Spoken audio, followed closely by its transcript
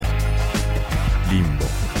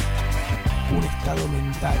estado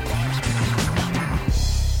mental.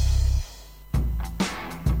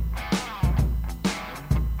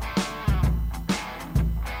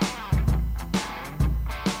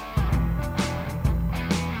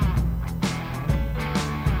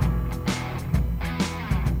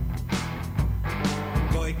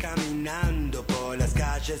 Voy caminando por las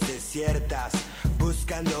calles desiertas,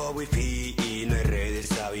 buscando wifi y no hay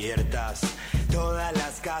redes abiertas. Todas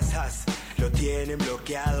las casas lo tienen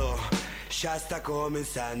bloqueado, ya está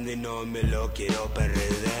comenzando y no me lo quiero perder.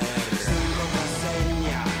 Sin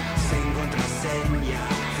contraseña, sin contraseña,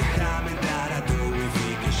 déjame entrar a tu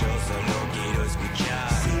wifi que yo solo quiero escuchar.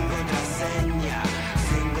 Sin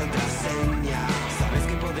contraseña, sabes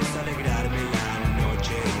que podés alegrarme la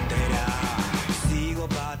noche entera. Sigo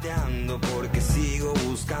pateando porque sigo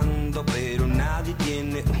buscando, pero nadie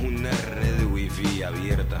tiene una red de wifi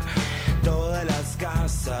abierta. Todas las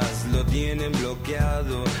casas lo tienen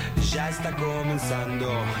bloqueado, ya está comenzando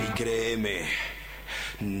y créeme,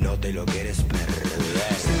 no te lo quieres perder.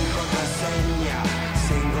 Sin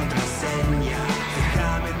contraseña,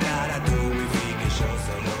 déjame entrar a tu wifi que yo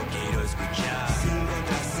solo quiero escuchar. Sin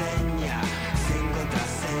contraseña,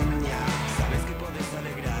 sabes que podés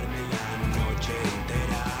alegrarme la noche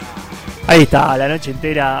entera. Ahí está, la noche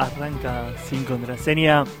entera arranca sin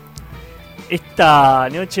contraseña. Esta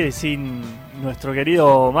noche sin nuestro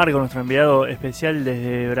querido Marco, nuestro enviado especial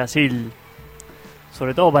desde Brasil.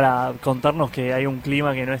 Sobre todo para contarnos que hay un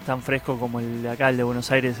clima que no es tan fresco como el de acá, el de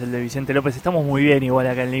Buenos Aires, el de Vicente López. Estamos muy bien igual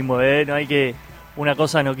acá en Limbo, ¿eh? No hay que... Una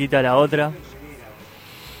cosa no quita la otra.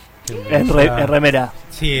 En remera.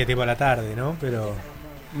 Sí, tipo a la tarde, ¿no? Pero...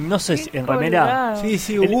 No sé si en remera...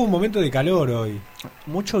 Sí, hubo un momento de calor hoy.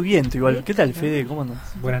 Mucho viento igual. ¿Qué tal, Fede? ¿Cómo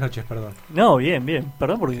andas? Buenas noches, perdón. No, bien.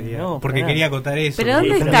 Perdón porque quería contar eso. ¿Pero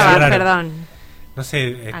dónde estabas, perdón? No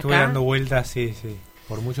sé, estuve ¿Acá? dando vueltas, sí,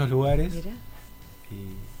 por muchos lugares. Mira.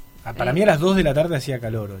 Y para mí a las 2 de la tarde hacía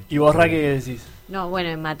calor hoy. ¿Y vos, Raquel, qué decís? No, bueno,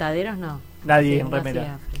 en Mataderos no. Nadie Sí, en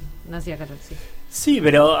remera. No hacía calor, sí. Sí,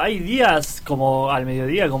 pero hay días como al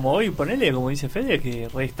mediodía, como hoy, ponele, como dice Fede, que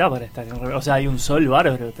re está para estar en remera. O sea, hay un sol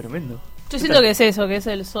bárbaro, tremendo. Yo siento que es eso, que es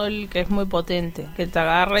el sol que es muy potente, que te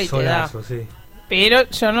agarra y Solazo, te da. sí. Pero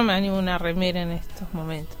yo no me animo a una remera en estos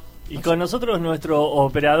momentos. Y con nosotros nuestro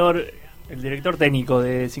operador, el director técnico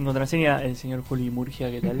de Sin Contraseña, el señor Juli Murgia,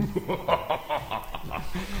 ¿qué tal?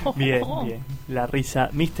 Bien. La risa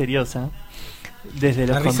misteriosa desde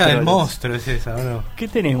los La risa controles. del monstruo es esa, ¿o no? ¿Qué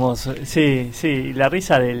tenemos? Sí, la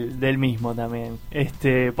risa del mismo también.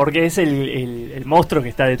 Porque es el monstruo que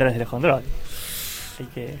está detrás de los controles. Hay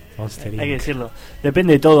que decirlo.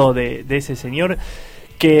 Depende todo de ese señor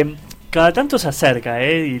que cada tanto se acerca,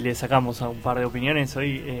 y le sacamos a un par de opiniones.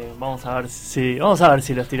 Hoy vamos a ver si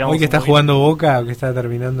los tiramos. Hoy que está jugando Boca o que está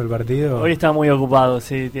terminando el partido. Hoy está muy ocupado,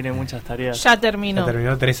 sí, tiene muchas tareas. Ya terminó.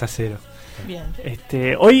 3-0. Bien.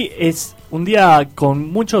 Hoy es un día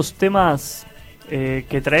con muchos temas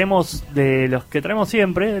que traemos, de los que traemos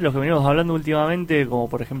siempre, de los que venimos hablando últimamente, como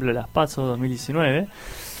por ejemplo las PASO 2019.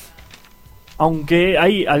 Aunque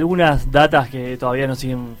hay algunas datas que todavía nos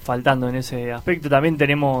siguen faltando en ese aspecto. También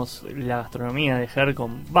tenemos la gastronomía de Ger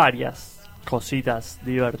con varias cositas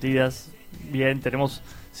divertidas. Bien, tenemos,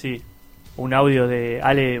 un audio de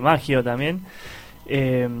Ale Maggio también,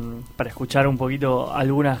 para escuchar un poquito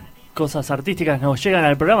algunas cosas artísticas. Nos llegan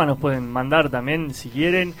al programa, nos pueden mandar también, si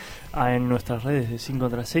quieren, en nuestras redes de Sin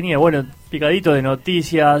Contraseña. Bueno, picadito de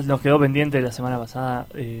noticias, nos quedó pendiente la semana pasada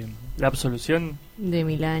la absolución De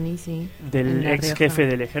Milani, sí. del ex jefe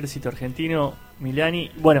del ejército argentino, Milani.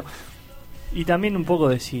 Bueno, y también un poco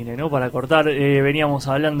de cine, ¿no? Para cortar, veníamos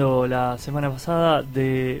hablando la semana pasada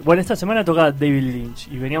de... Bueno, esta semana toca David Lynch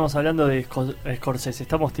y veníamos hablando de Scorsese.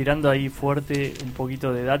 Estamos tirando ahí fuerte un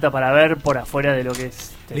poquito de data para ver por afuera de lo que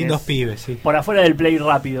es... Lindos pibes, sí. Por afuera del play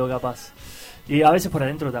rápido, capaz. Y a veces por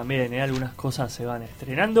adentro también, algunas cosas se van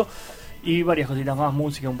estrenando. Y varias cositas más,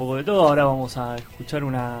 música, un poco de todo. Ahora vamos a escuchar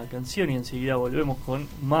una canción y enseguida volvemos con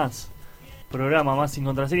más programa, más Sin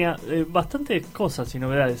Contraseña. Bastantes cosas y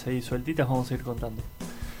novedades ahí sueltitas vamos a ir contando.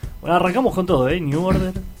 Bueno, arrancamos con todo, New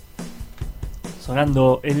Order.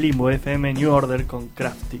 Sonando en Limbo FM, New Order con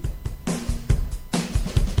Crafty.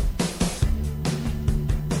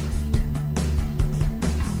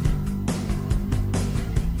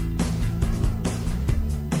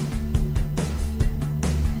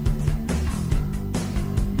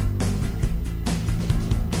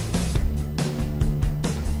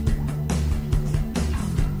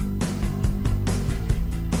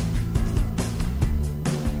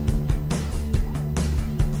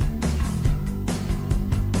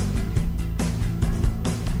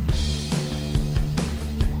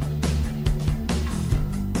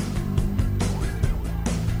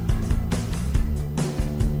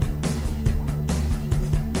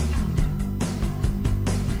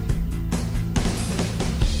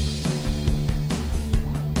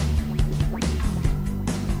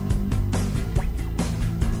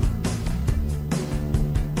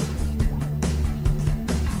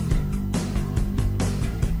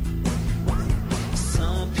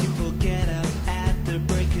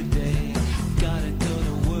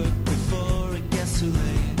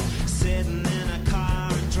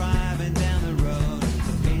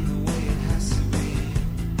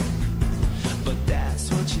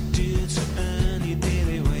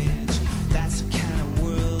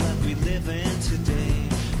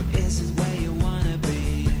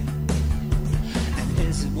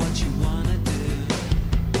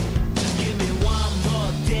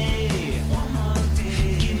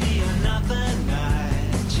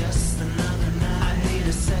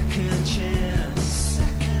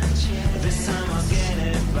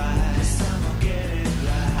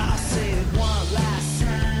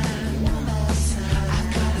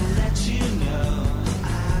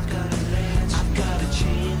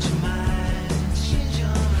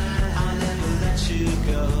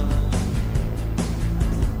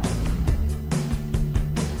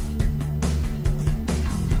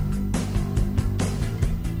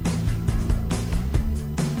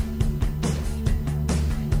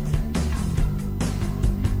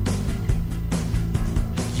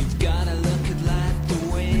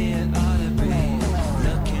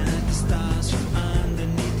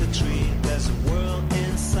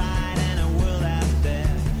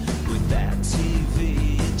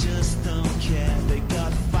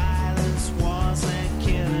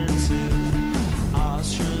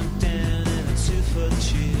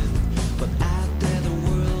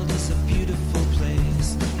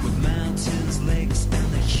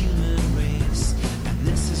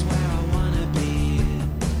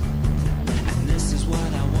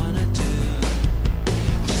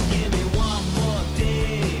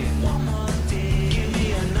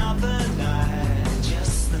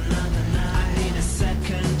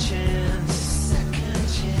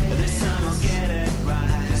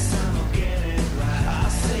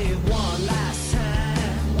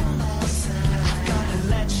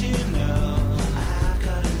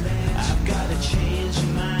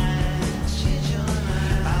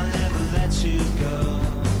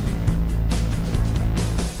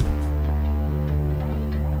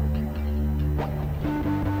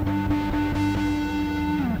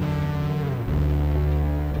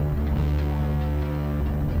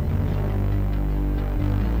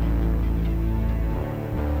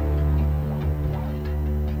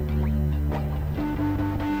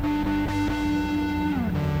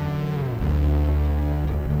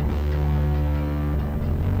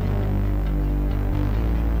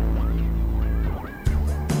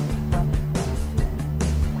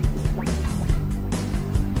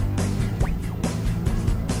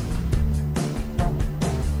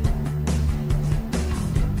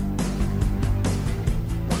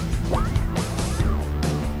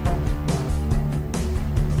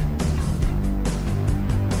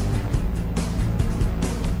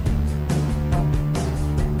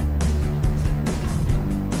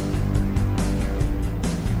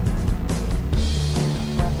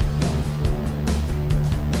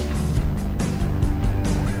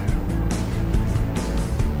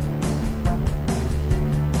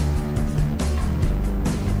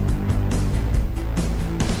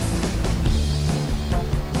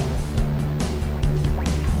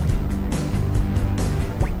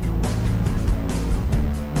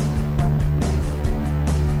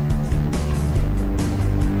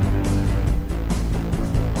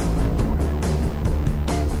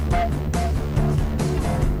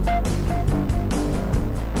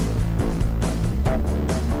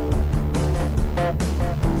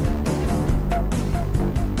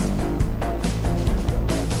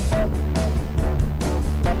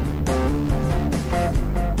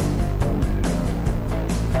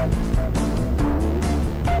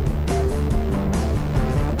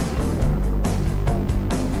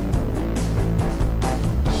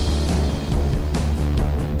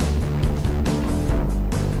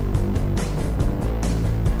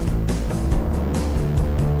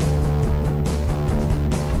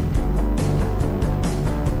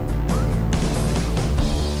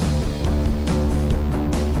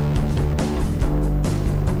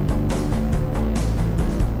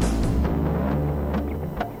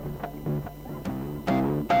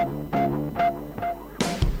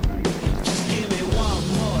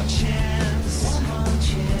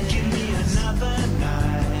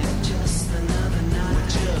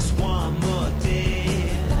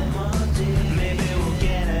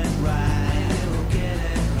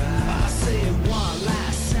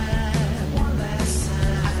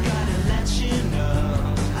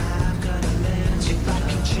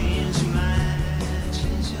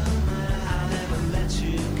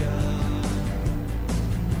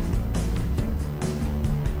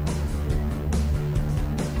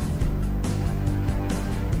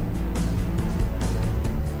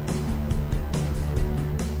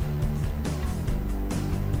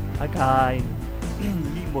 acá en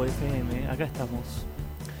Limbo FM, acá estamos.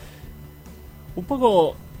 Un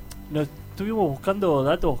poco nos estuvimos buscando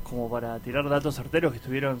datos como para tirar datos certeros que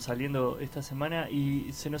estuvieron saliendo esta semana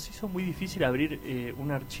y se nos hizo muy difícil abrir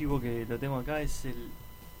un archivo que lo tengo acá, es el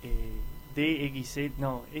DXL,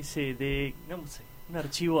 no, SD, no sé, un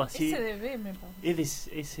archivo así. SDB me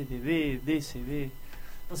parece. SDB, DSB,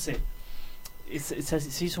 no sé.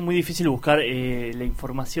 Se hizo muy difícil buscar la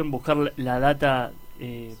información, buscar la data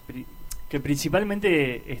que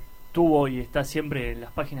principalmente estuvo y está siempre en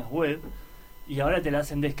las páginas web y ahora te la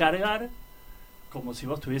hacen descargar como si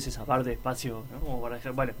vos tuvieses aparte espacio, ¿no? Como para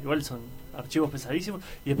dejar, bueno, igual son archivos pesadísimos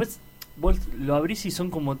y después vos lo abrís y son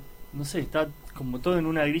como, no sé, está como todo en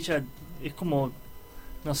una grilla, es como,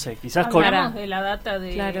 no sé, quizás hablamos de la data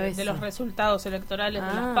de, Claro, de los resultados electorales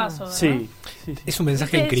de las PASO, ¿verdad? sí. Es un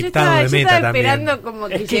mensaje Yo encriptado de yo Meta estaba también. esperando como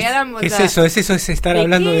que llegáramos Es a... eso, es estar ¿De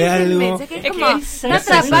hablando qué de es el algo. mensaje? Es Es como, que está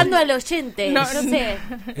atrapando al oyente, no sé.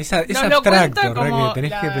 Es Nos lo abstracto, cuenta como que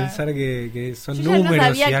tenés que la- pensar que son Yo ya no números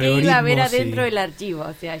sabía y qué algoritmos. iba a haber y- adentro del archivo,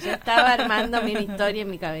 o sea, yo estaba armando mi historia en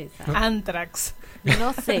mi cabeza. Antrax.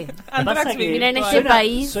 No sé. Antrax Pasa que Mira, en virtual. este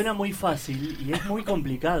país... suena muy fácil y es muy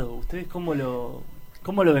complicado. ¿Ustedes cómo lo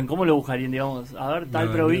ven? ¿Cómo lo buscarían? Digamos, a ver, tal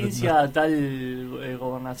No, provincia, tal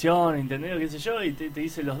gobernación, intendente, qué sé yo, y te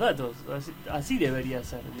dice los datos. Así debería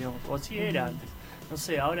ser, digamos, o así era antes. No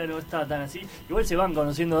sé, ahora no está tan así. Igual se van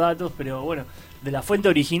conociendo datos, pero bueno, de la fuente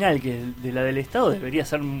original, que es de la del Estado, debería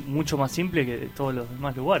ser mucho más simple que de todos los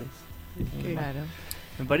demás lugares. Claro.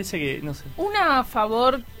 Me parece que, no sé, Una a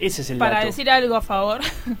favor, ese es el para dato. decir algo a favor.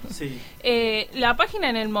 Sí. La página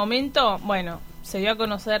en el momento, bueno, se dio a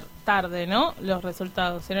conocer tarde, ¿no? Los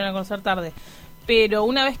resultados se dieron a conocer tarde. Pero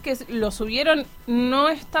una vez que lo subieron, no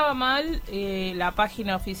estaba mal la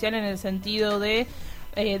página oficial en el sentido de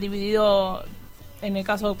dividido, en el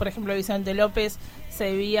caso, por ejemplo, de Vicente López, se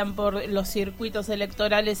dividían por los circuitos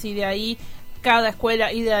electorales y de ahí cada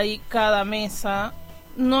escuela y de ahí cada mesa.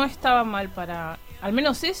 No estaba mal para, al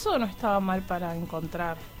menos eso no estaba mal para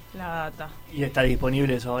encontrar la data. ¿Y está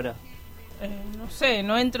disponible eso ahora? No sé,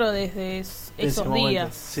 no entro desde Ese esos momento.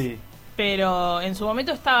 días. Sí. Pero en su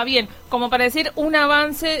momento estaba bien, como para decir un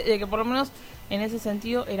avance de que por lo menos en ese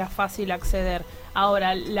sentido era fácil acceder.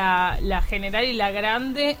 Ahora, la general y la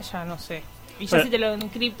grande, ya no sé. Y ya Pero- si te lo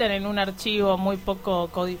encriptan en un archivo muy poco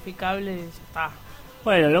codificable, ya está.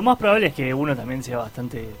 Bueno, lo más probable es que uno también sea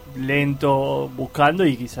bastante lento buscando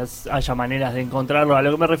y quizás haya maneras de encontrarlo. A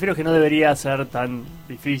lo que me refiero es que no debería ser tan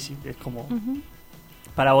difícil. Es como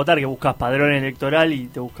para votar que buscas padrón electoral y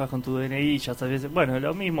te buscas con tu DNI y ya sabes. Bueno,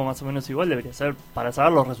 lo mismo más o menos igual debería ser para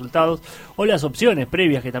saber los resultados o las opciones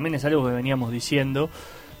previas, que también es algo que veníamos diciendo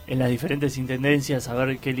en las diferentes intendencias,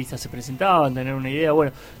 saber qué listas se presentaban, tener una idea.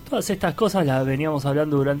 Bueno, todas estas cosas las veníamos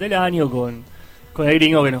hablando durante el año con el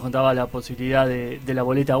gringo que nos contaba la posibilidad de la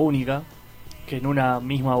boleta única, que en una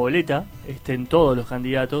misma boleta estén todos los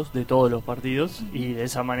candidatos de todos los partidos, y de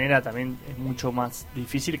esa manera también es mucho más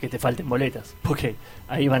difícil que te falten boletas, porque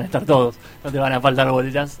ahí van a estar todos, no te van a faltar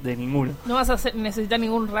boletas de ninguno. No vas a necesitar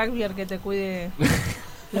ningún rugbyer que te cuide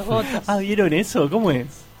los votos. Ah, ¿vieron eso? ¿Cómo es?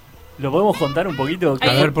 ¿Lo podemos contar un poquito? A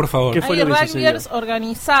ver, por favor. ¿Qué fue Hay lo que sucedió? rugbyers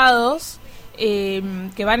organizados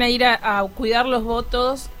que van a ir a cuidar los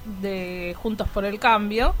votos de Juntos por el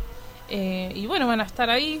Cambio. Y bueno, van a estar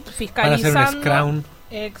ahí Van a fiscalizando. hacer un scrum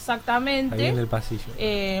Exactamente. ahí en el pasillo.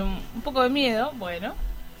 Un poco de miedo, bueno.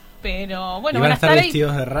 Pero bueno, ¿Y van a estar ahí.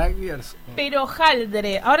 vestidos de rugbyers? Pero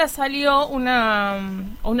Jaldre, ahora salió una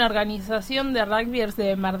organización de rugbyers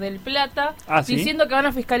de Mar del Plata ¿Sí? diciendo que van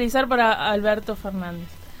a fiscalizar para Alberto Fernández.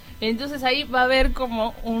 Entonces ahí va a haber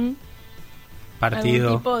como un Partido.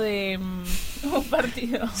 algún tipo de un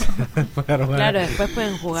partido. Claro, después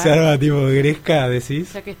pueden jugar. Se arma tipo Gresca,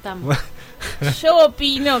 decís. Ya que estamos. Yo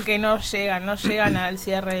opino que no llegan al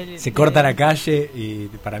cierre del, Se corta la calle y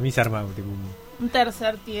para mí se arma tipo un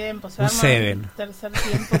tercer tiempo, se Un arma Seven. un tercer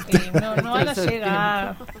tiempo que no van a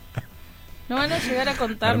llegar. No van a llegar a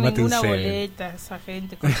contar Armate un ninguna Seven. boleta esa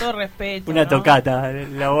gente, con todo respeto. Una ¿no? tocata,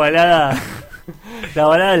 la balada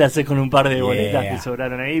la haces con un par de boletas Yeah. que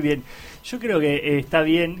sobraron ahí. Bien, yo creo que está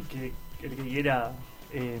bien que el que quiera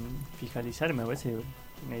fiscalizar, me parece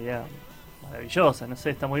una idea maravillosa, no sé,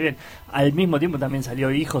 está muy bien. Al mismo tiempo también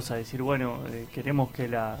salió Hijos a decir, bueno, queremos que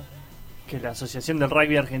la Asociación del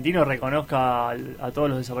Rugby Argentino reconozca a todos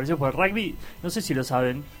los desaparecidos, porque el rugby, no sé si lo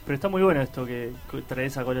saben, pero está muy bueno esto que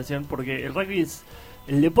traes a colación, porque el rugby es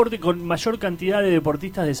el deporte con mayor cantidad de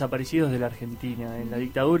deportistas desaparecidos de la Argentina. En la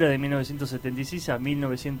dictadura de 1976 a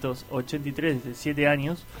 1983, de 7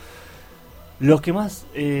 años, los que más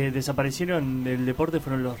desaparecieron del deporte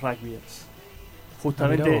fueron los rugbyers.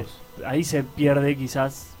 justamente ahí se pierde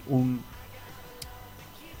quizás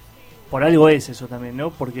por algo es eso también,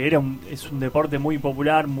 ¿no? Porque es un deporte muy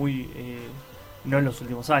popular, muy no en los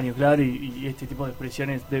últimos años, claro, y este tipo de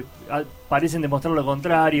expresiones parecen demostrar lo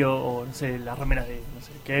contrario, o no sé, las remeras de, no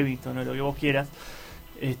sé, Kevington o lo que vos quieras.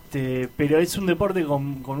 Pero es un deporte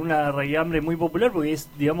con una raigambre muy popular porque es,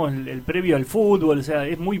 digamos, el previo al fútbol, o sea,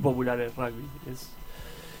 es muy popular el rugby.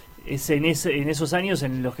 Es en esos años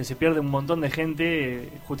en los que se pierde un montón de gente,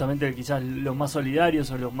 justamente quizás los más solidarios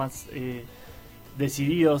o los más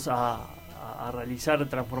decididos a realizar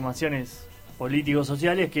transformaciones políticos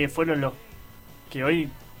sociales, que fueron los que hoy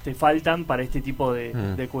te faltan para este tipo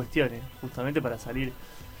de cuestiones, justamente para salir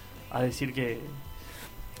a decir que,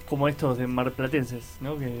 como estos de marplatenses,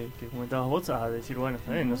 ¿no? Que comentabas vos, a decir, bueno,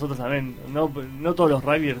 está bien, nosotros también, no todos los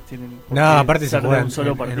rugbyers tienen por qué aparte ser se juegan de un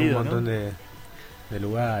solo partido, en un montón ¿no? de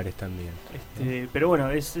lugares también. Pero bueno,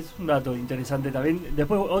 es un dato interesante también.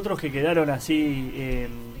 Después otros que quedaron así,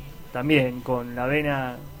 también con la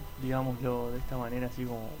vena, digámoslo de esta manera, así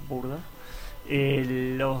como burda.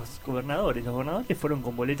 Los gobernadores fueron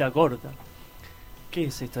con boleta corta. ¿Qué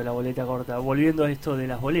es esto de la boleta corta? Volviendo a esto de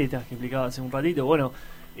las boletas que explicaba hace un ratito, bueno,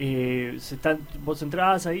 vos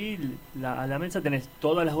entrás ahí a la mesa, tenés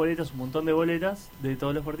todas las boletas, un montón de boletas de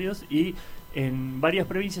todos los partidos, y en varias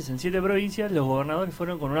provincias, en 7 provincias, los gobernadores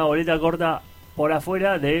fueron con una boleta corta por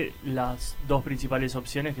afuera de las 2 principales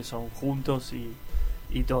opciones, que son Juntos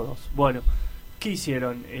y Todos. Bueno, ¿qué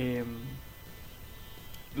hicieron?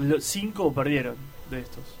 5 perdieron de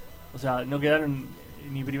estos, o sea, no quedaron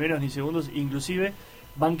ni primeros ni segundos, inclusive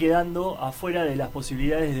van quedando afuera de las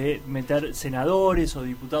posibilidades de meter senadores o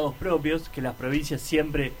diputados propios, que las provincias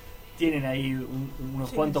siempre tienen ahí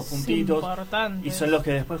unos cuantos puntitos, y son los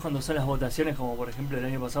que después, cuando son las votaciones, como por ejemplo el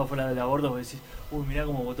año pasado fue la del aborto, vos decís, uy, mirá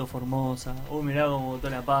cómo votó Formosa, uy, mirá cómo votó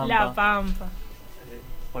La Pampa,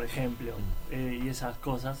 por ejemplo, y esas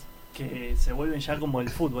cosas que se vuelven ya como el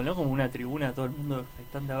fútbol, ¿no? Como una tribuna, todo el mundo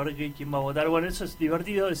expectante a ver quién va a votar. Bueno, eso es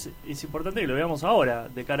divertido, es importante que lo veamos ahora,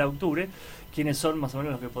 de cara a octubre, quiénes son más o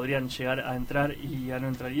menos los que podrían llegar a entrar y a no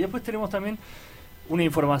entrar. Y después tenemos también una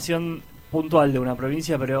información puntual de una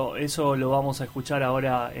provincia, pero eso lo vamos a escuchar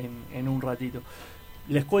ahora en un ratito.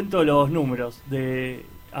 Les cuento los números de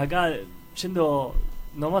acá, yendo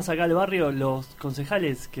nomás acá al barrio, los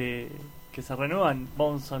concejales que se renuevan.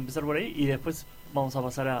 Vamos a empezar por ahí y después vamos a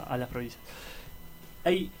pasar a las provincias.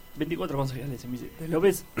 Hay 24 concejales en Vicente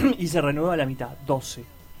López y se renueva la mitad, 12.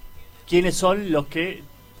 ¿Quiénes son los que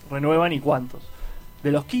renuevan y cuántos?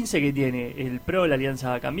 De los 15 que tiene el PRO, la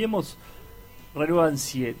Alianza Cambiemos, renuevan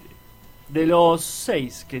 7. De los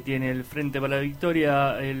 6 que tiene el Frente para la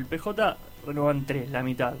Victoria, el PJ, renuevan 3, la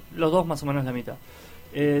mitad. Los dos más o menos la mitad.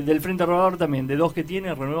 Del Frente Renovador también, de 2 que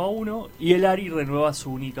tiene, renueva 1, y el ARI renueva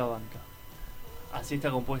su única banca. Así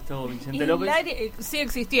está compuesto Vicente López. El ARI sigue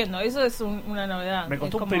existiendo, eso es una novedad. Me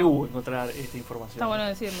costó un Perú encontrar esta información. Está bueno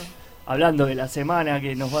decirlo. Hablando de la semana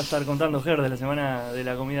que nos va a estar contando Ger, de la semana de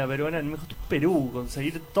la comida peruana, me costó un Perú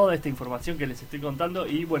conseguir toda esta información que les estoy contando.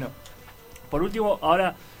 Y bueno, por último,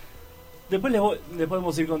 ahora después les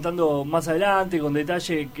podemos ir contando más adelante con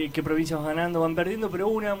detalle qué provincias van ganando, van perdiendo, pero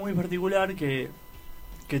una muy particular que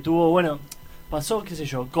tuvo, bueno, pasó, qué sé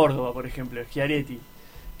yo, Córdoba, por ejemplo, Schiaretti,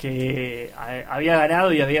 que había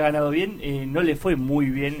ganado y había ganado bien, no le fue muy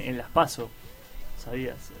bien en las PASO,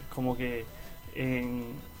 ¿sabías? Como que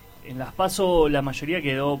en las PASO la mayoría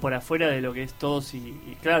quedó por afuera de lo que es Todos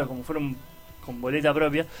y claro, como fueron con boleta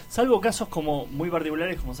propia, salvo casos como muy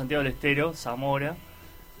particulares como Santiago del Estero, Zamora,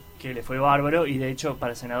 que le fue bárbaro y de hecho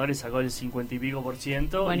para senadores sacó el 50 y pico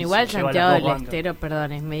 %. Bueno, igual Santiago del Estero,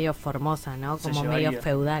 perdón, es medio Formosa, ¿no? Como medio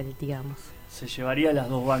feudal, digamos. Se llevaría las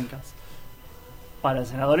 2 bancas para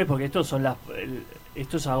senadores, porque estos son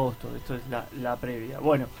esto es agosto, esto es la previa.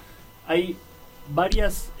 Bueno, hay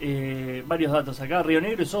varios datos acá. Río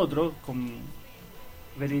Negro es otro, con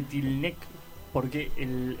Beretilnec, porque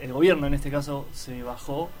el gobierno en este caso se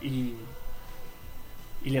bajó y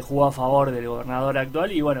le jugó a favor del gobernador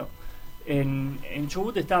actual. Y bueno, en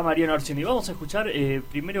Chubut está Mariano Orsini. Vamos a escuchar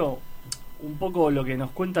primero un poco lo que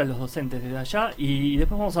nos cuentan los docentes desde allá y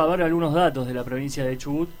después vamos a ver algunos datos de la provincia de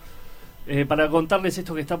Chubut para contarles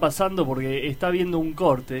esto que está pasando, porque está habiendo un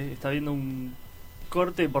corte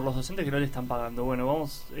por los docentes que no le están pagando. Bueno,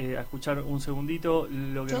 vamos a escuchar un segundito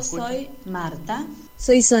lo que nos cuentan. Yo soy Marta.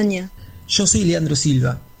 Soy Sonia. Yo soy Leandro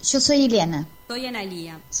Silva. Yo soy Ileana. Soy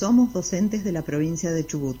Analía. Somos docentes de la provincia de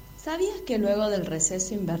Chubut. ¿Sabías que luego del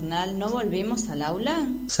receso invernal no volvimos al aula?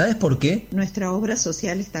 ¿Sabes por qué? Nuestra obra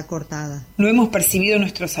social está cortada. No hemos percibido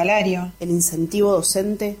nuestro salario. El incentivo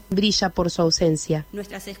docente brilla por su ausencia.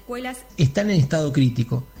 Nuestras escuelas están en estado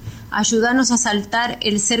crítico. Ayúdanos a saltar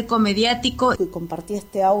el cerco mediático. Y compartí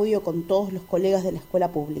este audio con todos los colegas de la escuela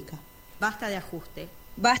pública. Basta de ajuste.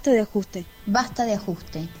 Basta de ajuste. Basta de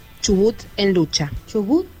ajuste. Chubut en lucha.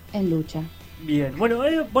 Chubut en lucha. Bien, bueno,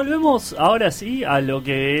 volvemos ahora sí a lo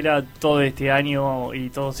que era todo este año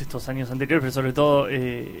y todos estos años anteriores, pero sobre todo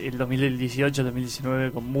el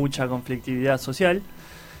 2018-2019 con mucha conflictividad social.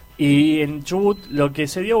 Y en Chubut lo que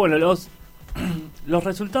se dio, bueno, los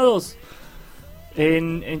resultados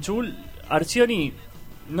en Chubut, Arcioni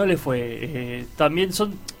no le fue. También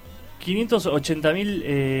son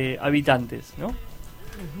 580.000 habitantes, ¿no?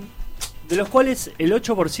 De los cuales el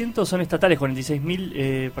 8% son estatales,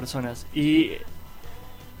 46.000 personas. Y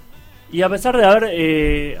a pesar de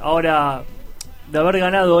haber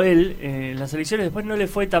ganado él en las elecciones, después no le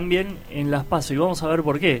fue tan bien en las PASO. Y vamos a ver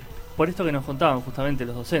por qué. Por esto que nos contaban justamente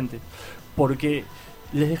los docentes. Porque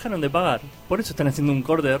les dejaron de pagar. Por eso están haciendo un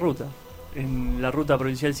corte de ruta en la ruta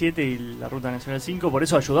provincial 7 y la ruta nacional 5. Por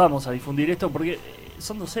eso ayudamos a difundir esto, porque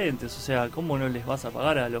son docentes. O sea, ¿cómo no les vas a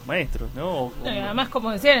pagar a los maestros, no? Además, como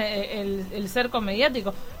decían, el cerco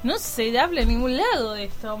mediático. No se habla en ningún lado de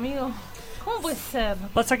esto, amigo. ¿Cómo puede ser?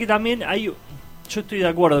 Pasa que también hay... Yo estoy de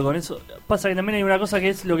acuerdo con eso. Pasa que también hay una cosa que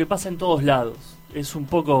es lo que pasa en todos lados. Es un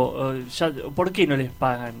poco... ¿por qué no les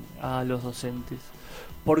pagan a los docentes?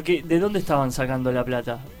 Porque ¿de dónde estaban sacando la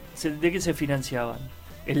plata? ¿De qué se financiaban?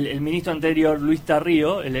 El ministro anterior, Luis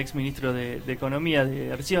Tarrío, el ex ministro de Economía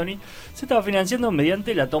de Arcioni, se estaba financiando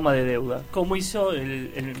mediante la toma de deuda, como hizo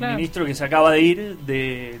el ministro que se acaba de ir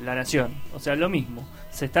de la Nación. O sea, lo mismo.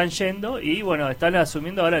 Se están yendo y, bueno, están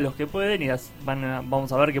asumiendo ahora los que pueden y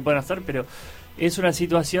vamos a ver qué pueden hacer, pero es una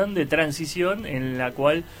situación de transición en la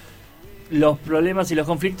cual los problemas y los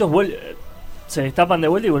conflictos se destapan de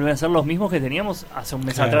vuelta y vuelven a ser los mismos que teníamos hace un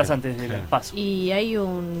mes atrás antes del paso. Y hay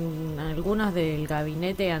algunos del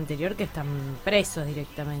gabinete anterior que están presos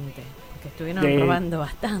directamente, que estuvieron robando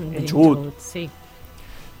bastante en Chubut. Sí.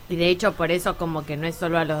 Y de hecho por eso como que no es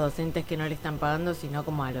solo a los docentes que no le están pagando, sino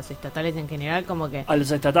como a los estatales en general, como que a los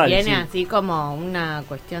estatales, viene así como una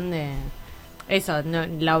cuestión de eso, no,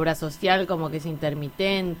 la obra social como que es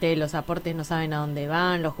intermitente, los aportes no saben a dónde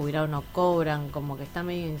van, los jubilados no cobran, como que está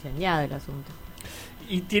medio incendiado el asunto.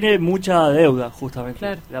 Y tiene mucha deuda, justamente,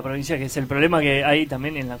 claro. La provincia, que es el problema que hay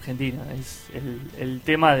también en la Argentina. Es el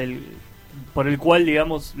tema por el cual,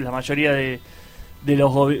 digamos, la mayoría de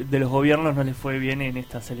los gobiernos no les fue bien en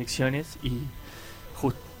estas elecciones. Y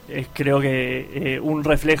es creo que un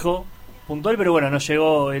reflejo puntual, pero bueno, nos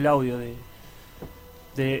llegó el audio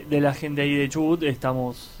de la gente ahí de Chubut,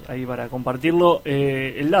 estamos ahí para compartirlo.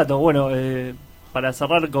 El dato, bueno, para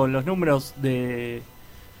cerrar con los números de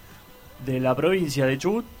la provincia de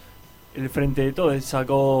Chubut, el Frente de Todos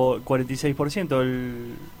sacó 46%,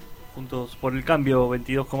 Juntos por el Cambio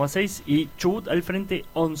 22,6%, y Chubut al frente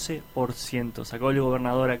 11%, sacó el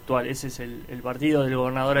gobernador actual. Ese es el partido del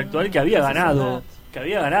gobernador actual que había ganado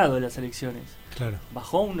las elecciones. Claro.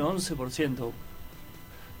 Bajó un 11%.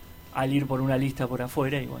 Al ir por una lista por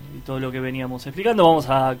afuera y bueno, y todo lo que veníamos explicando. Vamos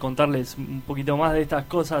a contarles un poquito más de estas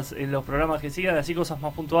cosas en los programas que sigan, así cosas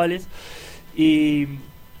más puntuales y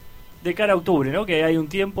de cara a octubre, ¿no? Que hay un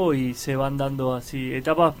tiempo y se van dando así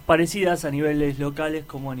etapas parecidas a niveles locales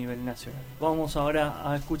como a nivel nacional. Vamos ahora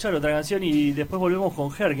a escuchar otra canción y después volvemos con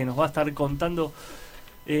Ger, que nos va a estar contando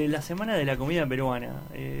la semana de la comida peruana.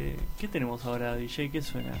 ¿Qué tenemos ahora, DJ? ¿Qué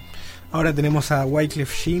suena? Ahora tenemos a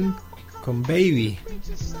Wyclef Jean con Baby.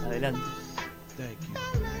 Adelante.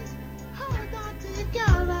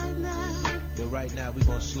 Right now we're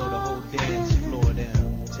gonna slow the whole dance floor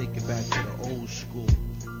down, take it back to the old school.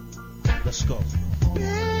 Let's go.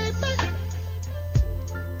 Baby,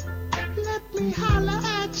 let me holler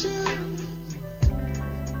at you.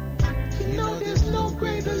 You know there's no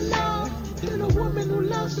greater love than a woman who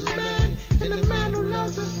loves a man and a man who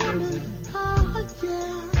loves a woman. Oh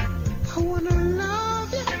yeah, I wanna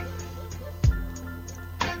love you.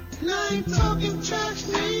 And I ain't talking trash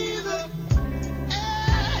neither.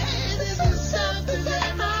 Hey, this is something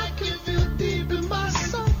that I can feel deep in my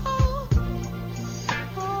soul. Oh,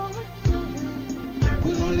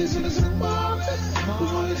 we're gonna listen to some Marvin. We're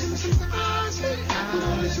gonna listen to some Isaac. We're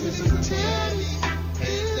gonna listen to some Teddy.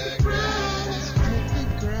 In the grass.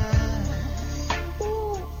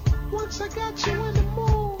 Ooh, once I got you in the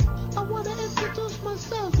mood, I wanna introduce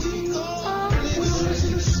myself to you. We're gonna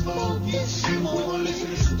listen to Smokey. We're gonna listen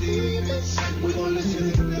to Stevens. We're gonna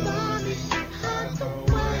listen to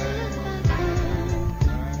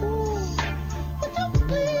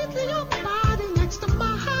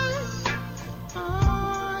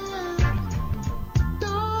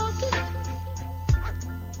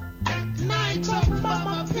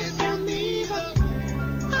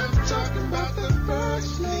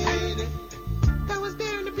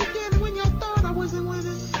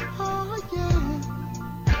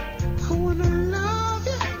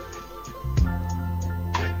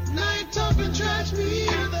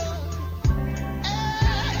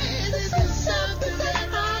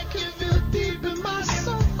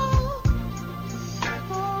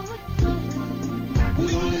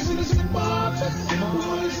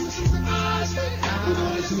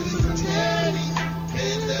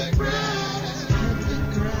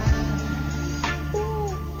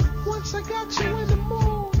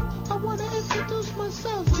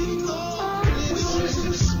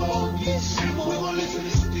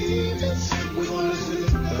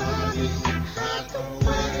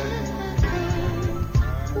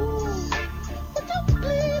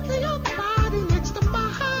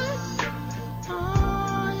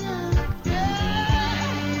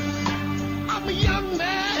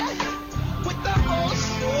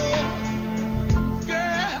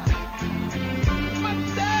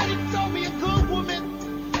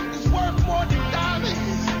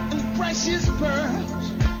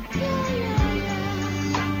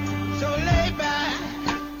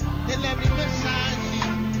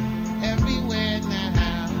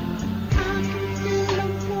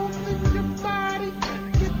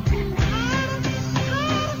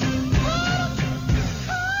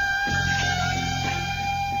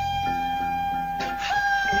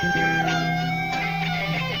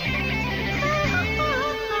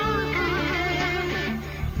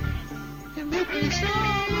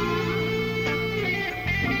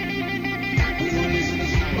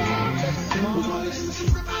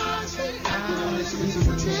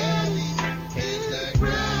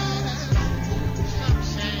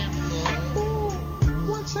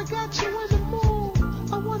Once I got you in the mood,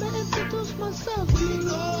 I wanna introduce myself to you.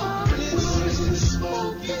 We're gonna listen to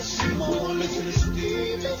Smokey, we're gonna listen to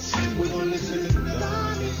Stevie, we're gonna listen to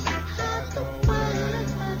Donnie at the fire.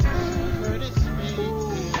 Would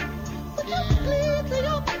you please lay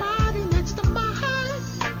your body next to mine?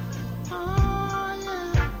 Oh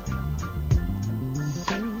yeah.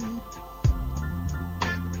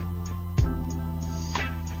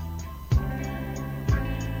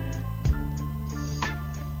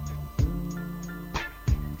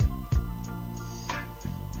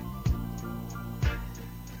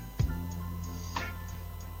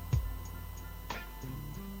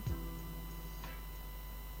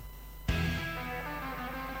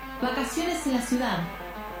 Vacaciones en la ciudad.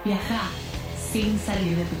 Viajá sin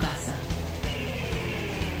salir de tu casa.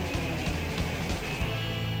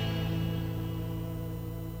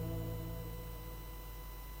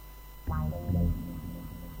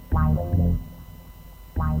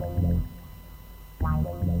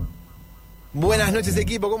 Buenas noches,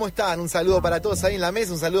 equipo, ¿cómo están? Un saludo para todos ahí en la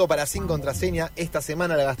mesa, un saludo para Sin Contraseña. Esta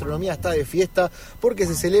semana la gastronomía está de fiesta porque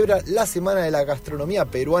se celebra la Semana de la Gastronomía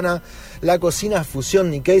Peruana. La cocina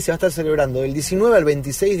fusión Nikkei se va a estar celebrando del 19 al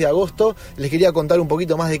 26 de agosto. Les quería contar un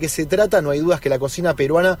poquito más de qué se trata. No hay dudas que la cocina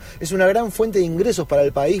peruana es una gran fuente de ingresos para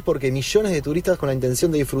el país porque millones de turistas con la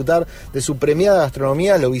intención de disfrutar de su premiada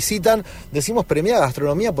gastronomía lo visitan. Decimos premiada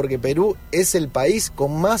gastronomía porque Perú es el país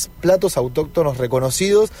con más platos autóctonos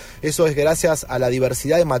reconocidos. Eso es gracias a la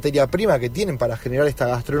diversidad de materia prima que tienen para generar esta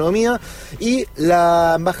gastronomía. Y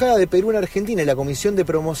la Embajada de Perú en Argentina y la Comisión de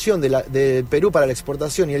Promoción de Perú para la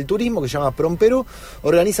Exportación y el Turismo, que se llama PROMPERÚ,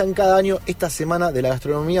 organizan cada año esta Semana de la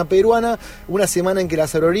Gastronomía Peruana, una semana en que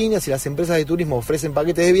las aerolíneas y las empresas de turismo ofrecen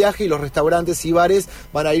paquetes de viaje y los restaurantes y bares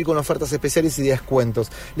van a ir con ofertas especiales y descuentos.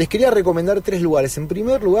 Les quería recomendar 3 lugares. En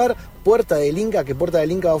primer lugar, Puerta del Inca, que Puerta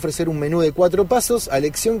del Inca va a ofrecer un menú de 4 pasos a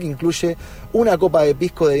elección que incluye una copa de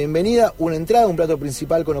pisco de bienvenida, una entrada, un plato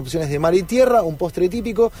principal con opciones de mar y tierra, un postre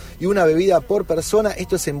típico y una bebida por persona.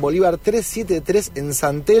 Esto es en Bolívar 373 en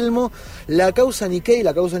San Telmo. La Causa Nikkei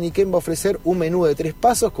va a ofrecer un menú de 3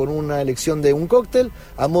 pasos con una elección de un cóctel.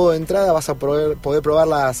 A modo de entrada vas a poder probar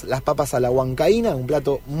las papas a la huancaína, un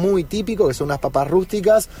plato muy típico que son unas papas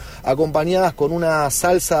rústicas acompañadas con una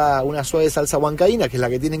suave salsa huancaína, que es la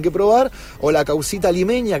que tienen que probar, o la causita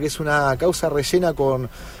limeña, que es una causa rellena con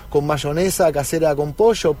mayonesa casera con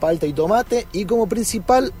pollo, palta y tomate, y como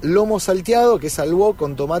principal lomo salteado, que es al wok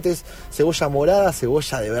con tomates, cebolla morada,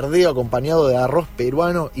 cebolla de verdeo acompañado de arroz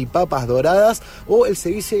peruano y papas doradas, o el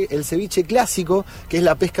ceviche clásico, que es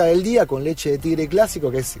la pesca del día con leche de tigre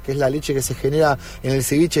clásico, que es la leche que se genera en el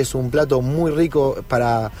ceviche. Es un plato muy rico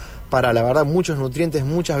para la verdad, muchos nutrientes,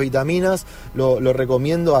 muchas vitaminas. Lo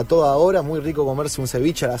recomiendo a toda hora. Muy rico comerse un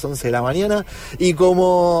ceviche a las 11 de la mañana. Y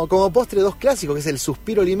como postre, 2 clásicos, que es el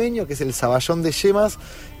suspiro limeño, que es el saballón de yemas,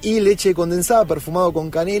 y leche condensada perfumado con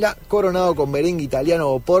canela, coronado con merengue italiano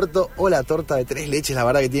o porto, o la torta de 3 leches. La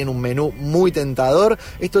verdad que tienen un menú muy tentador.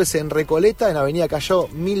 Esto es en Recoleta, en Avenida Callao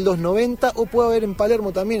 1290, o puede haber en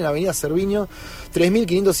Palermo también, en Avenida Cerviño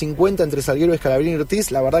 3550, entre Salguero, Escalabrini y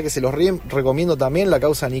Ortiz. La verdad que se los recomiendo también, la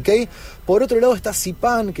Causa Nikkei. Por otro lado está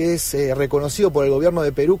Sipan, que es reconocido por el gobierno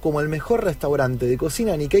de Perú como el mejor restaurante de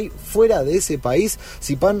cocina Nikkei fuera de ese país.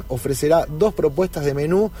 Sipan ofrecerá 2 propuestas de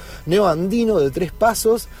menú neoandino de 3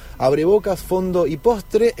 pasos, abrebocas, fondo y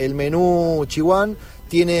postre. El menú Chihuán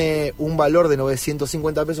tiene un valor de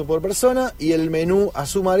 950 pesos por persona y el menú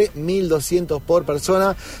Azumare 1200 por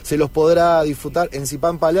persona. Se los podrá disfrutar en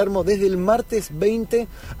Sipan Palermo desde el martes 20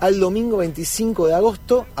 al domingo 25 de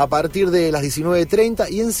agosto a partir de las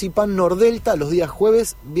 19:30, y en Sipan Nordelta los días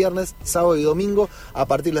jueves, viernes, sábado y domingo a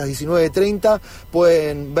partir de las 19:30.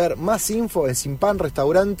 Pueden ver más info en Sipan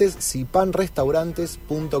Restaurantes,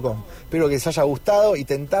 sipanrestaurantes.com. Espero que les haya gustado y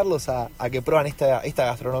tentarlos a que prueban esta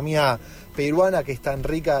gastronomía peruana, que es tan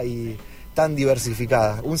rica y tan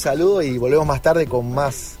diversificada. Un saludo y volvemos más tarde con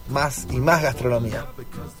más gastronomía.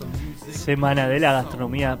 Semana de la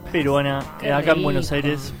gastronomía peruana acá en Buenos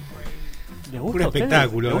Aires. ¿Les gusta? Un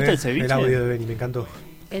espectáculo. ¿Les gusta el ceviche? El audio de Benny, me encantó.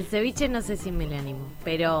 El ceviche no sé si me le animo,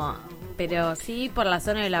 pero sí, por la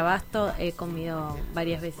zona del Abasto he comido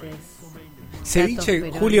varias veces.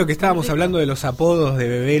 Ceviche, Julio, que estábamos hablando de los apodos de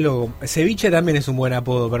Bebelo. Ceviche también es un buen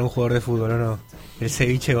apodo para un jugador de fútbol, ¿o no? El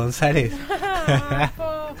Ceviche González.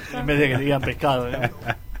 En vez de que digan pescado, ¿no?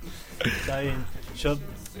 Está bien. Yo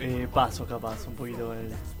paso capaz un poquito con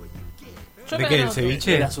el... ¿De qué? ¿El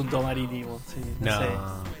ceviche? El asunto marítimo. Sí, no, sé.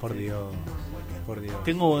 Por Dios.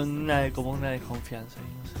 Tengo como una desconfianza.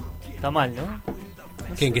 No sé. Está mal, ¿no?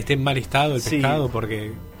 ¿Que esté en mal estado el pescado?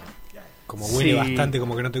 Porque como huele bastante,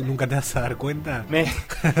 como que nunca te vas a dar cuenta.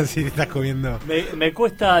 Si te estás comiendo. Me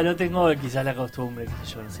cuesta, no tengo quizás la costumbre,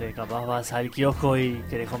 yo no sé, capaz vas al kiosco y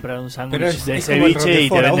querés comprar un sándwich de ceviche y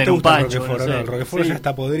te venden un pancho. El Roquefort ya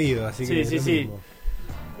está podrido, así que sí.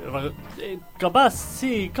 Capaz,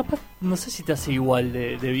 no sé si te hace igual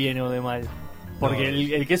de bien o de mal. Porque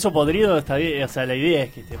el queso podrido está bien, o sea, la idea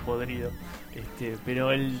es que esté podrido.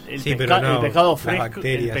 Pero el pescado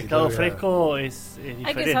fresco es diferente.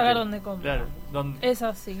 Hay que saber dónde comprar. Claro, es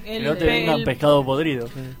así. No te vengan pescado podrido.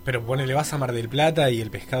 Pero ponele, vas a Mar del Plata y el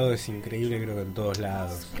pescado es increíble, creo que en todos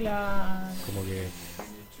lados. Claro. Como que...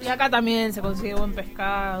 Y acá también se consigue buen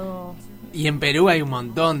pescado. Y en Perú hay un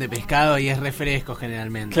montón de pescado y es refresco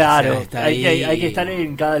generalmente. Claro, o sea, hay que estar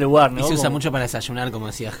en cada lugar, ¿no? Y se usa mucho para desayunar, como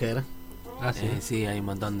decía Ger. Sí, hay un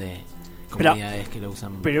montón de comunidades que lo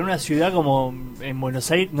usan. Pero en una ciudad como en Buenos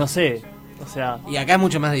Aires, no sé. O sea... Y acá es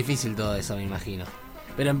mucho más difícil todo eso, me imagino.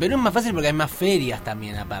 Pero en Perú es más fácil porque hay más ferias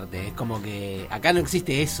también, aparte. Es como que acá no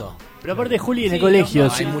existe eso. Pero aparte, Juli, en el colegio...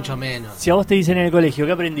 hay mucho menos. Si a vos te dicen en el colegio,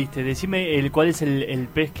 ¿qué aprendiste? Decime cuál es el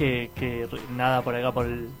pez que nada por acá, por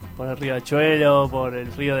el Riachuelo, por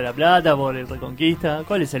el Río de la Plata, por el Reconquista.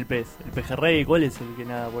 ¿Cuál es el pez? ¿El pejerrey? ¿Cuál es el que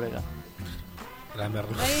nada por acá? La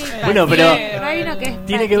merluza. Bueno, pero hay uno que es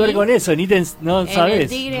tiene que ver con eso, no sabes.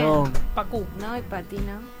 Tigre, no. Pacú. No, hay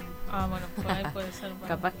patino. Bueno, por ahí puede ser.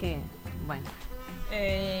 Capaz que, bueno.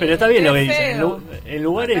 Pero está bien lo que dicen. El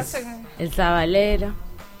lugar es... El sabalero.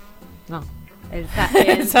 No. El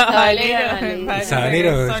sabalero. El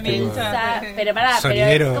sabalero es tipo... Pero pará,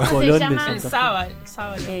 sonidero. ¿cómo se llama?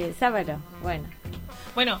 El sábalo.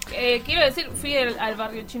 Bueno, quiero decir, fui al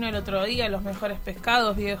barrio chino el otro día, los mejores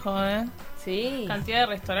pescados, viejo, Sí. Cantidad de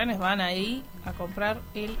restaurantes van ahí a comprar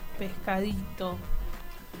el pescadito.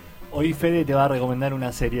 Hoy Fede te va a recomendar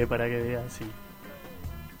una serie para que veas, sí.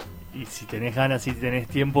 Y si tenés ganas, si tenés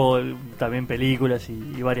tiempo, también películas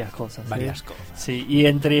y varias cosas. Varias cosas. Sí, y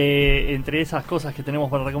entre esas cosas que tenemos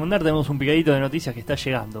para recomendar, tenemos un picadito de noticias que está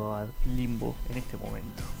llegando al limbo en este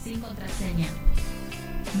momento. Sin contraseña.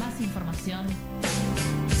 Más información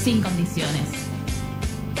sin condiciones.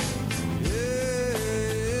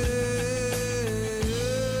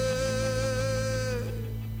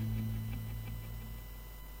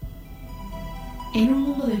 En un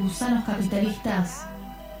mundo de gusanos capitalistas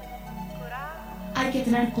hay que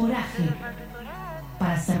tener coraje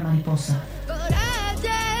para ser mariposa.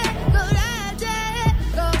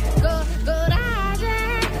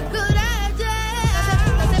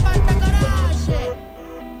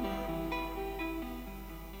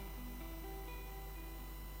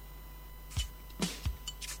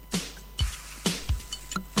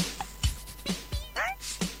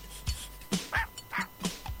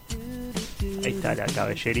 Ahí está la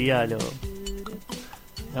caballería,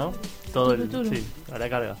 ¿no? Todo sí, a la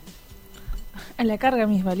carga. A la carga,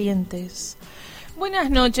 mis valientes. Buenas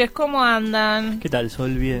noches, ¿cómo andan? ¿Qué tal,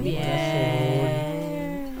 Sol? Bien.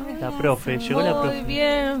 La profe, llegó la profe. Muy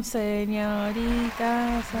bien,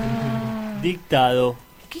 señorita. Dictado.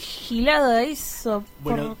 ¿Qué gilada eso?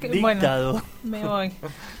 Bueno, dictado. Bueno, me voy.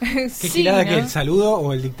 ¿Qué gilada, que el saludo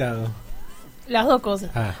o el dictado? Las dos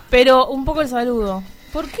cosas. Pero un poco el saludo.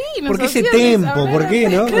 ¿Por qué? ¿Por qué ese tempo? ¿Por qué,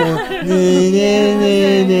 no? Como...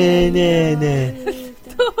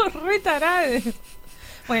 Todo re tarado.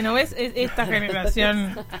 Bueno, ¿ves? Esta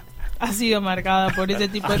generación ha sido marcada por ese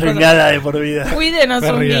tipo de Arruinada de por vida. Cuiden a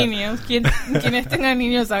sus niños. Quienes tengan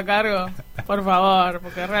niños a cargo, por favor,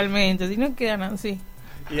 porque realmente, si no quedan así.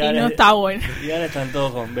 Y no está bueno. Y ahora están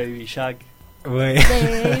todos con Baby Jack.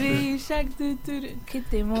 Baby Jack. Qué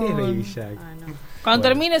temor. ¿Qué es Baby Jack? No. Cuando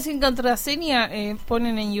termine sin contraseña,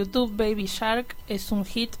 ponen en YouTube Baby Shark. Es un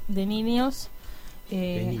hit de niños.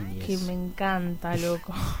 Que me encanta,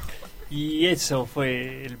 loco. Y eso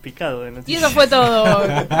fue el picado de noticias. Y eso fue todo.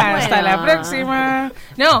 Hasta la próxima.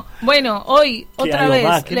 No, bueno, hoy otra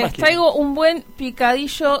vez les traigo un buen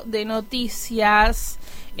picadillo de noticias.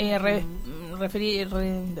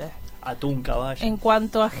 Atún, caballo. En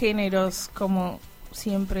cuanto a géneros, como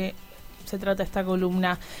siempre se trata esta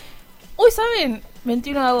columna. Hoy, ¿saben?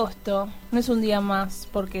 21 de agosto. No es un día más,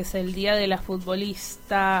 porque es el día de la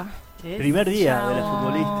futbolista. Primer día de la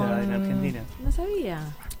futbolista en Argentina. No sabía.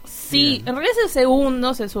 Sí, en realidad es el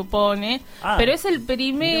segundo, se supone, pero es el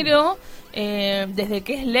primero desde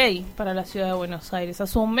que es ley para la ciudad de Buenos Aires.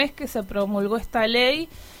 Hace un mes que se promulgó esta ley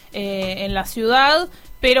en la ciudad,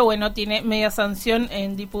 pero bueno, tiene media sanción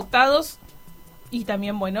en diputados y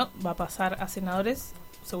también, bueno, va a pasar a senadores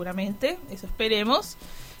seguramente, eso esperemos.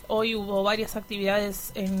 Hoy hubo varias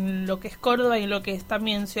actividades en lo que es Córdoba y en lo que es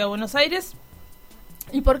también Ciudad de Buenos Aires.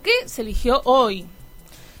 ¿Y por qué se eligió hoy?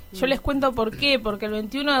 Yo les cuento por qué. Porque el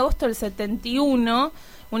 21 de agosto del 71,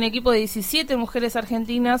 un equipo de 17 mujeres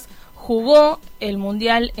argentinas jugó el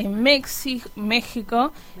Mundial en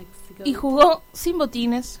México. Y jugó sin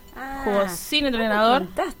botines, jugó sin entrenador.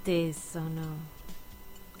 ¿Contaste eso, no?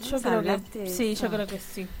 Yo creo que sí, yo creo que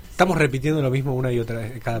sí. Estamos repitiendo lo mismo una y otra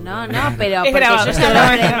vez cada No, pero es grabado.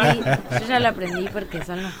 yo ya lo aprendí porque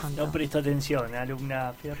son los contados. No prestó atención,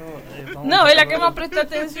 alumna Fierro. No, es la que más prestó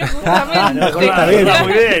atención justamente. Está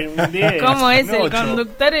muy bien, un 10. ¿Cómo es un el 8.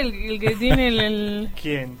 conductor el que tiene el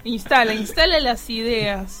 ¿Quién? Instala las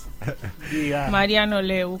ideas. Diga. Mariano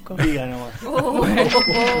Leuco. Diga nomás.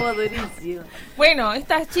 Durísimo. Bueno,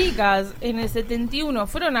 estas chicas en el 71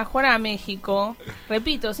 fueron a jugar a México,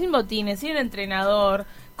 repito, sin botines, sin entrenador,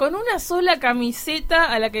 con una sola camiseta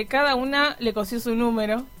a la que cada una le cosió su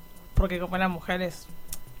número, porque como eran mujeres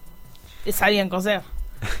sabían coser.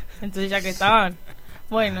 Entonces ya que estaban,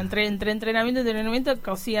 bueno, entre entrenamiento y entrenamiento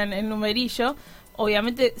cosían el numerillo,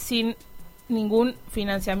 obviamente sin ningún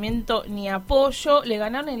financiamiento ni apoyo. Le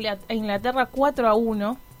ganaron a Inglaterra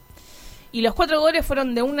 4-1 y los 4 goles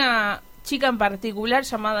fueron de una chica en particular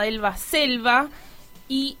llamada Elba Selva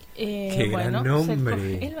y qué bueno, gran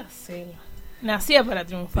nombre. Elba Selva nacía para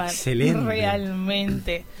triunfar. Excelente.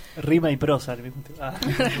 Realmente Rima y prosa.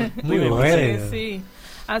 Muy bueno. Sí.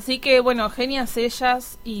 Así que bueno, genias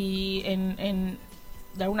ellas y en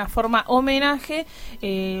de alguna forma homenaje,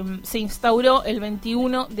 se instauró el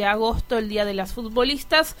 21 de agosto, el Día de las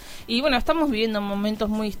Futbolistas, y bueno, estamos viviendo momentos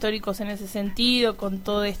muy históricos en ese sentido, con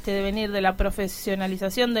todo este devenir de la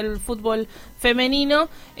profesionalización del fútbol femenino.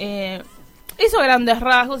 Eso a grandes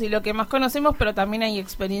rasgos y lo que más conocemos, pero también hay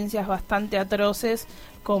experiencias bastante atroces,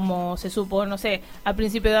 como se supo, no sé, a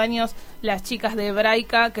principio de años, las chicas de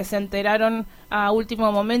Hebraica que se enteraron a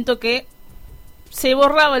último momento que se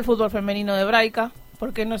borraba el fútbol femenino de Hebraica,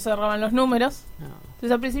 porque no cerraban los números. No.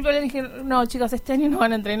 Entonces al principio le dije, no chicas, este año no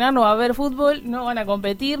van a entrenar, no va a haber fútbol, no van a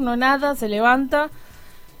competir, no nada, se levanta.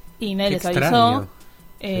 Y nadie les avisó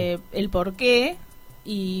el por qué.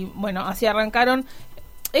 Y bueno, así arrancaron.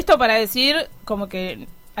 Esto para decir como que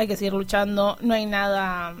hay que seguir luchando, no hay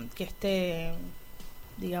nada que esté,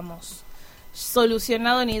 digamos,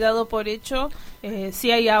 solucionado ni dado por hecho. Sí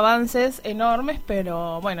hay avances enormes,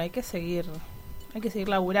 pero bueno, hay que seguir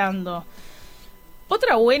laburando.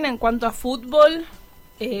 Otra buena en cuanto a fútbol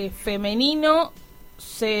femenino,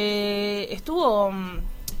 se estuvo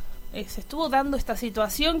dando esta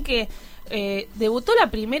situación que debutó la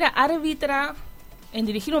primera árbitra en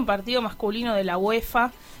dirigir un partido masculino de la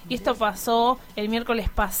UEFA, y esto pasó el miércoles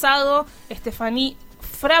pasado. Stephanie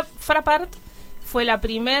Frappart fue la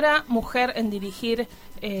primera mujer en dirigir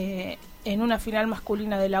en una final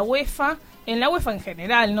masculina de la UEFA, en la UEFA en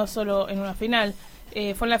general, no solo en una final.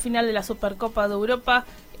 Fue en la final de la Supercopa de Europa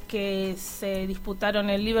que se disputaron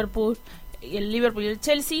el Liverpool y el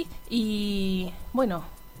Chelsea, y bueno,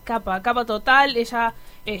 capa total. Ella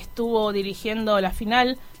estuvo dirigiendo la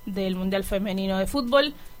final del Mundial Femenino de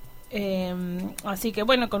Fútbol, así que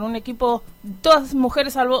bueno, con un equipo todas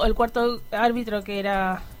mujeres salvo el cuarto árbitro que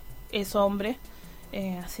es hombre,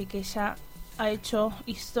 así que ella ha hecho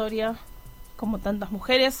historia como tantas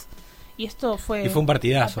mujeres. Y esto fue un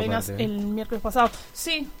partidazo apenas aparte, el miércoles pasado.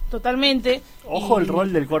 Sí, totalmente. Ojo el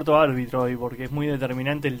rol del cuarto árbitro hoy, porque es muy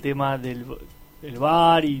determinante el tema del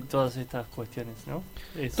VAR y todas estas cuestiones, ¿no?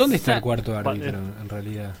 ¿Dónde está el cuarto árbitro en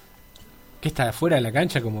realidad? ¿Qué está fuera de la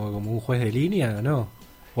cancha como un juez de línea o no?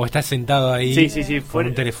 ¿O está sentado ahí con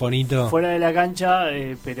un telefonito? Fuera de la cancha,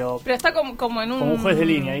 pero está como en un... Como un juez de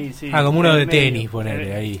línea ahí, sí. Como uno de tenis,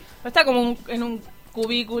 ponele ahí. Está como en un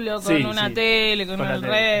cubículo con una tele, con el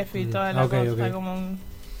ref y toda la cosa. Okay. Como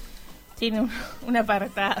tiene un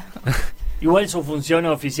apartado. Igual su función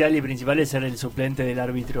oficial y principal es ser el suplente del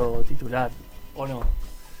árbitro titular, ¿o no?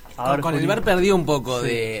 Con el VAR perdió un poco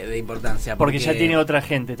de importancia. Porque ya tiene otra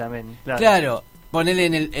gente también. Claro, ponele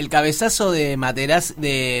en el cabezazo de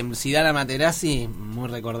Zidane a Materazzi, muy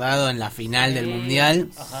recordado en la final del Mundial.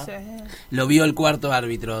 Sí. Lo vio el cuarto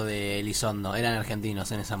árbitro de Elizondo, eran argentinos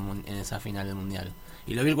en esa final del Mundial.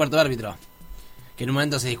 Y lo vio el cuarto árbitro, que en un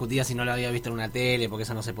momento se discutía si no lo había visto en una tele, porque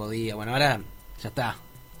eso no se podía. Bueno, ahora ya está.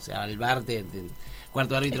 O sea, el VAR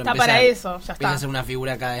cuarto árbitro está para eso, ya empieza a ser una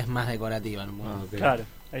figura cada vez más decorativa. Claro,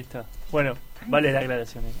 ahí está. Bueno, vale la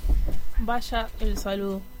aclaración. Vaya el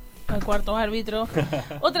saludo al cuarto árbitro.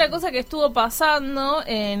 Otra cosa que estuvo pasando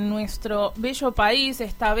en nuestro bello país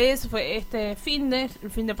esta vez fue el fin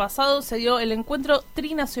de pasado se dio el encuentro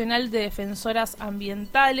trinacional de defensoras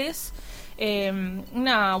ambientales.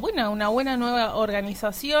 una buena nueva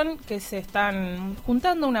organización que se están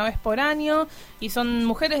juntando una vez por año y son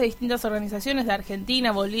mujeres de distintas organizaciones de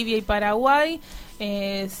Argentina, Bolivia y Paraguay.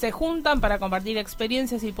 Se juntan para compartir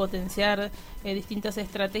experiencias y potenciar distintas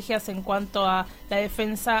estrategias en cuanto a la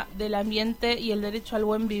defensa del ambiente y el derecho al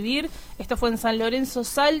buen vivir. Esto fue en San Lorenzo,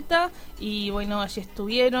 Salta, y bueno, allí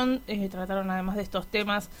estuvieron, trataron además de estos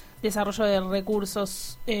temas, desarrollo de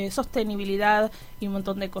recursos, sostenibilidad y un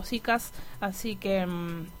montón de cositas, así que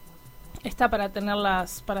está para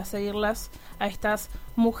tenerlas, para seguirlas a estas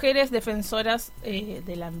mujeres defensoras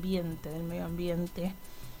del ambiente, del medio ambiente.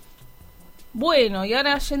 Bueno, y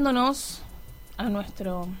ahora yéndonos a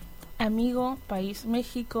nuestro amigo país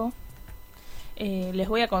México, les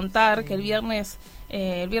voy a contar que el viernes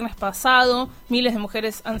pasado miles de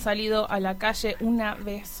mujeres han salido a la calle una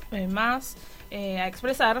vez más a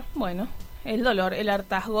expresar, bueno, el dolor, el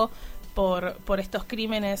hartazgo por estos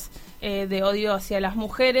crímenes de odio hacia las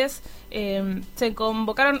mujeres. Se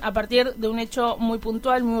convocaron a partir de un hecho muy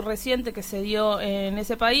puntual, muy reciente que se dio en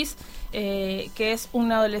ese país, que es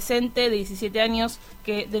un adolescente de 17 años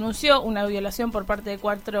que denunció una violación por parte de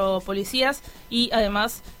 4 policías y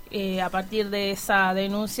además a partir de esa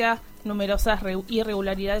denuncia numerosas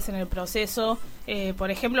irregularidades en el proceso.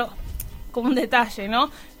 Por ejemplo, como un detalle,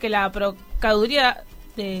 ¿no?, que la Procuraduría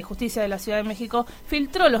de Justicia de la Ciudad de México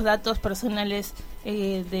filtró los datos personales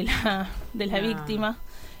de la víctima,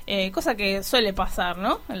 cosa que suele pasar,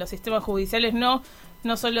 ¿no?, en los sistemas judiciales, no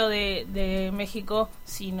solo de México,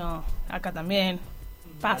 sino acá también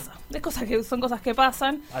pasa. Son cosas que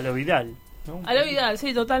pasan. A lo Vidal, ¿no? A lo Vidal,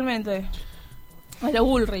 sí, totalmente. A lo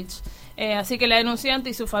Bullrich. Así que la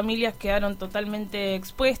denunciante y sus familias quedaron totalmente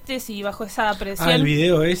expuestas y bajo esa presión. El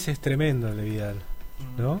video ese es tremendo, el de Vidal,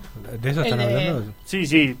 ¿no? ¿De eso están hablando?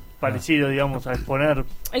 Sí, parecido, digamos, a exponer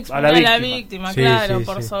a la víctima, sí, claro, sí,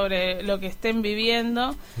 por sí. sobre lo que estén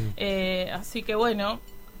viviendo. Sí. Así que bueno,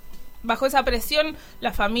 bajo esa presión,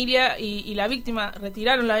 la familia y la víctima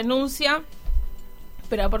retiraron la denuncia,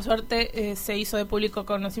 pero por suerte se hizo de público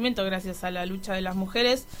conocimiento gracias a la lucha de las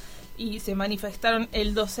mujeres y se manifestaron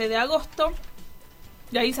el 12 de agosto.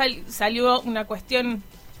 De ahí salió una cuestión,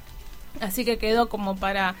 así que quedó como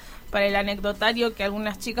para el anecdotario, que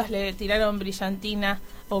algunas chicas le tiraron brillantina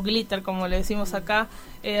o glitter, como le decimos acá,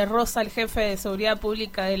 rosa al jefe de seguridad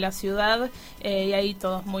pública de la ciudad, y ahí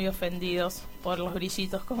todos muy ofendidos por los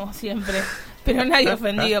brillitos, como siempre, pero nadie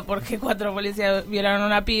ofendido porque 4 policías violaron a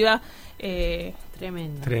una piba.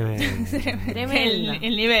 Tremendo.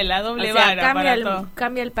 El nivel, la doble o sea, vara.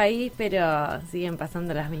 Cambia el país, pero siguen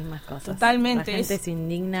pasando las mismas cosas. Totalmente. La gente se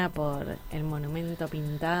indigna por el monumento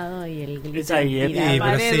pintado y el glitter. Es ahí,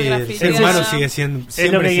 pero sí, el ser humano sigue siendo,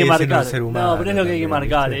 es lo que hay que marcar. El ser humano. No, pero es lo que hay que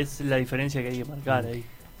marcar, es la diferencia que hay que marcar ahí,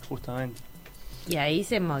 justamente. Y ahí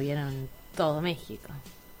se movieron todo México.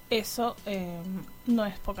 Eso no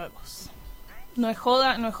es poca cosa. No es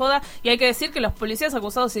joda. Y hay que decir que los policías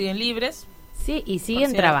acusados siguen libres. Sí, y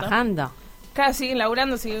siguen trabajando. Claro, siguen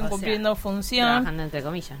laburando, siguen cumpliendo función. Trabajando entre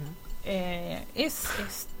comillas, ¿no? Es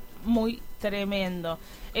muy tremendo.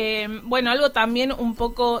 Bueno, algo también un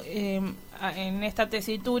poco en esta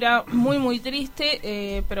tesitura muy, muy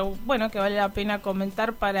triste, pero bueno, que vale la pena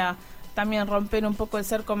comentar para también romper un poco el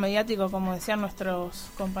cerco mediático, como decían nuestros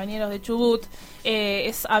compañeros de Chubut,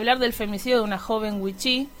 es hablar del femicidio de una joven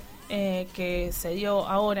wichí, que se dio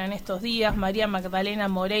ahora en estos días. María Magdalena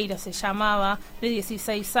Moreira se llamaba, de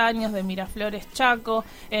 16 años, de Miraflores, Chaco,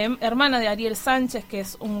 hermana de Ariel Sánchez, que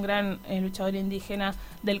es un gran luchador indígena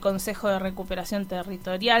del Consejo de Recuperación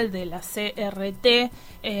Territorial, de la CRT.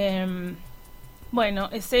 Bueno,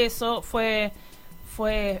 es eso, fue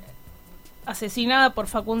asesinada por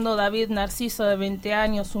Facundo David Narciso, de 20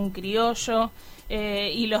 años, un criollo.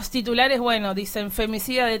 Y los titulares, bueno, dicen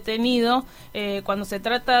femicida detenido cuando se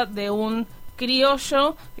trata de un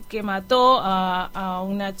criollo que mató a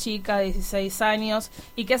una chica de 16 años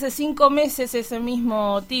y que hace 5 meses ese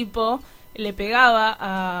mismo tipo le pegaba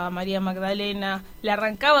a María Magdalena, le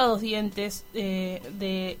arrancaba 2 dientes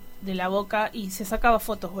de la boca y se sacaba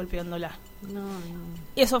fotos golpeándola. No.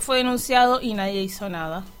 Eso fue denunciado y nadie hizo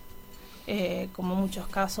nada, como muchos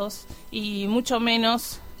casos, y mucho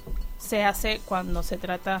menos se hace cuando se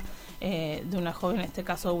trata de una joven, en este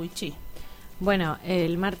caso wichí. Bueno,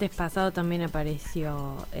 el martes pasado también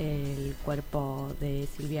apareció el cuerpo de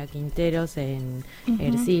Silvia Quinteros en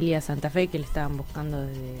Ercilia, Santa Fe, que le estaban buscando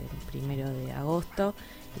desde el 1 de agosto.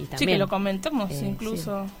 Y también, sí, que lo comentamos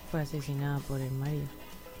incluso. Sí, fue asesinada por el marido,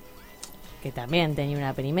 que también tenía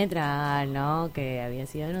una perimetral, ¿no?, que había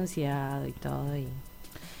sido denunciado y todo.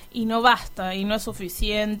 no basta, y no es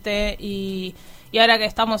suficiente, y ahora que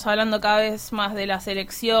estamos hablando cada vez más de las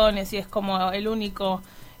elecciones y es como el único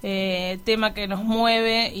tema que nos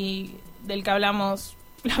mueve y del que hablamos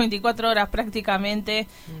las 24 horas prácticamente,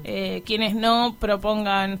 quienes no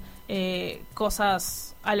propongan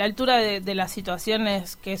cosas a la altura de las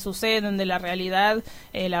situaciones que suceden, de la realidad,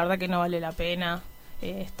 la verdad que no vale la pena.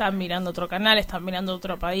 Están mirando otro canal, están mirando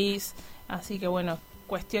otro país, así que bueno,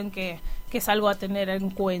 cuestión que es algo a tener en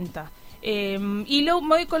cuenta. Y me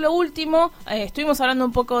voy con lo último. Estuvimos hablando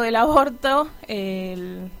un poco del aborto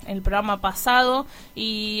el programa pasado,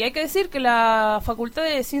 y hay que decir que la Facultad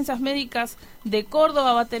de Ciencias Médicas de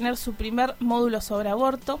Córdoba va a tener su primer módulo sobre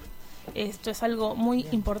aborto. Esto es algo muy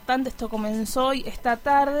importante. Esto comenzó hoy, esta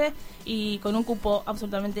tarde, y con un cupo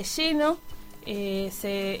absolutamente lleno.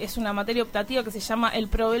 Es una materia optativa que se llama El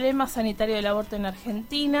problema sanitario del aborto en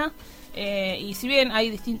Argentina. Y si bien hay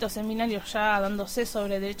distintos seminarios ya dándose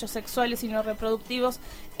sobre derechos sexuales y no reproductivos,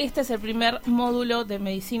 este es el primer módulo de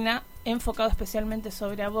medicina enfocado especialmente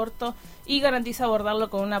sobre aborto y garantiza abordarlo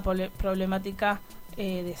con una problemática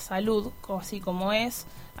de salud, así como es.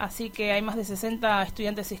 Así que hay más de 60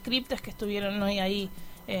 estudiantes inscriptos que estuvieron hoy ahí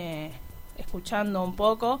escuchando un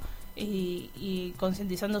poco y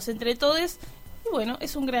concientizándose entre todos. Y bueno,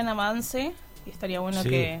 es un gran avance y estaría bueno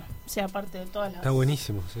que sea parte de todas las... Está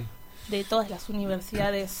buenísimo, sí. De todas las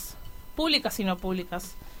universidades públicas y no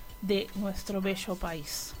públicas de nuestro bello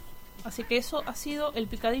país. Así que eso ha sido el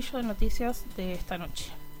picadillo de noticias de esta noche.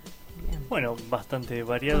 Bien. Bueno, bastante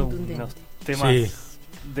variado, unos temas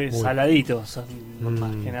de saladitos,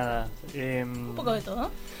 más que nada. Un poco de todo.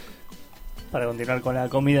 Para continuar con la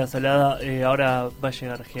comida salada, ahora va a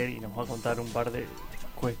llegar Ger y nos va a contar un par de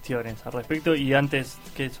cuestiones al respecto. Y antes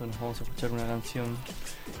que eso, nos vamos a escuchar una canción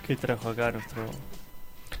que trajo acá nuestro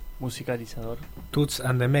musicalizador. Toots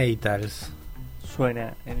and the Maytals.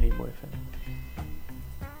 Suena en Limbo FM.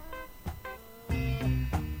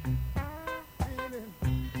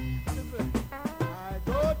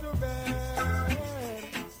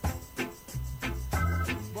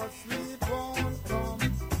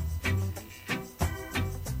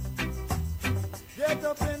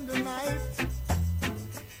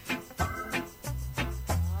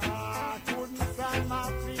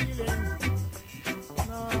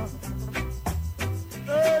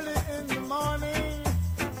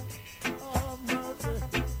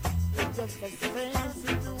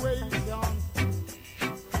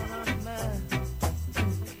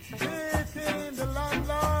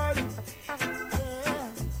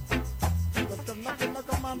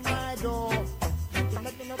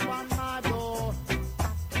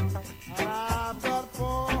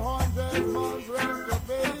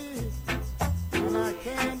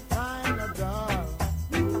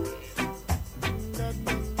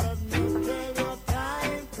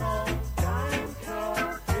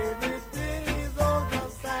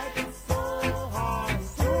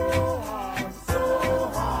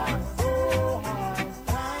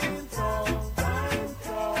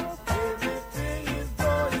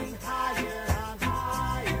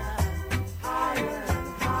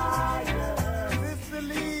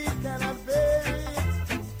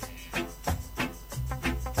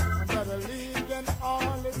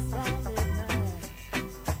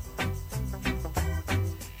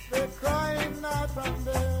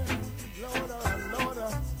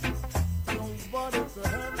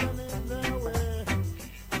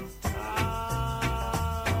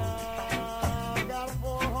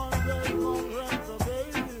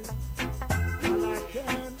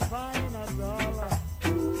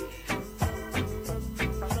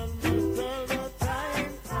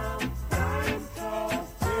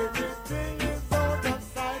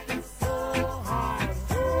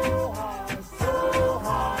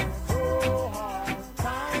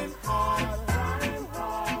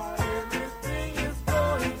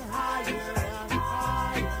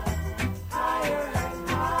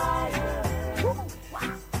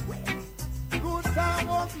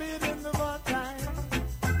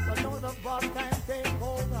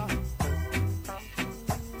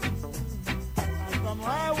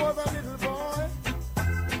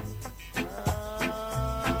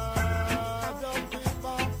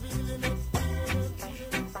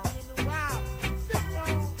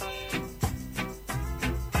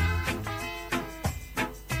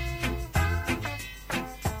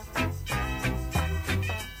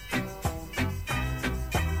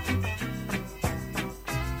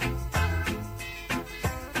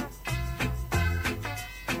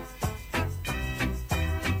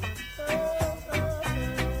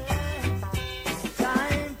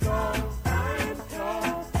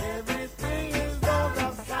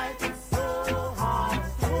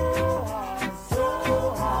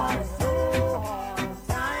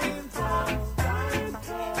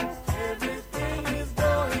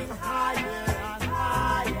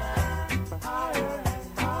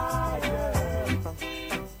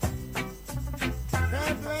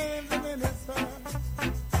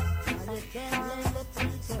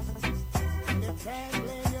 Can't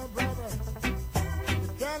blame your brother.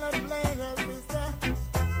 Cannot blame your sister.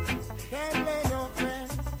 Can't blame your friend.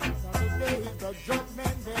 Cause today is the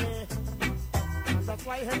judgment day. That's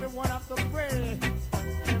why everyone has to pray.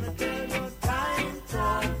 Let me tell you, time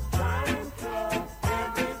comes, time comes.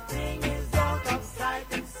 Everything is out of sight.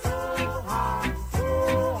 It's so hard, so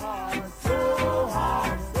hard, so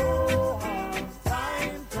hard, so hard.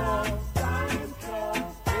 Time comes, time comes.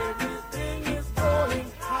 Everything is going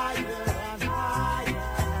higher and higher,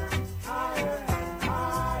 higher and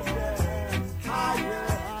higher, higher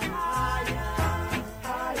and higher, higher and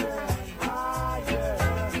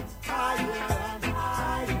higher, higher and higher,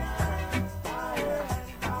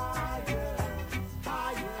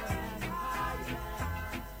 higher and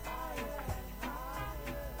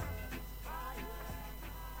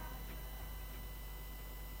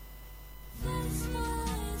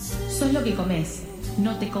Sos lo que comes,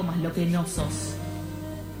 no te comas lo que no sos.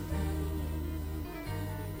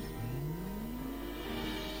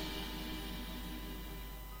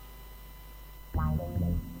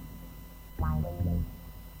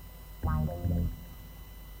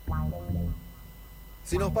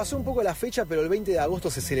 Se nos pasó un poco la fecha, pero el 20 de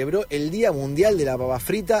agosto se celebró el Día Mundial de la Papa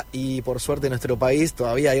Frita y por suerte en nuestro país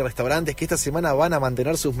todavía hay restaurantes que esta semana van a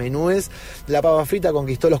mantener sus menúes. La papa frita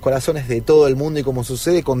conquistó los corazones de todo el mundo y como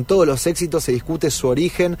sucede con todos los éxitos se discute su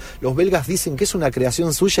origen. Los belgas dicen que es una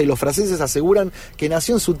creación suya y los franceses aseguran que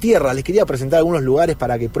nació en su tierra. Les quería presentar algunos lugares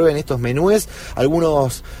para que prueben estos menúes,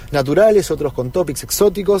 algunos naturales, otros con toppings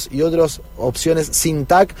exóticos y otras opciones sin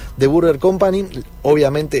tac de Burger Company.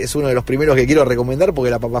 Obviamente es uno de los primeros que quiero recomendar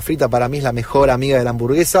porque la papa frita para mí es la mejor amiga de la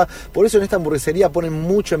hamburguesa. Por eso en esta hamburguesería ponen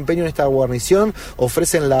mucho empeño en esta guarnición.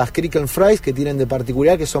 Ofrecen las crinkle fries que tienen de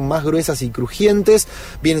particular que son más gruesas y crujientes.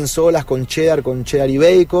 Vienen solas con cheddar y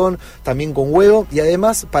bacon, también con huevo. Y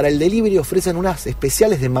además para el delivery ofrecen unas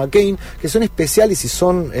especiales de McCain que son especiales y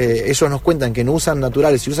son, ellos nos cuentan que no usan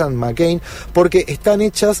naturales y usan McCain porque están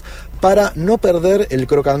hechas para no perder el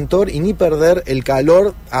crocantor y ni perder el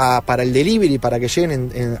calor para el delivery, para que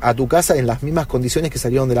lleguen a tu casa en las mismas condiciones que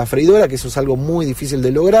salieron de la freidora, que eso es algo muy difícil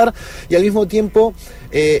de lograr. Y al mismo tiempo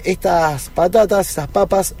estas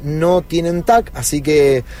papas no tienen tac, así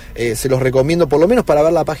que se los recomiendo por lo menos para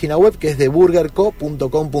ver la página web que es de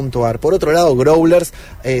burgerco.com.ar. Por otro lado, growlers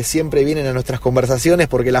siempre vienen a nuestras conversaciones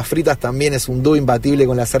porque las fritas también es un dúo imbatible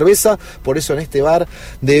con la cerveza. Por eso en este bar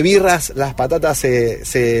de birras las patatas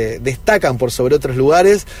se destacan por sobre otros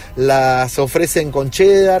lugares. Las ofrecen con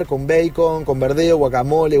cheddar, con bacon, con verdeo,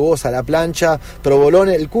 guacamole, huevos a la plancha,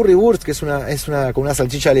 provolone, el currywurst, que es una con una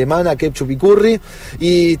salchicha alemana, ketchup y curry,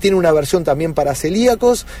 y tiene una versión también para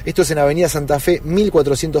celíacos. Esto es en Avenida Santa Fe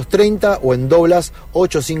 1430 o en Doblas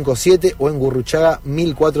 857 o en Gurruchaga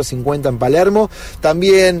 1450 en Palermo.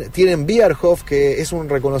 También tienen Bierhof, que es el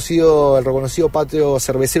reconocido patio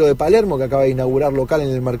cervecero de Palermo que acaba de inaugurar local en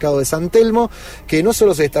el mercado de San Telmo, que no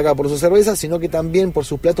solo se destaca por su cerveza, sino que también por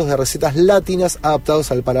sus platos de recetas latinas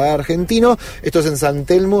adaptados al paladar argentino. Esto es en San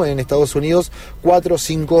Telmo, en Estados Unidos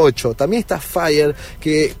 458. También está Fire,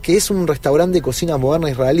 que es un restaurante de cocina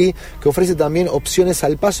moderna israelí que ofrece también opciones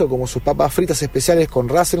al paso, como sus papas fritas especiales con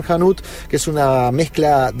Rasenhanut, que es una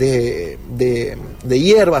mezcla de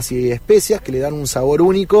hierbas y especias que le dan un sabor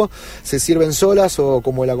único. Se sirven solas o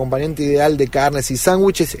como el acompañante ideal de carnes y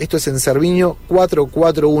sándwiches. Esto es en Cerviño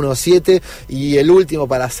 4417. Y el último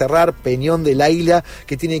para cerrar, Peñón del Águila,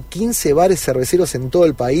 que tiene 15 bares cerveceros en todo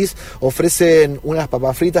el país. Ofrecen unas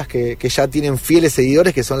papas fritas que ya tienen fieles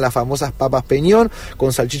seguidores, que son las famosas papas Peñón,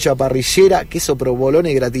 con salchicha parrillera, queso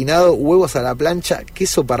provolone gratinado, huevos a la plancha,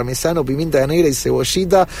 queso parmesano, pimienta negra y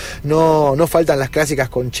cebollita. No faltan las clásicas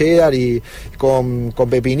con cheddar y con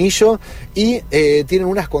pepinillo. Y tienen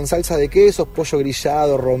unas con salsa de quesos, pollo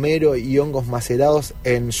grillado, romero y hongos macerados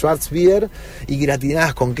en Schwarzbier y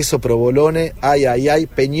gratinadas con queso provolone. Ay,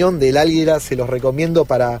 Peñón del Águila, se los recomiendo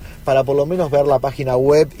para por lo menos ver la página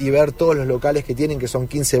web y ver todos los locales que tienen, que son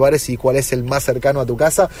 15 bares y cuál es el más cercano a tu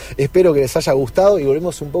casa. Espero que les haya gustado y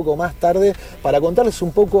volvemos un poco más tarde para contarles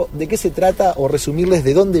un poco de qué se trata o resumirles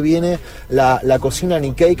de dónde viene la cocina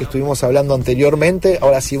Nikkei que estuvimos hablando anteriormente.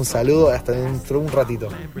 Ahora sí, un saludo, hasta dentro de un ratito.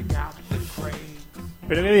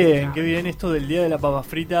 Pero qué bien esto del Día de la Papa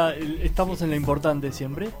Frita. Estamos en lo importante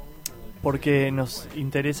siempre, porque nos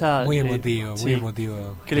interesa muy emotivo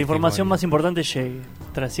que la información más importante llegue,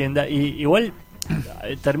 trascienda. Y igual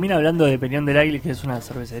termina hablando de Peñón del Águila, que es una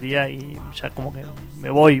cervecería, y ya como que me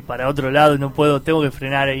voy para otro lado, no puedo, tengo que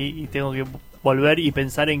frenar ahí y tengo que volver y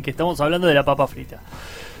pensar en que estamos hablando de la papa frita,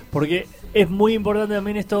 porque es muy importante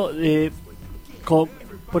también esto de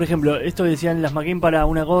Por ejemplo, esto que decían las maquín para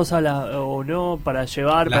una cosa o no, para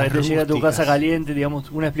llevar, Las para que te llegue a tu rústicas. casa caliente, digamos, es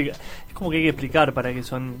como que hay que explicar para qué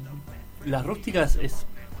son. Las rústicas es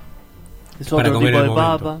para otro comer tipo en de el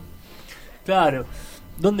momento. papa. Claro.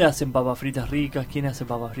 ¿Dónde hacen papas fritas ricas? ¿Quién hace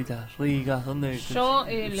papas fritas ricas? ¿Dónde? Yo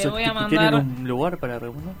le voy a mandar... ¿Tienen un lugar para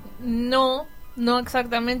recomendar? No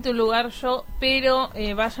exactamente un lugar yo, pero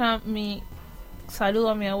vaya mi saludo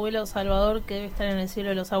a mi abuelo Salvador, que debe estar en el cielo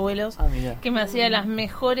de los abuelos, que me hacía las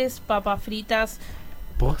mejores papas fritas.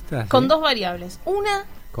 ¿Posta? Con ¿Sí? 2 variables. Una,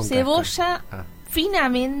 Con cebolla casca.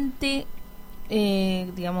 finamente,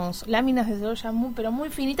 digamos, láminas de cebolla pero muy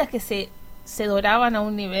finitas que se doraban a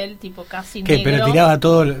un nivel tipo casi ¿Qué? negro. Pero tiraba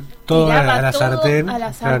todo a la todo sartén. a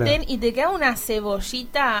la sartén y te quedaba una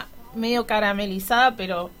cebollita medio caramelizada,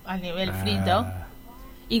 pero al nivel frito.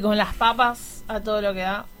 Y con las papas a todo lo que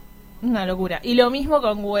da. Una locura. Y lo mismo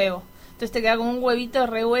con huevo. Entonces te queda como un huevito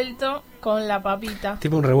revuelto con la papita.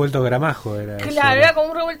 Tipo un revuelto gramajo era. Claro, eso. era como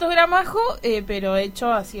un revuelto gramajo, pero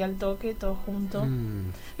hecho así al toque, todo junto.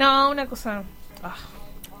 No, una cosa...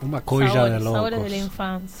 Una colla de sabores de locos. la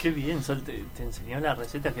infancia. Qué bien, Sol, ¿te enseñó la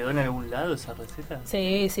receta? ¿Quedó en algún lado esa receta?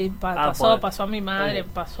 Sí, pasó a mi madre,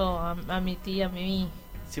 pasó a mi tía, a mí.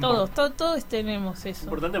 Todos tenemos eso.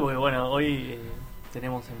 Importante porque, bueno, hoy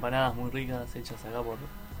tenemos empanadas muy ricas hechas acá por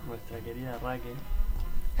nuestra querida Raquel.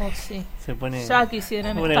 Oh, sí. Se pone, ya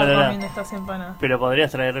quisieran se pone estar colorada. comiendo estas empanadas. Pero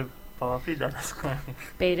podrías traer papas fritas.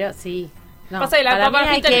 Pero sí. No, pasa que la para papa mí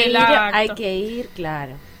frita en el acto. hay que ir,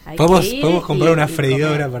 claro. Podemos comprar una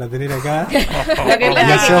freidora para tener acá. Lo que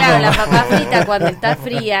pasa es que, claro, la papa frita cuando está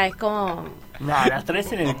fría es como... No, las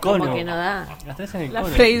traes en el cono. Como que no da. Las traes en el La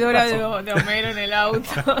cono. freidora de Homero en el auto.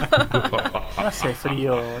 No hace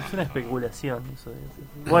frío, es una especulación eso.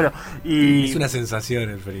 Bueno, y... Es una sensación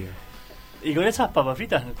el frío. Y con esas papas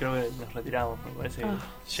fritas creo que nos retiramos, me parece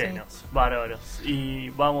llenos, bárbaros. Y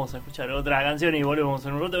vamos a escuchar otra canción y volvemos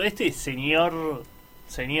en un rato. Este señor...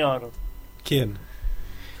 ¿Quién?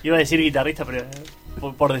 Iba a decir guitarrista, pero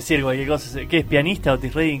por decir cualquier cosa. ¿Qué es pianista?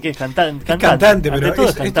 Otis Redding? ¿Qué es cantante? Es cantante, pero Ante todo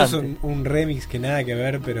es esto es cantante. un remix que nada que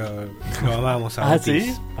ver, pero lo amamos a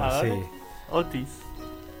Otis. ¿Sí? A ver. Sí. Otis,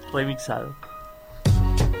 remixado.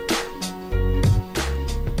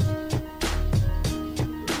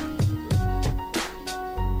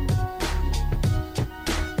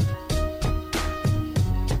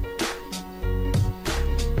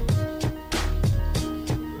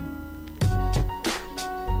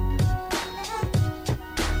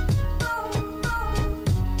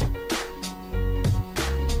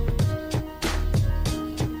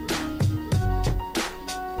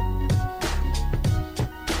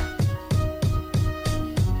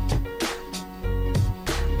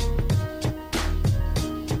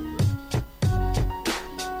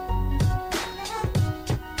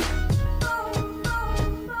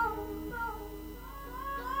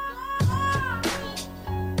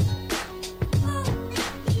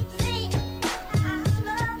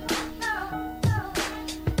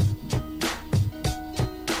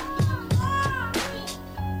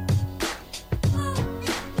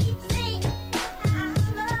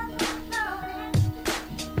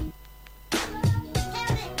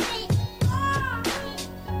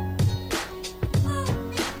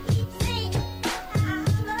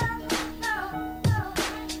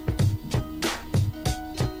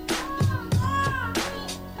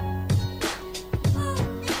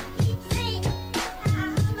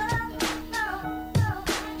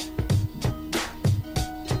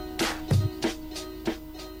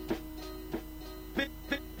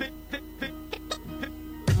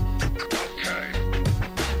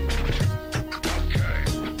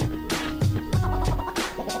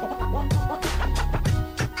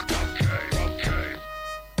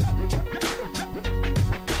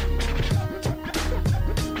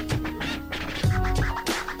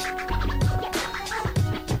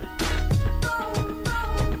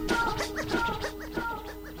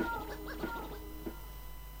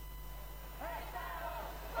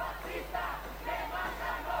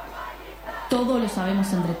 Todo lo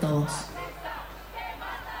sabemos entre todos.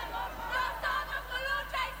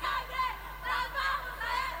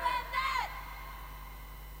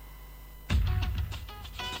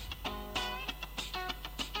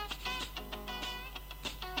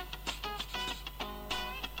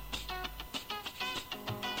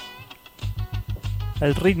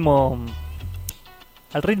 Al ritmo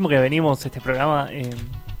que venimos este programa,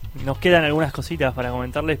 nos quedan algunas cositas para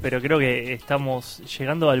comentarles, pero creo que estamos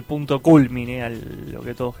llegando al punto culmine, a lo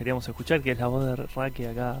que todos queríamos escuchar, que es la voz de Raque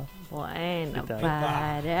acá. Bueno,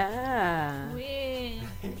 para. Bien.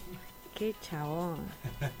 Qué chabón.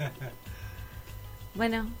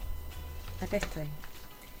 Bueno, acá estoy.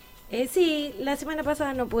 Sí, la semana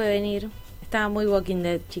pasada no pude venir. Estaba muy Walking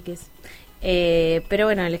Dead, chiques. Pero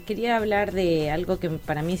bueno, les quería hablar de algo que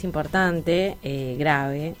para mí es importante,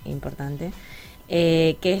 grave, importante,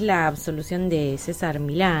 que es la absolución de César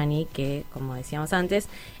Milani, que, como decíamos antes,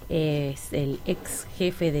 es el ex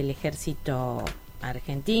jefe del ejército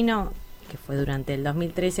argentino, que fue durante el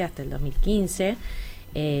 2013 hasta el 2015,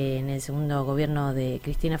 en el segundo gobierno de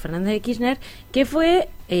Cristina Fernández de Kirchner, que fue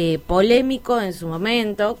polémico en su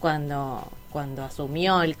momento cuando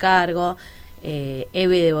asumió el cargo.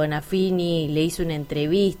 Eve de Bonafini le hizo una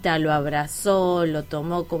entrevista, lo abrazó, lo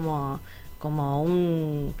tomó como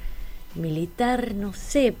un militar, no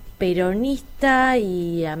sé, peronista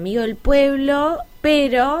y amigo del pueblo,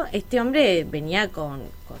 pero este hombre venía con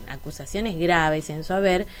acusaciones graves en su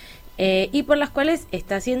haber, y por las cuales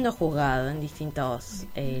está siendo juzgado en distintos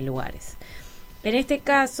lugares. En este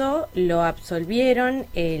caso lo absolvieron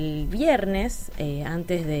el viernes,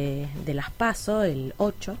 antes de las PASO, el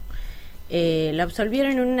 8. Lo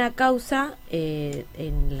absolvieron en una causa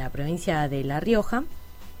en la provincia de La Rioja,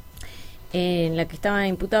 en la que estaba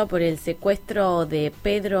imputado por el secuestro de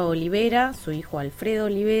Pedro Olivera, su hijo Alfredo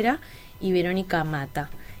Olivera, y Verónica Mata,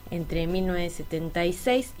 entre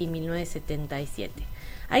 1976 y 1977.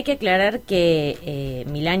 Hay que aclarar que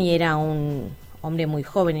Milani era un hombre muy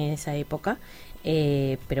joven en esa época,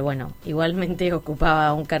 pero bueno, igualmente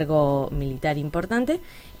ocupaba un cargo militar importante,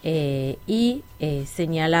 y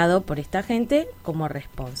señalado por esta gente como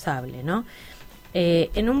responsable, ¿no?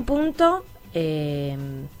 En un punto se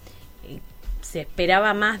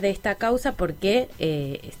esperaba más de esta causa porque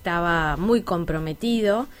estaba muy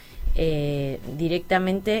comprometido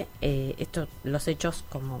directamente. Los hechos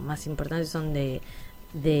como más importantes son de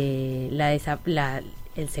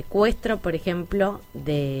el secuestro, por ejemplo,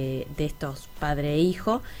 de estos padre e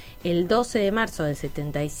hijo. El 12 de marzo del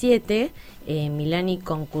 77, Milani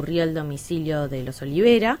concurrió al domicilio de los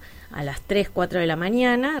Olivera a las 3-4 de la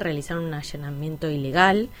mañana. Realizaron un allanamiento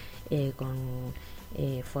ilegal con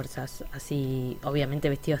fuerzas así, obviamente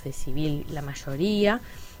vestidos de civil la mayoría,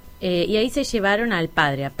 y ahí se llevaron al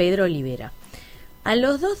padre, a Pedro Olivera. A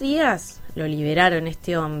los 2 días lo liberaron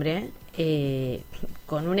este hombre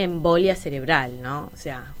con una embolia cerebral, ¿no? O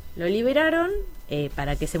sea, lo liberaron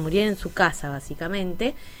para que se muriera en su casa,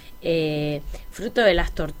 básicamente. Fruto de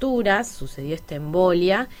las torturas sucedió esta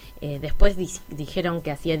embolia. Después dijeron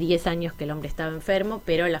que hacía 10 años que el hombre estaba enfermo,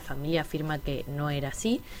 pero la familia afirma que no era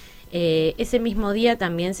así. Ese mismo día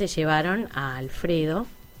también se llevaron a Alfredo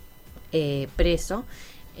preso,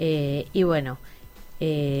 y bueno,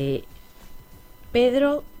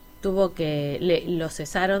 Pedro lo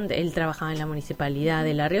cesaron. Él trabajaba en la municipalidad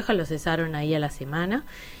de La Rioja, lo cesaron ahí a la semana,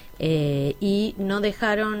 y no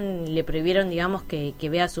dejaron, le prohibieron, digamos, que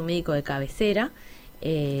vea a su médico de cabecera.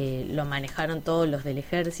 Lo manejaron todos los del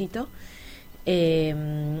ejército,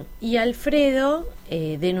 y Alfredo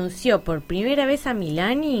denunció por primera vez a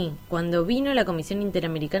Milani cuando vino la Comisión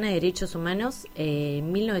Interamericana de Derechos Humanos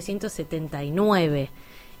en 1979.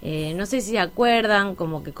 No sé si se acuerdan,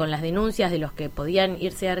 como que con las denuncias de los que podían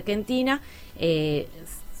irse a Argentina,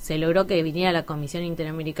 se logró que viniera la Comisión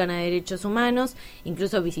Interamericana de Derechos Humanos.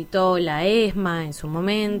 Incluso visitó la ESMA en su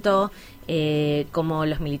momento. Como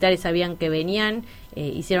los militares sabían que venían,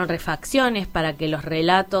 hicieron refacciones para que los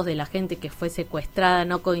relatos de la gente que fue secuestrada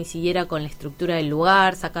no coincidiera con la estructura del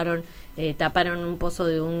lugar. Taparon un pozo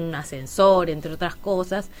de un ascensor, entre otras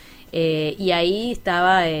cosas. Y ahí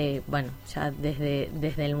estaba, ya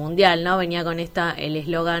desde el Mundial, ¿no? Venía con el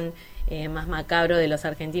eslogan más macabro de los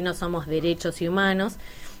argentinos: somos derechos y humanos.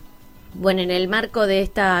 Bueno, en el marco de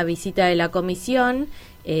esta visita de la comisión,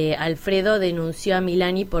 Alfredo denunció a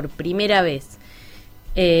Milani por primera vez.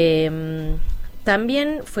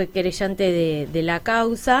 También fue querellante de la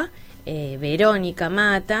causa Verónica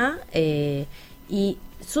Mata, y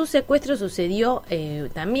su secuestro sucedió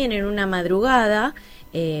también en una madrugada.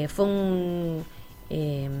 Fue un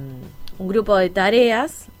grupo de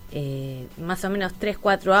tareas, más o menos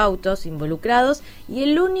 3-4 autos involucrados, y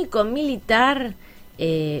el único militar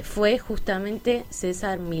fue justamente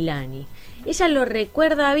César Milani. Ella lo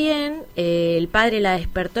recuerda bien. El padre la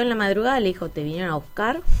despertó en la madrugada, le dijo: te vinieron a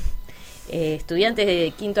buscar. Estudiantes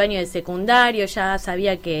de 5º año de secundario, ya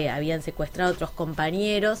sabía que habían secuestrado a otros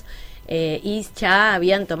compañeros, y ya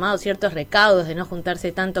habían tomado ciertos recaudos de no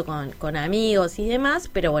juntarse tanto con amigos y demás,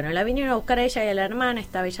 pero bueno, la vinieron a buscar a ella y a la hermana.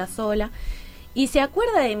 Estaba ella sola, y se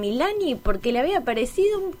acuerda de Milani porque le había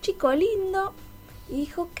parecido un chico lindo, y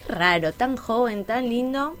dijo: qué raro, tan joven, tan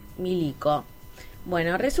lindo, milico.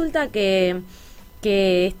 Bueno, resulta que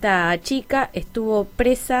esta chica estuvo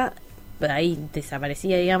presa, ahí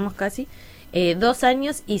desaparecida, digamos, casi 2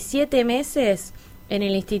 años y 7 meses en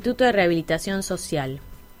el Instituto de Rehabilitación Social.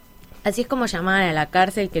 Así es como llamaban a la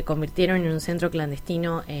cárcel que convirtieron en un centro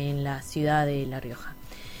clandestino en la ciudad de La Rioja.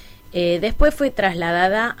 Después fue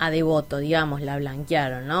trasladada a Devoto, digamos, la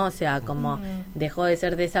blanquearon, ¿no? O sea, como dejó de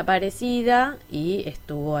ser desaparecida y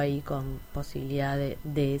estuvo ahí con posibilidad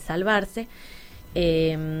de salvarse.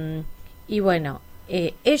 Y bueno,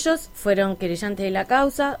 ellos fueron querellantes de la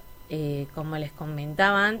causa. Como les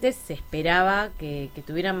comentaba antes, se esperaba que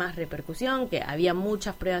tuviera más repercusión, que había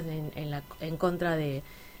muchas pruebas en contra de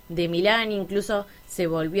Milani. Incluso se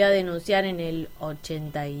volvió a denunciar entre el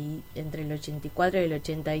 84 y el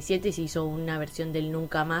 87, y se hizo una versión del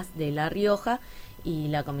Nunca Más de La Rioja, y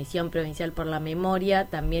la Comisión Provincial por la Memoria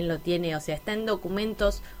también lo tiene, o sea, está en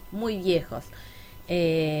documentos muy viejos.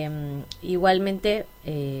 Igualmente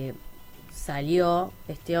salió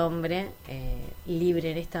este hombre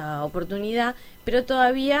libre en esta oportunidad, pero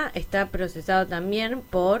todavía está procesado también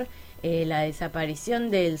por la desaparición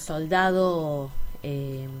del soldado,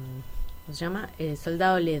 ¿cómo se llama? El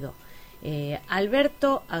soldado Ledo.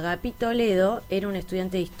 Alberto Agapito Ledo era un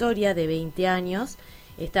estudiante de historia de 20 años,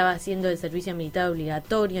 estaba haciendo el servicio militar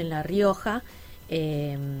obligatorio en La Rioja,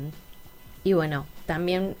 y bueno,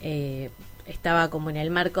 también estaba como en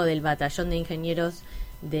el marco del batallón de ingenieros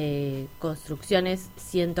de construcciones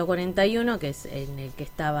 141, que es en el que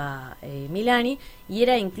estaba Milani, y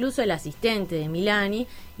era incluso el asistente de Milani,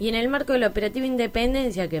 y en el marco del operativo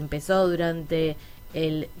Independencia, que empezó durante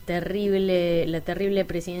la terrible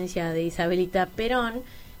presidencia de Isabelita Perón,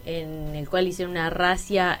 en el cual hicieron una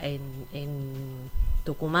racia en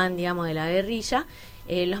Tucumán, digamos, de la guerrilla,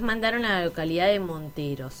 los mandaron a la localidad de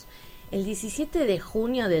Monteros. El 17 de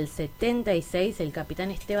junio del 76, el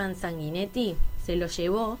capitán Esteban Sanguinetti se lo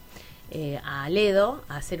llevó a Ledo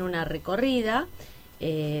a hacer una recorrida,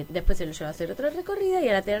 después se lo llevó a hacer otra recorrida, y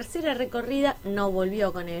a la tercera recorrida no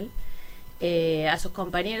volvió con él. A sus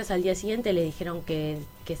compañeros al día siguiente le dijeron que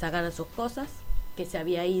sacaran sus cosas, que se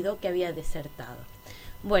había ido, que había desertado.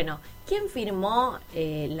 Bueno, ¿quién firmó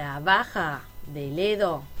la baja de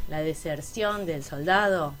Ledo, la deserción del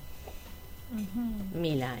soldado?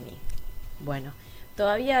 Milani. Bueno,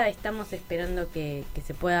 todavía estamos esperando que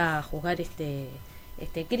se pueda juzgar este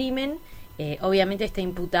crimen. Obviamente está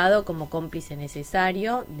imputado como cómplice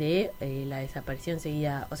necesario de la desaparición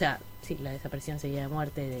seguida, o sea, sí, la desaparición seguida de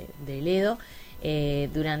muerte de Ledo.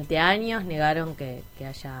 Durante años negaron que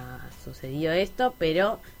haya sucedido esto,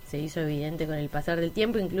 pero se hizo evidente con el pasar del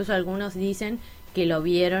tiempo. Incluso algunos dicen que lo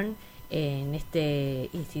vieron en este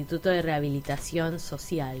Instituto de Rehabilitación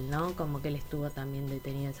Social, ¿no? Como que él estuvo también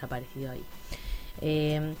detenido, desaparecido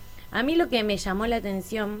ahí. A mí lo que me llamó la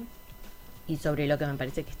atención, y sobre lo que me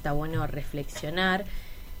parece que está bueno reflexionar,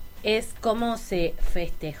 es cómo se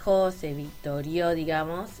festejó, se victorió,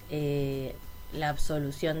 digamos, la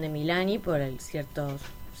absolución de Milani por ciertos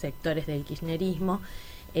sectores del kirchnerismo.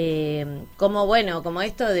 Como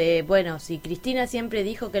esto de, bueno, si Cristina siempre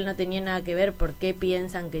dijo que él no tenía nada que ver, ¿por qué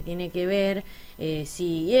piensan que tiene que ver?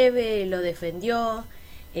 Si Eve lo defendió,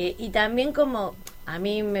 y también como a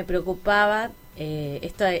mí me preocupaba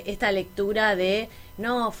esta lectura de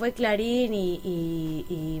no, fue Clarín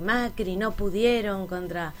y Macri no pudieron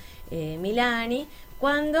contra Milani,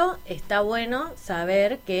 cuando está bueno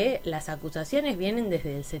saber que las acusaciones vienen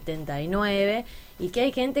desde el 79 y que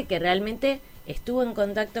hay gente que realmente estuvo en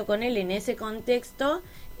contacto con él en ese contexto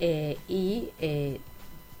y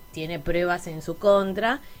tiene pruebas en su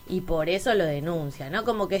contra, y por eso lo denuncia, ¿no?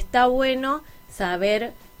 Como que está bueno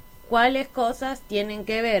saber cuáles cosas tienen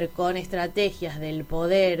que ver con estrategias del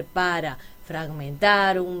poder para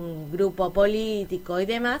fragmentar un grupo político y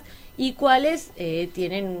demás, y cuáles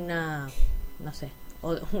tienen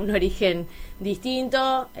un origen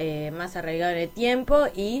distinto, más arraigado en el tiempo,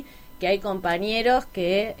 y que hay compañeros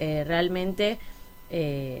que realmente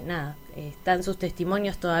están sus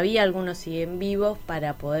testimonios todavía, algunos siguen vivos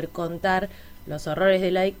para poder contar los horrores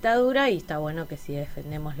de la dictadura, y está bueno que si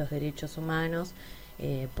defendemos los derechos humanos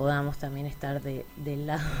podamos también estar del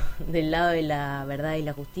lado de la verdad y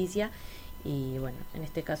la justicia. Y bueno, en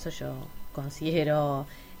este caso yo considero,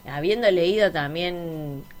 habiendo leído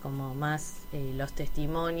también como más los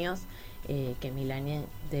testimonios, que Milani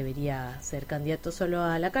debería ser candidato solo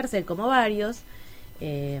a la cárcel, como varios,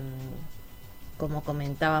 como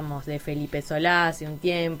comentábamos de Felipe Solá hace un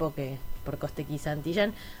tiempo, que por Costequi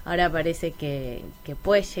Santillán, ahora parece que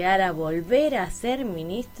puede llegar a volver a ser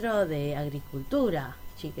ministro de Agricultura,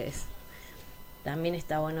 chiques. También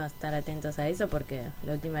está bueno estar atentos a eso, porque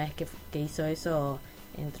la última vez que hizo eso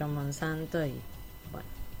entró Monsanto, y bueno,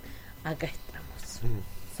 acá estamos,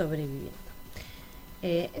 sobreviviendo.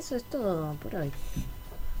 Eso es todo por hoy.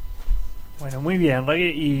 Bueno, muy bien,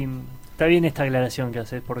 Raquel. Y está bien esta aclaración que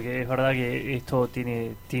haces, porque es verdad que esto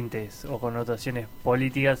tiene tintes o connotaciones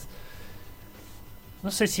políticas.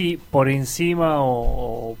 No sé si por encima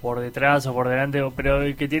o por detrás o por delante, pero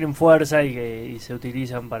que tienen fuerza y se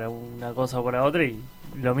utilizan para una cosa o para otra, y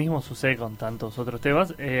lo mismo sucede con tantos otros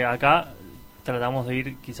temas. Acá tratamos de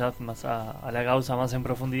ir quizás más a la causa, más en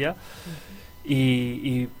profundidad,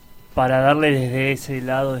 y para darle desde ese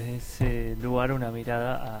lado, desde ese lugar, una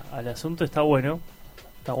mirada al asunto. Está bueno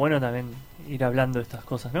también ir hablando de estas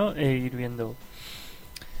cosas, ¿no? Ir viendo.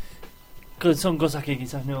 Son cosas que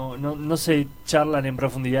quizás no se charlan en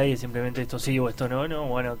profundidad y es simplemente esto sí o esto no.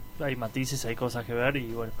 Bueno, hay matices, hay cosas que ver,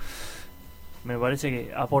 y bueno, me parece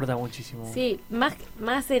que aporta muchísimo. Sí,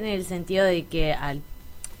 más en el sentido de que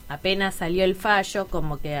apenas salió el fallo,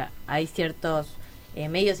 como que hay ciertos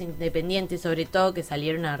medios independientes, sobre todo, que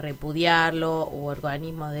salieron a repudiarlo, u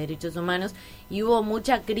organismos de derechos humanos, y hubo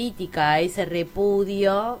mucha crítica a ese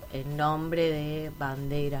repudio en nombre de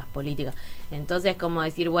banderas políticas. Entonces, como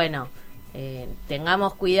decir, bueno,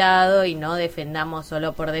 tengamos cuidado y no defendamos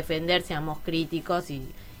solo por defender, seamos críticos y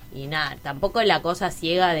nada, tampoco la cosa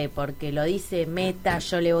ciega de porque lo dice Meta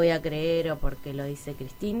yo le voy a creer, o porque lo dice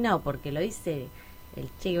Cristina, o porque lo dice el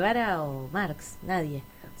Che Guevara o Marx, nadie.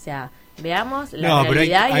 O sea, veamos la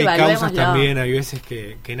realidad y evaluémoslo. Hay causas también, hay veces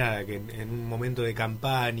que en un momento de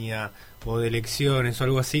campaña o de elecciones o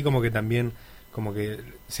algo así, como que también como que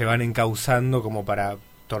se van encauzando como para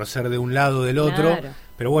torcer de un lado o del otro,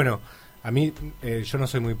 pero bueno, a mí yo no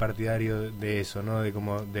soy muy partidario de eso, ¿no? De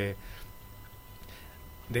como de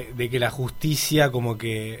que la justicia como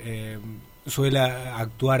que suele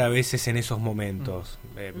actuar a veces en esos momentos.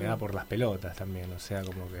 Me da por las pelotas también, o sea,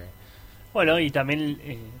 como que... Bueno, y también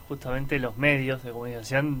justamente los medios de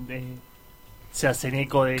comunicación se hacen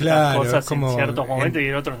eco de estas cosas en ciertos momentos y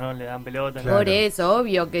en otros no le dan pelota. Claro. Por eso,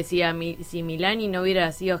 obvio que si Milani no hubiera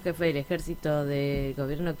sido jefe del ejército del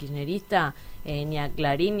gobierno kirchnerista, ni a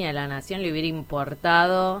Clarín ni a La Nación le hubiera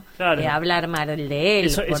importado hablar mal de él,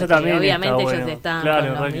 eso también obviamente está ellos bueno.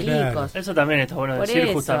 están con los milicos. Eso también está bueno Por decir,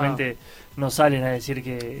 eso. justamente no salen a decir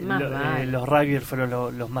que los rugbyers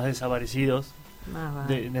fueron los más desaparecidos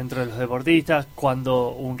dentro de los deportistas.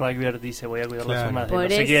 Cuando un rugbyer dice voy a cuidar las urnas de no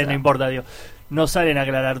sé quién, no importa, digo, no salen a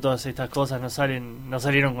aclarar todas estas cosas, no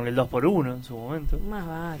salieron con el 2x1 en su momento. Más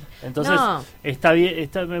vale. Entonces está bien,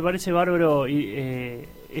 me parece bárbaro, y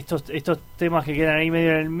estos temas que quedan ahí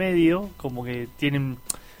medio en el medio, como que tienen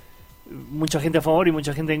mucha gente a favor y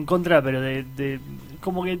mucha gente en contra, pero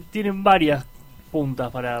como que tienen varias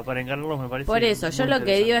puntas para encararlos, me parece. Por eso, yo lo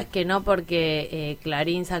que digo es que no porque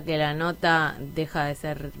Clarín saque la nota deja de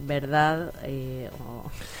ser verdad,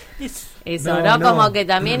 como que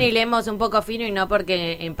también hilemos un poco fino, y no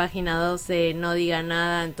porque en página 12 no diga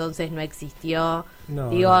nada, entonces no existió.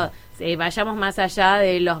 Vayamos más allá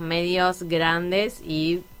de los medios grandes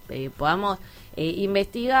y podamos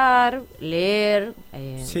investigar, leer,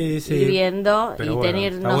 ir viendo, pero y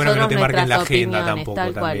tener nosotros bueno que no te marquen la agenda opiniones, tampoco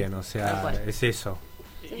tal también, cual. O sea, es eso.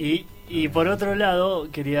 Y por otro lado,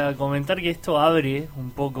 quería comentar que esto abre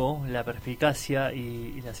un poco la perspicacia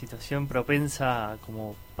y la situación propensa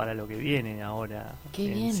como para lo que viene ahora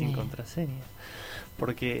Sin Contraseña.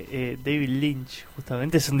 Porque David Lynch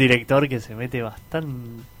justamente es un director que se mete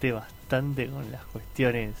bastante con las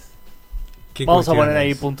cuestiones. Vamos a poner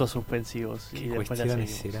ahí puntos suspensivos. ¿Qué y después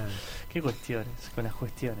cuestiones serán? ¿Qué cuestiones? Con las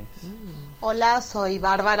cuestiones. Hola, soy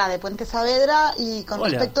Bárbara de Puente Saavedra, y con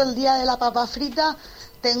respecto al día de la papa frita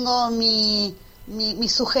tengo mi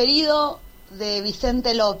sugerido de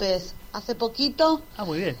Vicente López. Hace poquito,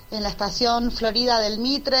 muy bien, en la estación Florida del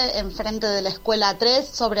Mitre, enfrente de la Escuela 3,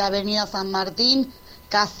 sobre Avenida San Martín,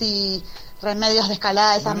 casi Remedios de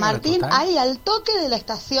Escalada de San Martín, ahí al toque de la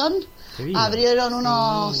estación abrieron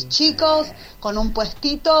unos chicos con un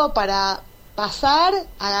puestito para pasar,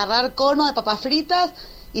 agarrar cono de papas fritas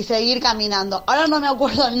y seguir caminando. Ahora no me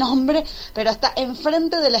acuerdo el nombre, pero está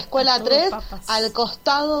enfrente de la Escuela 3, al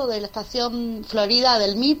costado de la estación Florida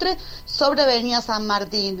del Mitre, sobre Avenida San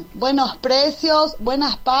Martín. Buenos precios,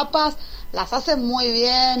 buenas papas, las hacen muy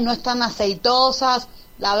bien, no están aceitosas,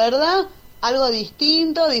 la verdad, algo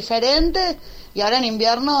distinto, diferente. Y ahora en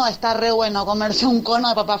invierno está re bueno comerse un cono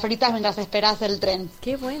de papas fritas mientras esperás el tren.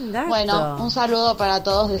 ¡Qué buen dato! Bueno, un saludo para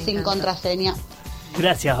todos de Sin Contraseña.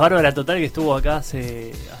 Gracias, Bárbara Total, que estuvo acá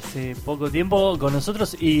hace poco tiempo con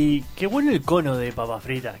nosotros. Y qué bueno el cono de papas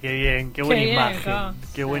fritas, qué bien, qué buena imagen.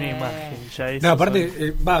 Qué buena imagen. Ya eso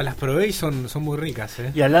aparte, las probé y son muy ricas.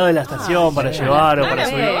 Y al lado de la estación para llevar o para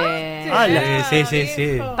subir.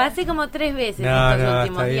 Sí. Pasé como 3 veces estos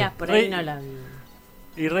últimos días, por ahí no la vi.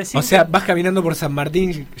 O sea, vas caminando por San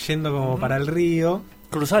Martín yendo como para el río,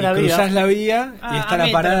 Cruzás la vía y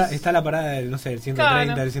está la parada del, no sé, del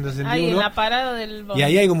 130, del 161. Ahí en la parada del bondi. Y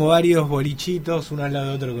ahí hay como varios bolichitos, uno al lado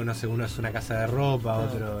de otro, que no sé, uno es una casa de ropa,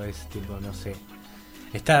 otro es tipo, no sé.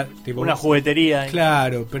 Está tipo una juguetería.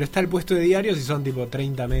 Claro, pero está el puesto de diarios y son tipo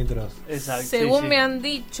 30 metros. Exacto. Según me han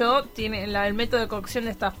dicho, tiene el método de cocción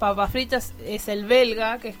de estas papas fritas es el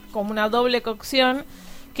belga, que es como una doble cocción,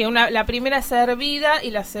 que la primera es hervida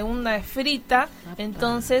y la segunda es frita,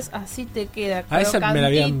 entonces así te queda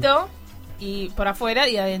crocantito y por afuera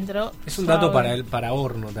y adentro. Es un dato para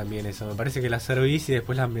horno también eso, me parece que las servís y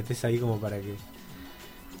después las metés ahí como para que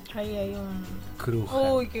ahí hay un cruja.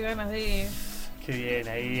 Uy, qué ganas de... Qué bien,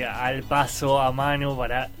 ahí al paso, a mano,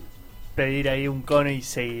 para pedir ahí un cono y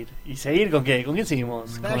seguir. ¿Y seguir con qué? ¿Con quién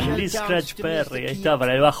seguimos? Con Lee Scratch Perry, ahí está,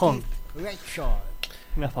 para el bajón.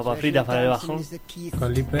 Unas papas fritas para el bajón.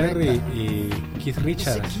 Con Lee Perry y Keith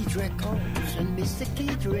Richards.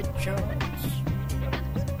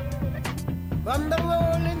 From the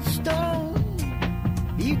Rolling Stone,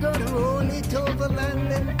 you gotta roll it over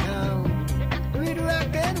land and town with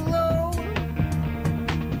rock and roll.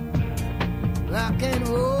 Rock and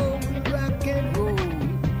roll, rock and roll.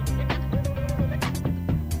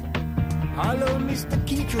 Hello, Mr.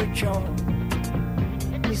 Keith Richards.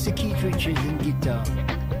 Mr. Keith Richards in guitar.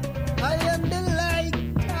 I am the light,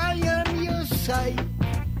 I am your sight.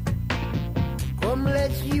 Come,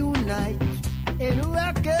 let's unite and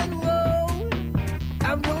rock and roll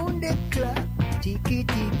around the clock. Tiki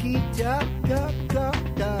tiki tock tock tock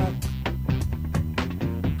tock.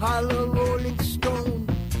 Hello, Rolling Stone.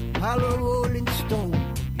 Hello, Rolling Stone,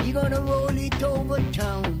 we gonna roll it over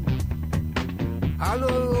town. Hello,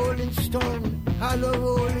 Rolling Stone, hello,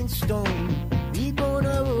 Rolling Stone, we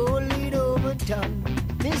gonna roll it over town.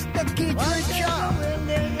 Mr. Keith Richards.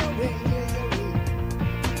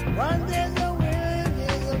 One there's a will,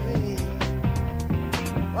 there's a way.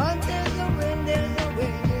 One there's a will, there's a way, there's a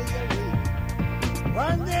way.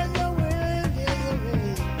 One there's a will, there's a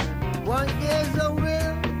way. One there's a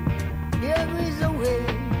will, there is a way.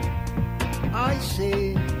 I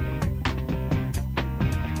say,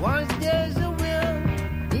 once there's a will,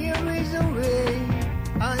 here is a way.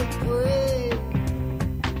 I pray.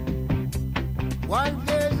 Once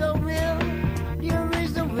there's a will, here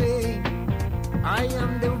is a way. I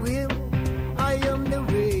am the will, I am the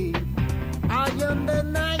way. I am the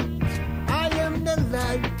night, I am the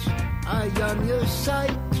light. I am your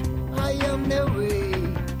sight, I am the way.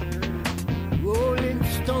 Rolling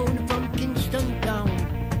Stone from Kingston town.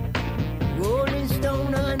 Rolling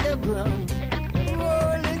Stone underground,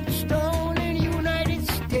 Rolling Stone in United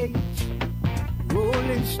States,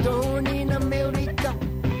 Rolling Stone in America,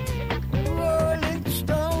 Rolling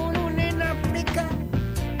Stone in Africa,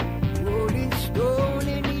 Rolling Stone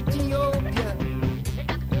in Ethiopia,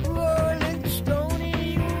 Rolling Stone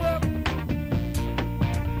in Europe.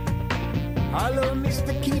 Hello,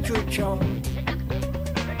 Mr. Keith Richards.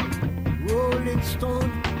 Rolling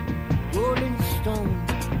Stone, Rolling Stone.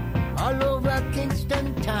 All over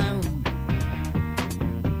Kingston town,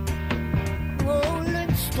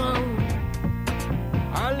 Rolling Stone.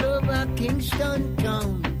 All over Kingston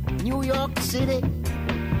town, New York City,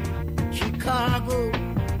 Chicago,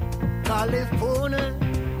 California,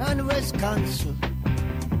 and Wisconsin.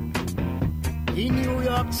 In New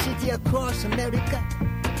York City, across America,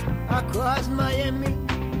 across Miami.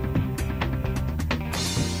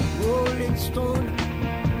 Rolling Stone,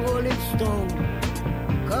 Rolling Stone.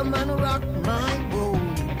 Come and rock my boat,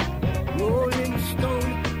 Rolling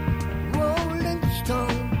Stone, Rolling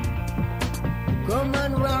Stone. Come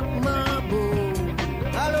and rock my boat.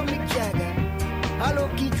 Hello, Mick Jagger. Hello,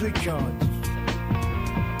 Keith Richards.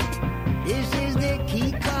 This is the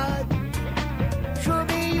key card.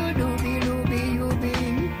 Shooby, you dooby, looby, you be.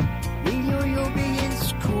 You be in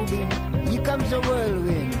Scooby. Here comes the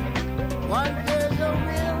whirlwind. Once there's a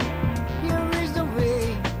will, here is the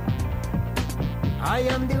way. I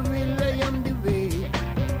am the will, I am the way.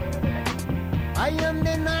 I am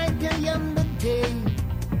the night, I am the day.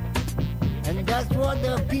 And that's what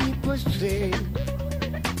the people say.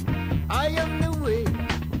 I am the way,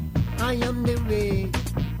 I am the way.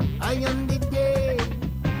 I am the day,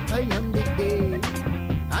 I am the day.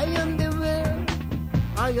 I am the will,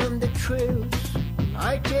 I am the trails.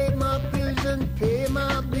 I take my pills and pay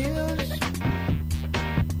my bills.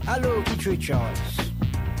 Hello, Keith Richards.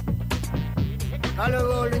 Hello,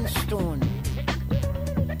 Rolling Stone.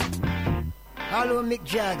 Hello, Mick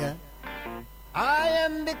Jagger. I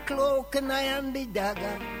am the cloak and I am the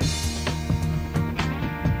dagger.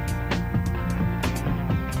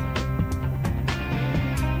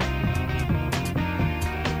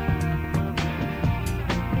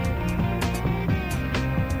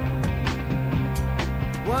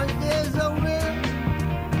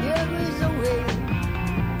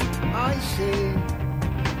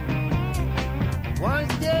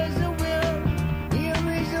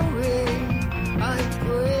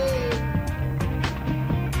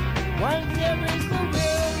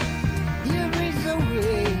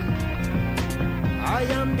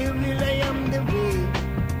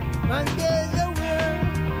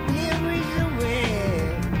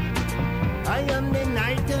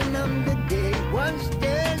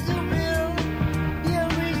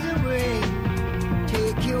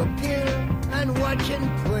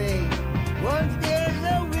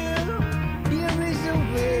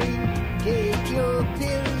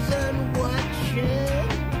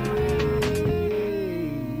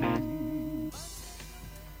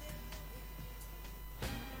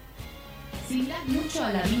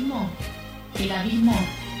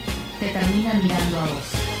 te termina mirando a vos.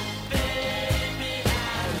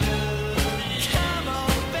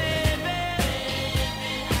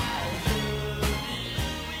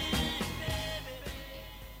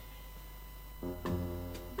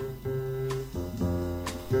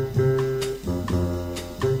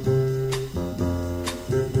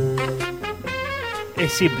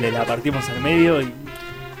 Es simple, la partimos al medio y...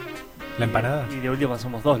 ¿La empanada? Y de última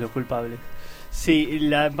somos dos los culpables. Sí,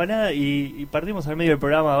 la empanada y partimos al medio del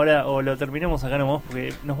programa ahora, o lo terminamos acá nomás,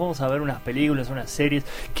 porque nos vamos a ver unas películas, unas series.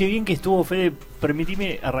 Qué bien que estuvo, Fede.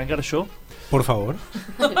 Permitime arrancar yo. Por favor.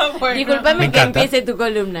 Bueno, disculpame que empiece tu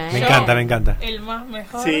columna. Me encanta, me encanta. El más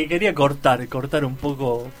mejor. Sí, quería cortar un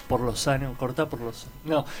poco por lo sano. Cortar por lo sano.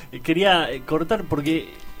 No, quería cortar porque...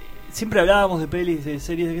 Siempre hablábamos de pelis, de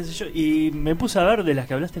series, de qué sé yo, y me puse a ver de las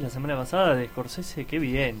que hablaste la semana pasada, de Scorsese. Qué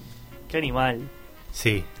bien, qué animal.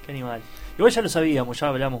 Sí. Qué animal. Igual ya lo sabíamos, ya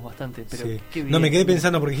hablamos bastante, pero sí. Qué bien. No, me quedé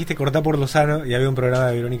pensando porque dijiste cortar por Lozano y había un programa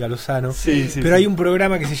de Verónica Lozano. Sí, sí, pero sí. hay un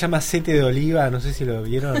programa que se llama Aceite de Oliva, no sé si lo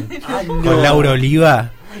vieron. Ay, no. Con Laura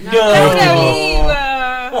Oliva. No. ¡Laura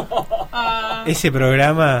Oliva! Ese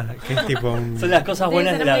programa que es tipo un... Son las cosas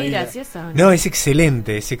buenas de la vida. Gracioso, No, es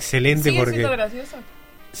excelente ¿Sigue porque... siendo gracioso?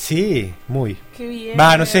 Sí, muy. Qué bien.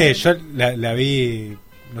 Va, no sé, yo la vi,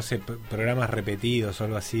 no sé, programas repetidos o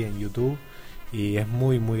algo así en YouTube y es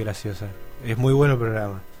muy, muy graciosa. Es muy bueno el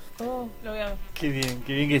programa. Oh, lo voy a ver. Qué bien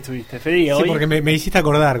que estuviste. Fede, sí, hoy... porque me hiciste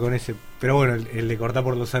acordar con ese. Pero bueno, el de cortar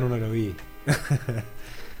por Lozano no lo vi.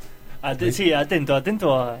 Sí, atento a...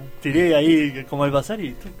 Tiré ahí como al pasar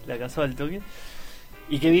y la casó al toque.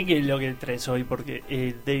 Y qué bien que lo que traes hoy, porque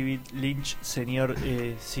David Lynch, señor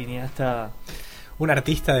cineasta... Un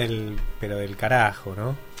artista pero del carajo,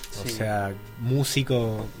 ¿no? Sí. O sea,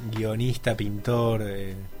 músico, guionista, pintor,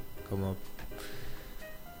 como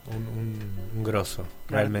un grosso,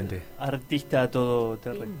 realmente. Artista todo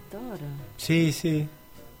terreno. Pintor. Sí, sí.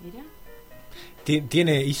 Mira.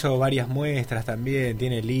 Hizo varias muestras también,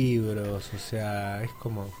 tiene libros, o sea, es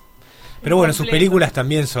como... Pero bueno, sus películas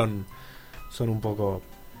también son un poco,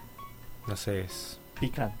 no sé,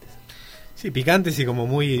 picantes. Sí, picantes y como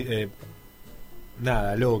muy...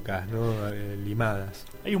 locas, ¿no? Limadas.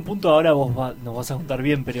 Hay un punto, ahora vos nos vas a contar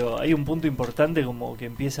bien, pero hay un punto importante como que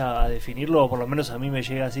empieza a definirlo, o por lo menos a mí me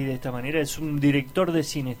llega así de esta manera. Es un director de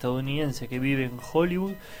cine estadounidense que vive en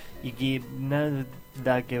Hollywood y que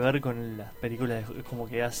nada que ver con las películas, es como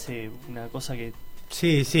que hace una cosa que...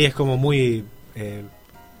 Sí, es como muy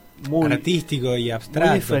artístico y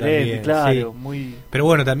abstracto. Muy diferente, también, claro, sí. muy... Pero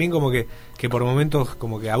bueno, también como que por momentos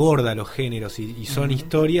como que aborda los géneros y son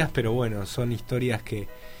historias, pero bueno, son historias que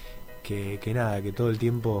nada, que todo el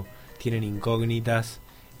tiempo tienen incógnitas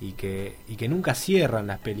y que nunca cierran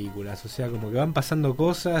las películas, o sea, como que van pasando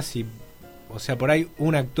cosas y, o sea, por ahí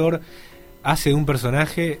un actor hace de un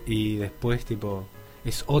personaje y después tipo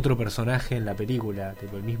es otro personaje en la película,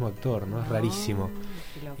 tipo el mismo actor, ¿no? Es rarísimo.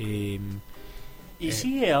 Y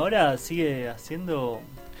sigue haciendo,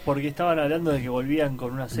 porque estaban hablando de que volvían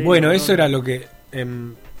con una serie. Bueno, ¿no? eso era lo que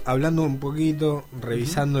hablando un poquito,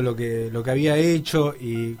 revisando lo que había hecho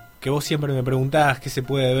y que vos siempre me preguntabas qué se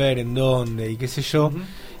puede ver, en dónde y qué sé yo.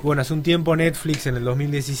 Bueno, hace un tiempo Netflix, en el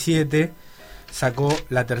 2017, sacó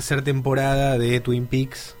la tercera temporada de Twin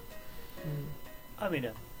Peaks. Ah,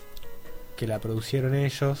 mira. Que la producieron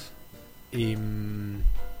ellos. ¿Y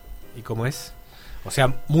cómo es? O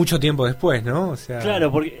sea, mucho tiempo después, ¿no? O sea,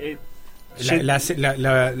 claro, porque...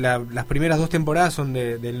 las primeras dos temporadas son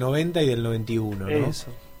del 90 y del 91, ¿no?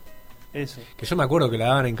 Eso. Que yo me acuerdo que la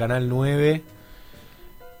daban en Canal 9...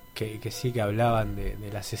 Que sí, que hablaban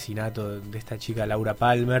del asesinato de esta chica Laura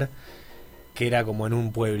Palmer, que era como en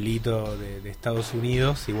un pueblito de Estados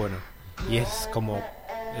Unidos, y bueno, y es como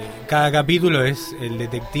cada capítulo es el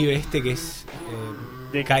detective que es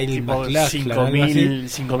de Kyle MacLachlan,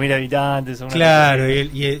 5.000 habitantes, claro,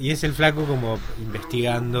 y es el flaco como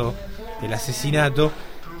investigando el asesinato,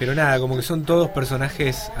 pero nada, como que son todos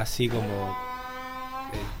personajes así como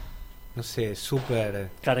no sé, súper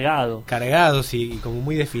cargados y como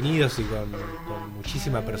muy definidos y con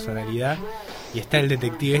muchísima personalidad. Y está el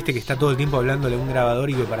detective que está todo el tiempo hablándole a un grabador,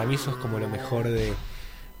 y que para mí eso es como lo mejor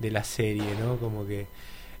de la serie, ¿no? Como que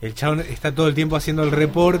el chabón está todo el tiempo haciendo el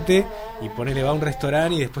reporte y va a un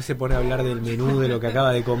restaurante y después se pone a hablar del menú, de lo que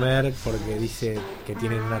acaba de comer, porque dice que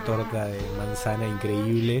tienen una torta de manzana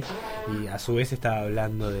increíble, y a su vez está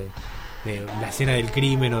hablando de la escena del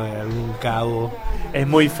crimen o de algún cabo. Es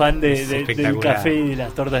muy fan del café y de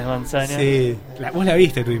las tortas de manzana. Sí. ¿Vos la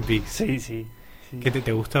viste, Twin Peaks? Sí. ¿Qué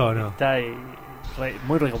te gustó o no? Está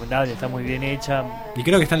muy recomendable, está muy bien hecha. Y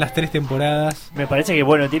creo que están las 3 temporadas. Me parece que,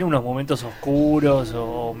 bueno, tiene unos momentos oscuros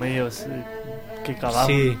o medios que cavaban.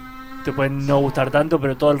 Sí. te pueden no gustar tanto,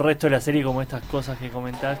 pero todo el resto de la serie, como estas cosas que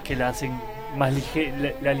comentás, que la hacen más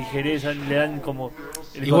la ligereza, le dan como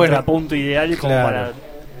el contrapunto ideal como para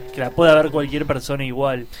que la pueda ver cualquier persona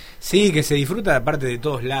igual. Sí, que se disfruta aparte de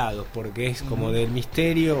todos lados, porque es como del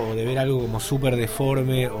misterio o de ver algo como súper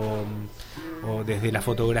deforme o desde la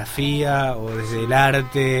fotografía o desde el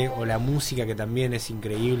arte o la música, que también es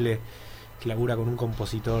increíble, que labura con un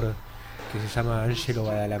compositor que se llama Angelo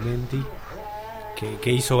Badalamenti,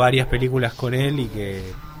 que hizo varias películas con él y que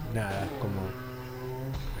nada, como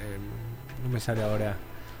no me sale ahora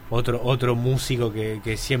otro músico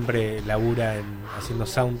que siempre labura haciendo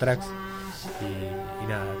soundtracks y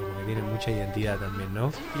nada, como que tiene mucha identidad también,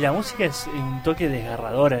 ¿no? Y la música es un toque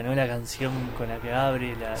desgarradora, ¿no? La canción con la que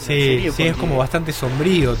abre la serie. Sí, es como bastante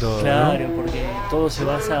sombrío todo, claro, ¿no? Porque todo se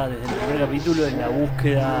basa desde el primer capítulo en la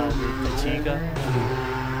búsqueda de esta chica.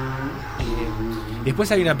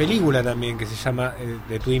 Después hay una película también que se llama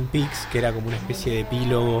de Twin Peaks, que era como una especie de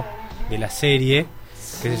epílogo de la serie,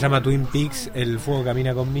 que se llama Twin Peaks, El fuego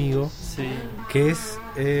camina conmigo, sí. Que es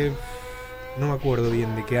no me acuerdo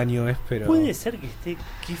bien de qué año es, pero puede ser que esté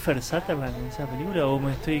Kiefer Sutherland en esa película o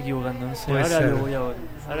me estoy equivocando, no sé. Puede Ahora ser. lo voy a ver,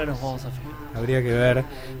 ahora nos vamos a fijar. Habría que ver,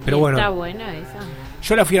 pero ¿Y bueno, está buena esa?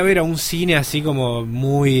 yo la fui a ver a un cine así como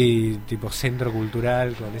muy tipo centro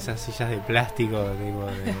cultural, con esas sillas de plástico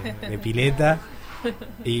tipo de pileta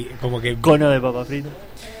y como que cono de papa frita.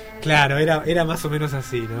 Claro, era más o menos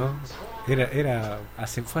así, ¿no?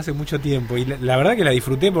 Fue hace mucho tiempo y la verdad que la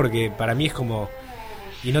disfruté porque para mí es como,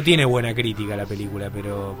 y no tiene buena crítica la película,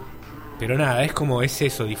 pero nada, es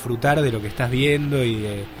eso, disfrutar de lo que estás viendo y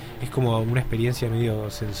es como una experiencia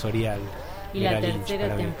medio sensorial. ¿Y la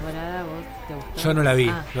tercera temporada vos te gustó? Yo no la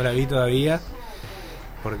vi todavía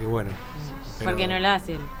porque bueno. Porque no la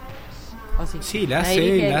hacen. ¿O sí? Sí, la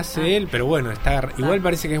hace él, pero bueno, igual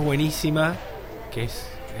parece que es buenísima, que es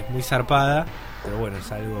muy zarpada, pero bueno,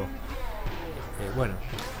 es algo bueno,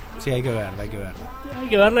 sí, hay que verla. Hay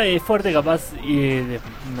que verla, es fuerte capaz y de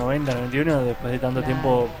 90, 91, después de tanto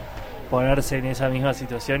tiempo ponerse en esa misma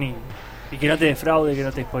situación y que no te defraude, que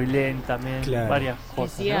no te spoileen también, varias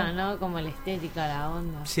cosas. Que siga, ¿no? Como la estética, la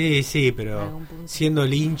onda. Sí, pero siendo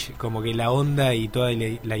Lynch, como que la onda y toda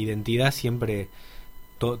la identidad siempre,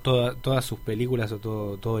 todas sus películas o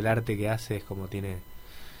todo el arte que hace es como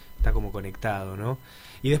está como conectado, ¿no?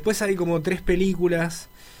 Y después hay como 3 películas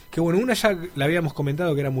que bueno, una ya la habíamos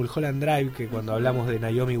comentado, que era Mulholland Drive, que cuando hablamos de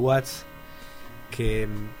Naomi Watts, que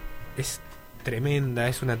es tremenda,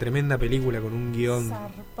 es una tremenda película con un guión.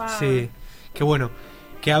 Sí, que bueno,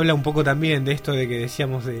 que habla un poco también de esto de que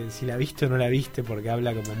decíamos de si la viste o no la viste, porque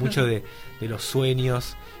habla como mucho de los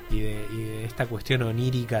sueños y de esta cuestión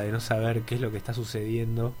onírica de no saber qué es lo que está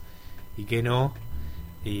sucediendo y qué no.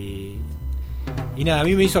 Y nada, a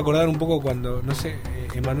mí me hizo acordar un poco cuando, no sé,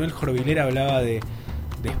 Emanuel Jorvilera hablaba de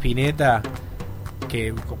Spinetta,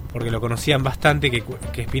 porque lo conocían bastante, que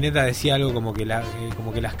Spinetta decía algo como que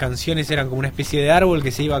las canciones eran como una especie de árbol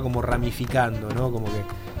que se iba como ramificando, ¿no? Como que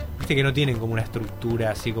viste que no tienen como una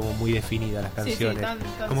estructura así como muy definida las canciones, tan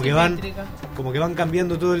como que van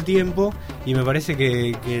cambiando todo el tiempo, y me parece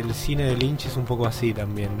que el cine de Lynch es un poco así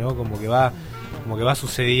también, ¿no? Como que va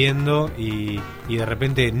sucediendo y de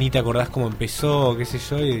repente ni te acordás cómo empezó o qué sé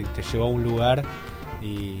yo, y te llevó a un lugar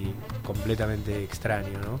y completamente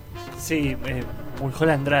extraño, ¿no? Sí,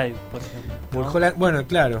 Mulholland Drive, por ejemplo, ¿no? Bueno,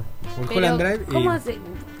 claro, Mulholland Drive. ¿Cómo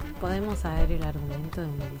podemos saber el argumento de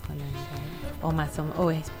Mulholland Drive?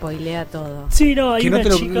 O spoilea todo. Sí, no, hay que una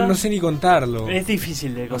chica, no sé ni contarlo. Es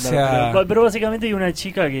difícil de contar, o sea, pero básicamente hay una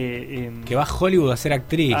chica que va a Hollywood a ser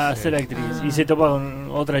actriz. Y se topa con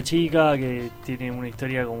otra chica que tiene una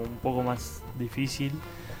historia como un poco más difícil.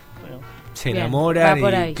 Bueno, se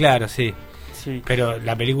enamora y claro, sí. Pero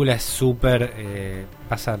la película es súper,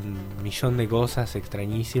 pasan un millón de cosas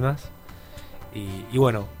extrañísimas y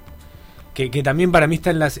bueno, que también para mí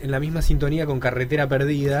está en la misma sintonía con Carretera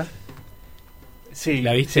Perdida. Sí,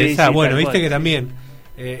 ¿la viste esa? Bueno, viste que también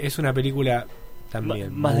es una película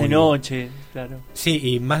también más de noche, claro. Sí,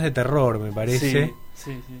 y más de terror, me parece.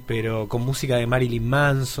 Sí. Pero con música de Marilyn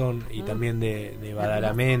Manson y también de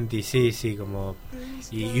Badalamenti, sí, como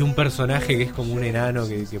y un personaje que es como un enano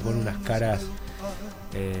que pone unas caras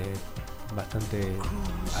bastante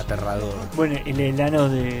aterrador. Bueno, el enano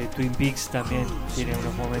de Twin Peaks también tiene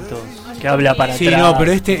unos momentos que habla para atrás. Sí, no,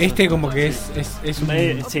 pero este como que es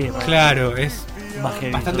claro, es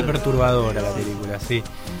bastante perturbadora la película, sí.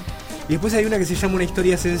 Y después hay una que se llama Una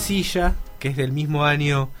historia sencilla, que es del mismo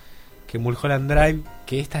año que Mulholland Drive,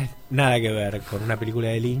 que esta es nada que ver con una película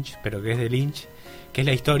de Lynch, pero que es de Lynch, que es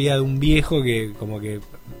la historia de un viejo que como que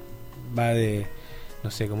va de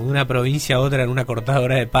no sé, como de una provincia a otra en una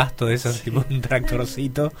cortadora de pasto de esos, tipo un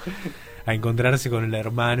tractorcito, a encontrarse con el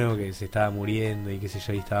hermano que se estaba muriendo y qué sé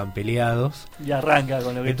yo, y estaban peleados. Y arranca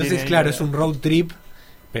con lo que entonces tiene claro, ahí, es un road trip,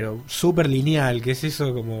 pero súper lineal, que es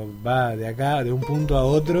eso, como va de acá, de un punto a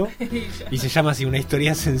otro, y se llama así Una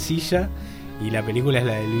historia sencilla, y la película es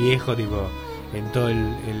la del viejo, tipo, en todo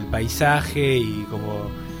el paisaje y como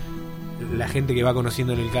la gente que va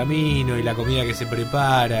conociendo en el camino y la comida que se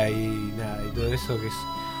prepara y nada, y todo eso, que es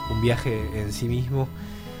un viaje en sí mismo.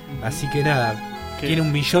 Así que nada, tiene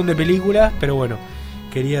 1 millón de películas, pero bueno,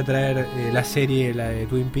 quería traer la serie, la de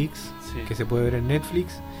Twin Peaks, que se puede ver en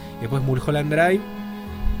Netflix. Después Mulholland Drive,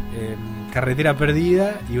 Carretera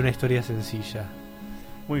Perdida y Una historia sencilla.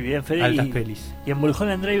 Muy bien, Fede. Altas pelis. Y en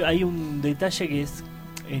Mulholland Drive hay un detalle que es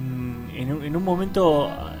en un momento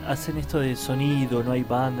hacen esto de sonido, no hay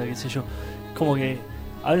banda, qué sé yo, como que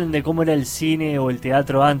hablan de cómo era el cine o el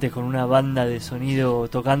teatro antes, con una banda de sonido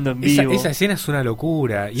tocando en vivo. Esa escena es una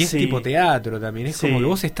locura, y es tipo teatro también, es como que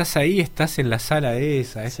vos estás ahí, estás en la sala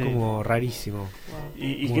esa, es como rarísimo.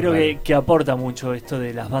 Y creo que aporta mucho esto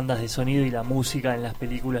de las bandas de sonido y la música en las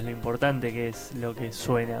películas, lo importante que es lo que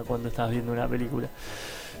suena cuando estás viendo una película.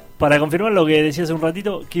 Para confirmar lo que decía hace un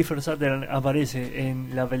ratito, Kiefer Sutherland aparece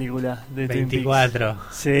en la película de 24. Twin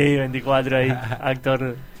Peaks. Sí, 24 ahí,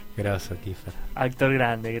 actor. Grosso, Kiefer. Actor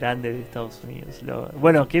grande de Estados Unidos.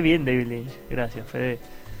 Bueno, qué bien David Lynch. Gracias, Fede.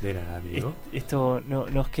 De nada, amigo. Esto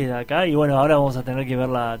nos queda acá. Y bueno, ahora vamos a tener que ver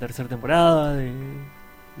la 3ª temporada de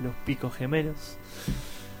Los Picos Gemelos.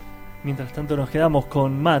 Mientras tanto nos quedamos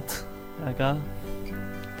con Matt, acá,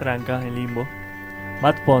 tranca, en limbo.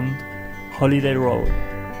 Matt Pond, Holiday Road.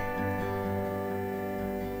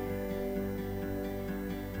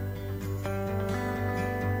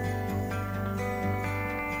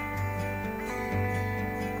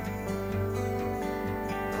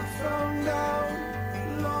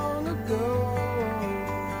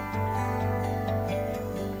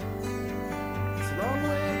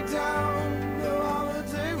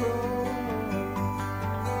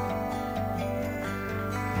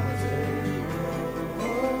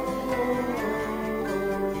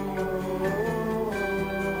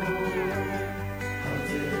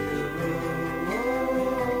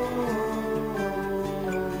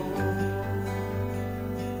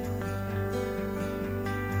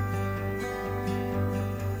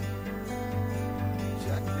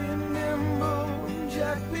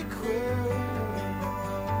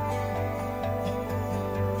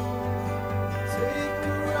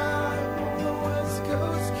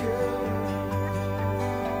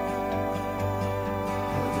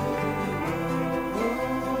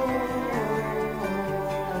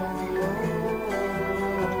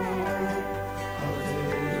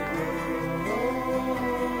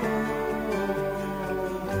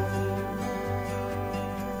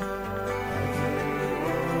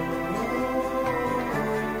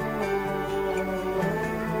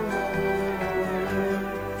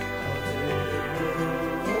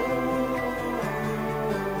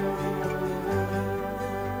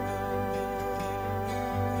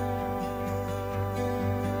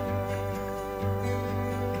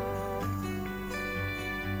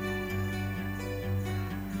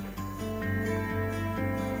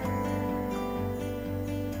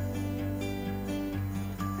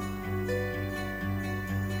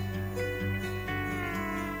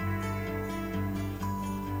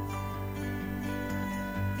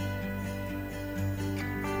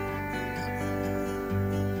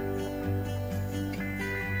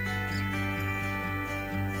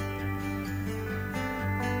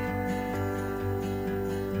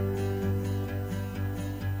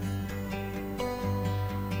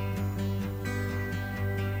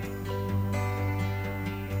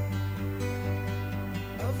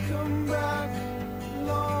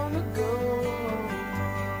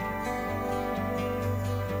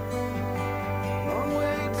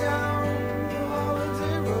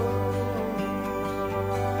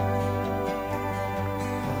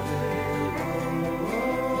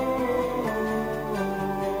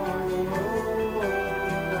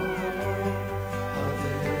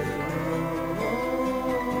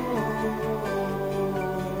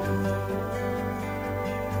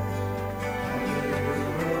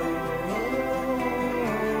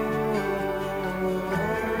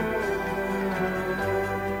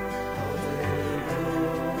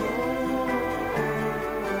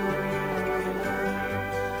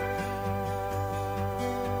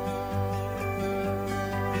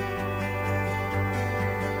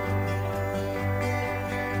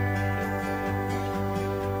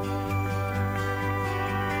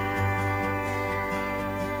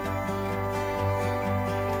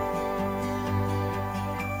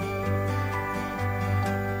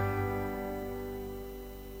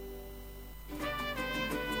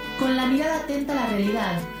 con la mirada atenta a la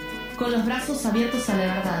realidad, con los brazos abiertos a la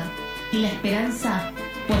verdad y la esperanza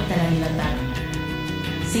puesta a la libertad.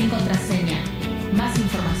 Sin contraseña, más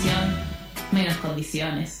información, menos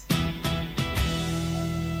condiciones.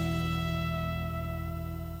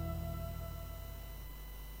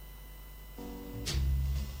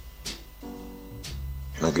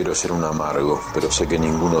 No quiero ser un amargo, pero sé que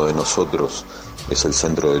ninguno de nosotros es el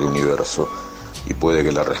centro del universo y puede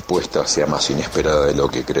que la respuesta sea más inesperada de lo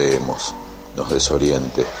que creemos, nos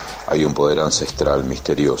desoriente. Hay un poder ancestral,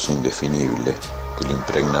 misterioso, indefinible, que lo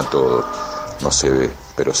impregna todo. No se ve,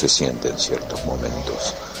 pero se siente en ciertos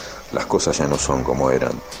momentos. Las cosas ya no son como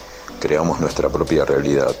eran. Creamos nuestra propia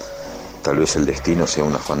realidad. Tal vez el destino sea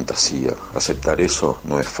una fantasía. Aceptar eso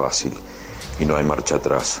no es fácil. Y no hay marcha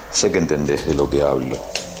atrás. Sé que entendés de lo que hablo.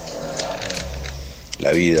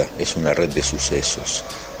 La vida es una red de sucesos.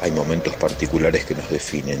 Hay momentos particulares que nos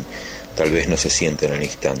definen. Tal vez no se siente en el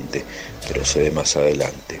instante, pero se ve más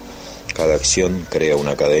adelante. Cada acción crea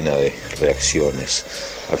una cadena de reacciones.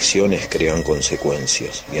 Acciones crean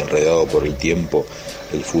consecuencias. Y enredado por el tiempo,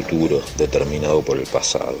 el futuro determinado por el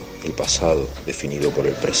pasado definido por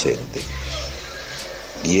el presente.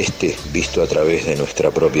 Y visto a través de nuestra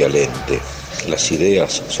propia lente. Las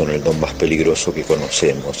ideas son el don más peligroso que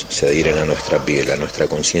conocemos, se adhieren a nuestra piel, a nuestra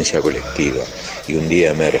conciencia colectiva, y un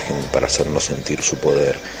día emergen para hacernos sentir su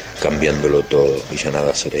poder, cambiándolo todo, y ya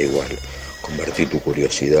nada será igual. Convertir tu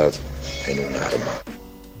curiosidad en un arma.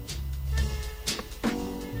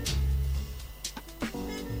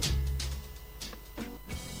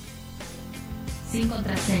 Sin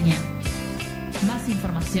contraseña, más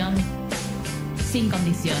información, sin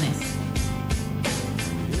condiciones.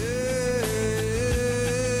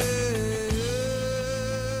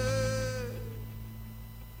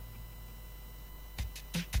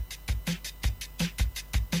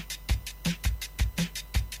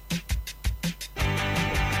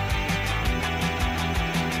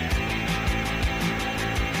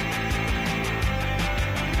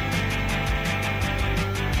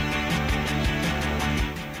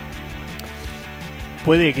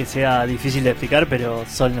 Puede que sea difícil de explicar, pero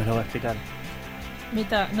Sol nos lo va a explicar.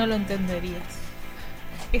 Mita, no lo entenderías.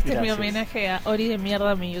 Este es mi homenaje a Ori de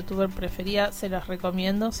Mierda, mi youtuber preferida. Se los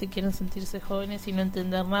recomiendo si quieren sentirse jóvenes y no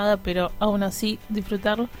entender nada, pero aún así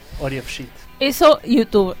disfrutarlo. Ori of Shit. Eso,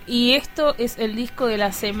 YouTube. Y esto es el disco de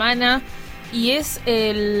la semana. Y es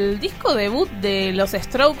el disco debut de los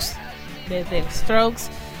Strokes. De The Strokes.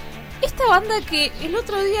 Esta banda que el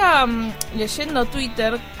otro día, leyendo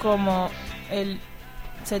Twitter, como el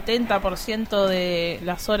 70% de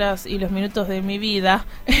las horas y los minutos de mi vida,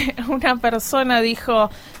 una persona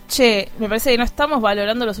dijo: che, me parece que no estamos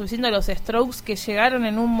valorando lo suficiente a los Strokes, que llegaron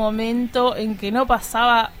en un momento en que no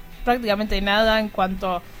pasaba prácticamente nada en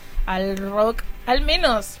cuanto al rock, al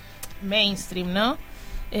menos mainstream, ¿no?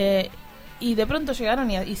 Y de pronto llegaron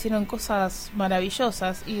y hicieron cosas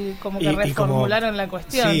maravillosas y como que reformularon la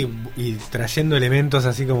cuestión. Sí, y trayendo elementos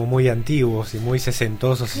así como muy antiguos y muy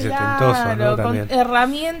sesentosos y setentosos, ¿no? También. Con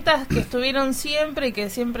herramientas que estuvieron siempre y que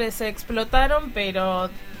siempre se explotaron, pero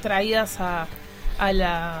traídas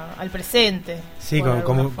al presente. Sí,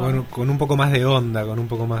 con un poco más de onda, con un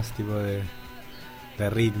poco más tipo de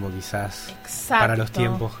ritmo quizás. Exacto. Para los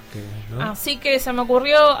tiempos ¿no? Así que se me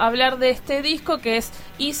ocurrió hablar de este disco que es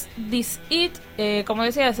Is This It. Como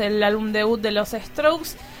decía, es el álbum debut de los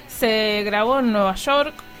Strokes. Se grabó en Nueva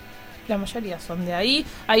York, la mayoría son de ahí.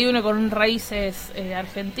 Hay uno con raíces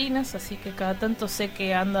argentinas, así que cada tanto sé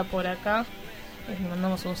que anda por acá. Les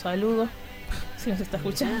mandamos un saludo si nos está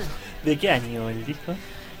escuchando. ¿De qué año el disco?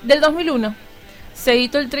 Del 2001. Se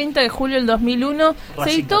editó el 30 de julio del 2001. Se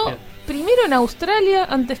editó primero en Australia,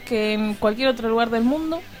 antes que en cualquier otro lugar del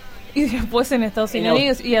mundo, y después en Estados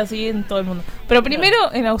Unidos y así en todo el mundo. Pero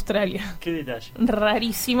primero en Australia. Qué detalle.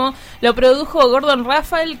 Rarísimo. Lo produjo Gordon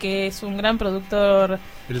Raphael, que es un gran productor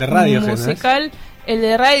musical. El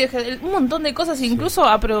de Radiohead, un montón de cosas, incluso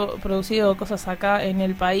ha producido cosas acá en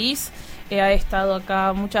el país. Ha estado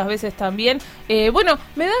acá muchas veces también. Bueno,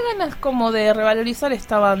 me da ganas como de revalorizar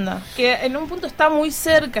esta banda, que en un punto está muy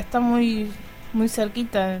cerca, está muy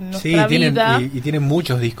cerquita en nuestra vida. Y tienen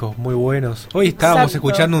muchos discos muy buenos. Hoy estábamos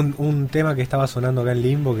escuchando un tema que estaba sonando acá en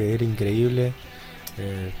Limbo, que era increíble.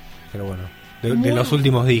 Pero bueno, de los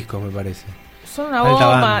últimos discos, me parece. Son una bomba.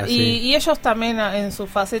 Banda, y ellos también en sus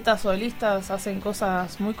facetas solistas hacen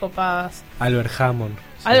cosas muy copadas. Albert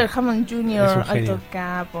Hammond Jr., alto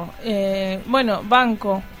capo. Bueno,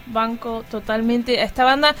 banco totalmente a esta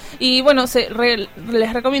banda. Y bueno,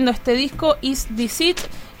 les recomiendo este disco, Is This It,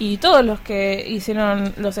 y todos los que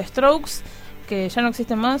hicieron los Strokes, que ya no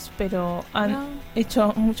existen más, pero han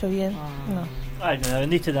hecho mucho bien. No. Ay, ¿me la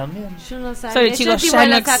vendiste también? Yo no sabía. Sorry, chicos, yo ya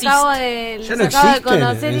no los acabo de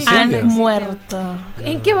conocer y han muerto.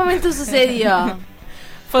 ¿En qué momento sucedió?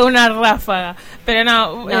 Fue una ráfaga. Pero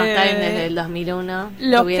no. Está bien, desde el 2001.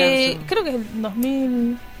 Los que. Creo que es el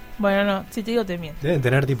 2000. Bueno, no, si te digo te miento. Deben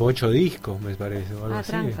tener tipo 8 discos, me parece. O algo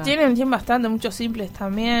así. Tienen bastante, muchos simples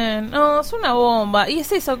también. No, es una bomba. Y es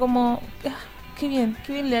eso, como. Qué bien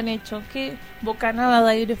le han hecho. Qué bocanada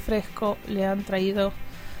de aire fresco le han traído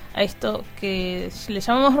a esto que le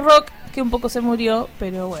llamamos rock, que un poco se murió,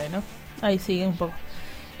 pero bueno, ahí sigue un poco.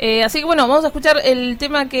 Así que bueno, vamos a escuchar el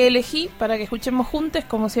tema que elegí para que escuchemos juntos,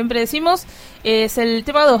 como siempre decimos. Es el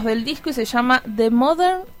tema 2 del disco y se llama The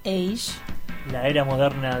Modern Age. La era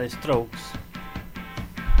moderna de Strokes.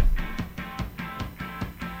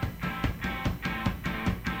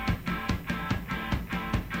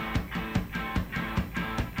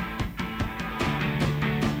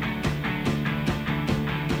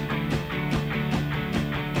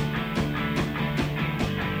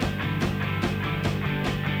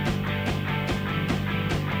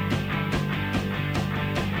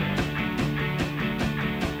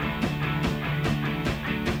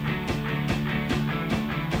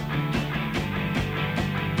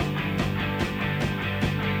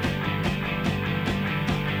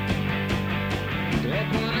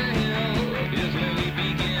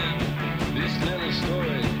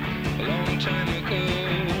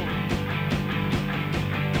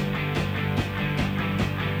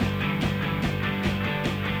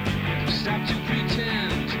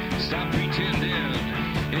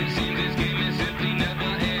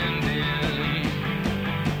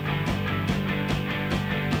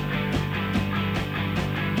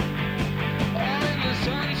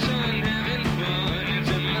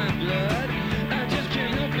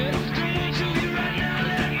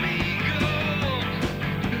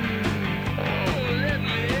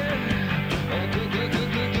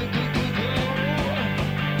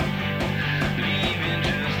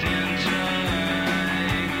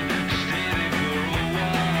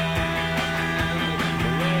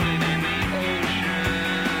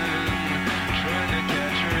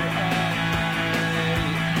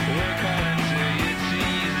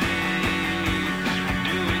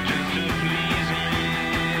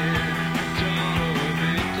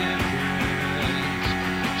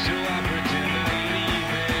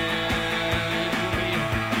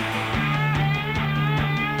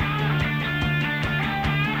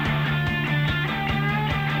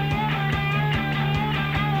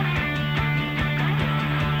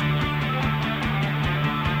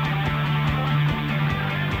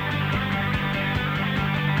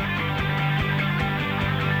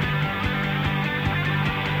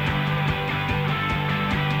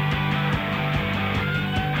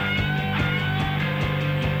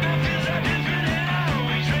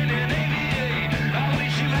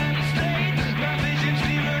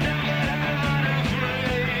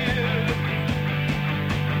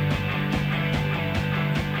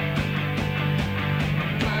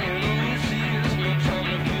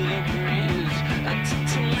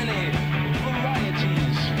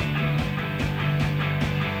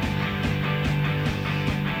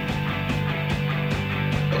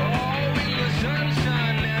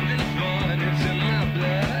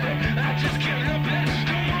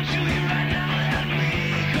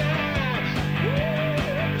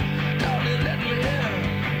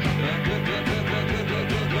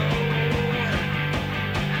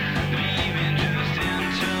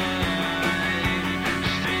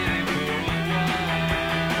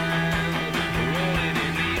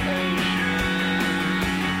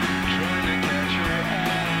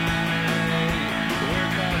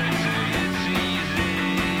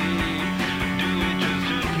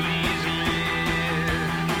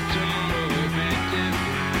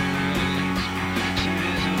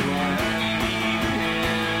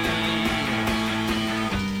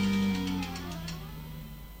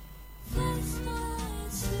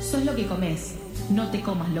 Sos lo que comes, no te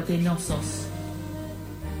comas lo que no sos.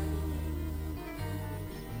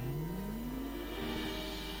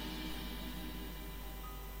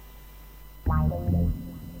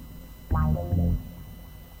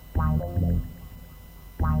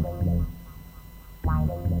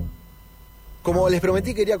 Como les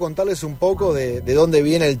prometí, quería contarles un poco de dónde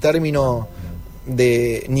viene el término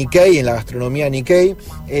de Nikkei, en la gastronomía Nikkei.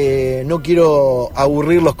 No quiero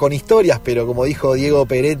aburrirlos con historias, pero como dijo Diego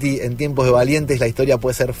Peretti, en tiempos de valientes la historia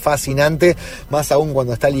puede ser fascinante, más aún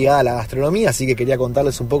cuando está ligada a la gastronomía, así que quería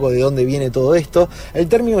contarles un poco de dónde viene todo esto. El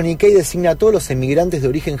término Nikkei designa a todos los emigrantes de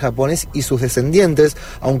origen japonés y sus descendientes,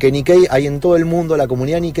 aunque Nikkei hay en todo el mundo. La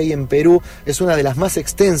comunidad Nikkei en Perú es una de las más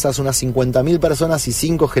extensas, unas 50.000 personas y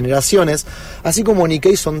 5 generaciones. Así como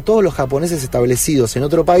Nikkei son todos los japoneses establecidos en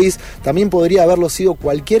otro país, también podría haberlo sido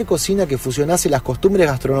cualquier cocina que fusionase las costumbres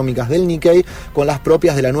gastronómicas del Nikkei con las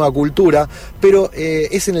propias de la nueva cultura, pero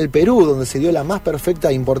es en el Perú donde se dio la más perfecta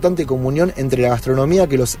e importante comunión entre la gastronomía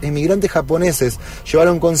que los emigrantes japoneses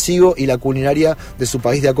llevaron consigo y la culinaria de su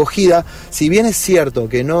país de acogida. Si bien es cierto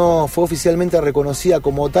que no fue oficialmente reconocida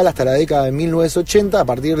como tal hasta la década de 1980, a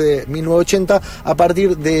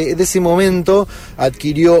partir de ese momento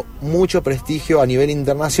adquirió mucho prestigio a nivel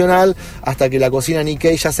internacional, hasta que la cocina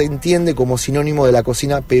Nikkei ya se entiende como sinónimo de la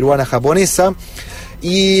cocina peruana japonesa.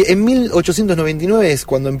 Y en 1899 es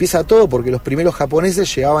cuando empieza todo, porque los primeros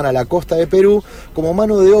japoneses llegaban a la costa de Perú como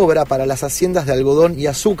mano de obra para las haciendas de algodón y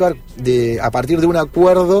azúcar, a partir de un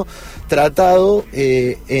acuerdo tratado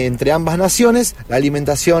entre ambas naciones. La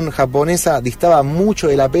alimentación japonesa distaba mucho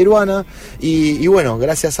de la peruana y bueno,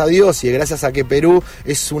 gracias a Dios y gracias a que Perú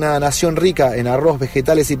es una nación rica en arroz,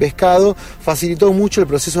 vegetales y pescado, facilitó mucho el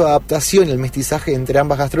proceso de adaptación y el mestizaje entre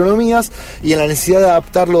ambas gastronomías, y en la necesidad de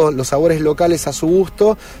adaptar los sabores locales a su gusto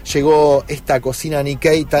llegó esta cocina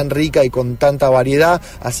Nikkei tan rica y con tanta variedad.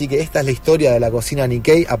 Así que esta es la historia de la cocina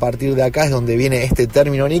Nikkei. A partir de acá es donde viene este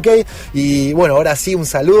término Nikkei. Y bueno, ahora sí, un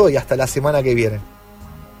saludo y hasta la semana que viene.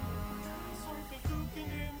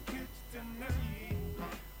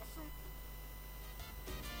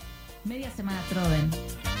 Media semana Troven.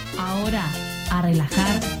 Ahora a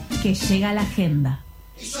relajar, que llega la agenda.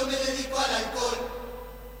 Y yo me dedico al alcohol.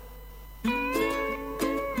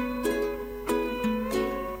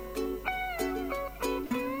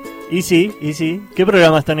 Y sí. ¿Qué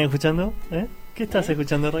programa están escuchando? ¿Qué estás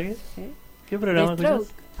escuchando, Raquel? ¿Qué programa escuchas?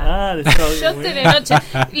 The Stroke. Yo Telenoche.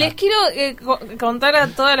 Les quiero contar a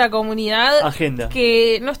toda la comunidad Agenda.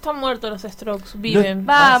 que no están muertos los Strokes, viven.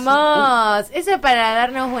 Vamos, eso es para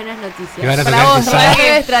darnos buenas noticias. Y van a Para vos,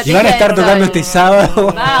 y van a estar tocando este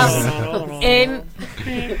sábado. Vamos.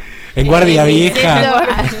 En Guardia Vieja.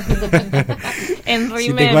 En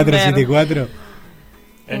Remember. 7474.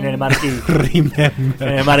 En el Marqués. Remember. En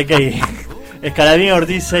el Marqués. Escalabrín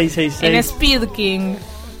Ortiz 666. En Speed King.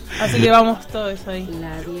 Así que vamos todos ahí.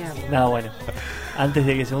 No, bueno. Antes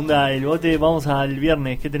de que se hunda el bote, vamos al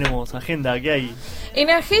viernes. ¿Qué tenemos? Agenda, ¿qué hay? En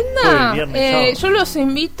agenda, viernes, yo los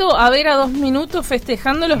invito a ver a 2 minutos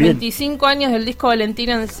festejando los Bien. 25 años del disco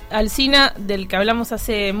Valentina Alsina, del que hablamos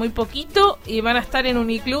hace muy poquito, y van a estar en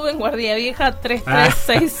Uniclub en Guardia Vieja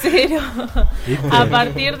 3360 a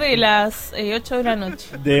partir de las 8 de la noche.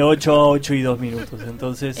 De 8 a 8 y 2 minutos.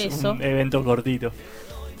 Entonces, Eso. un evento cortito.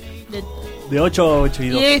 De 8 a 8 y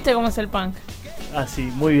 2. Y viste cómo es el punk. Así,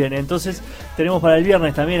 muy bien. Entonces tenemos para el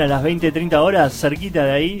viernes también a las 20-30 horas, cerquita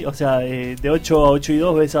de ahí, o sea, de 8 a 8 y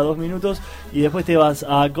 2 ves a 2 minutos, y después te vas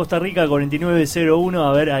a Costa Rica 4901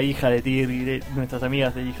 a ver a Hija de Tigre, nuestras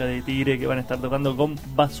amigas de Hija de Tigre, que van a estar tocando con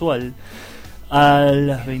Basual a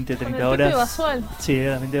las 20-30 horas. Basual. Sí,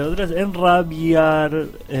 a las 20 horas en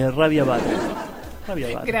Rabia Bar.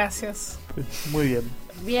 Gracias. Muy bien.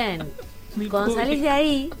 Bien. Cuando salís de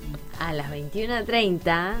ahí a las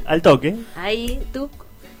 21:30, Al toque. ahí tú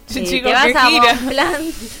Sí, te chicos, vas qué a gira. Plan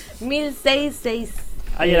 1660.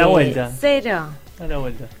 Ahí a la vuelta. A la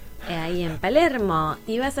vuelta. Ahí en Palermo,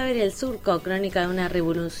 y vas a ver El Surco, crónica de una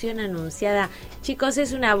revolución anunciada. Chicos,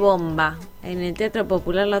 es una bomba. En el Teatro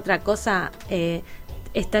Popular La Otra Cosa,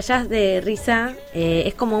 estallás de risa.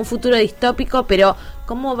 Es como un futuro distópico, pero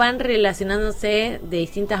cómo van relacionándose de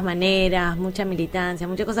distintas maneras, mucha militancia,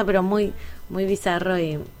 mucha cosa, pero muy, muy bizarro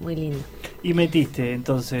y muy lindo. Y metiste,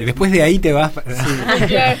 entonces. Y después de ahí te vas.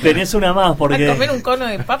 Sí. Tenés una más porque. A comer un cono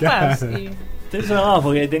de papas. Claro. Y... Tenés una más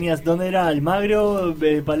porque tenías, ¿dónde era? Almagro,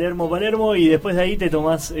 Palermo, y después de ahí te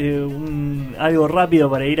tomás algo rápido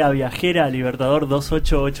para ir a Viajera, Libertador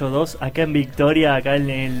 2882, acá en Victoria, acá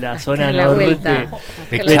en la zona en la norte.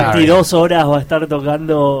 22 horas va a estar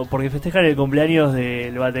tocando, porque festejan el cumpleaños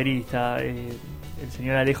del baterista, el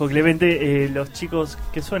señor Alejo Clemente, los chicos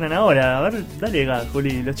que suenan ahora. A ver, dale acá,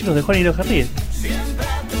 Juli, los chicos de Juan y los Jardines.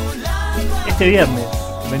 Este viernes,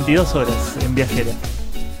 22 horas en Viajera.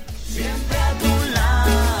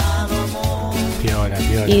 Piola.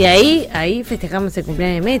 Y de ahí festejamos el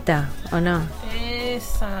cumpleaños de Meta, ¿o no?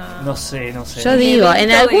 Esa. No sé. Yo digo,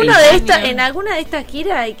 en alguna de estas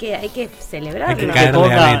giras hay que celebrarlo. Hay que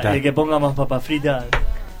caerle a Meta. El que ponga más papas fritas.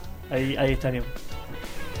 Ahí estaremos.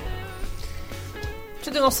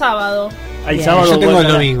 Yo tengo sábado. Sábado. Yo tengo el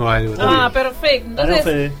domingo algo. Perfecto.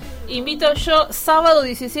 Entonces, invito yo sábado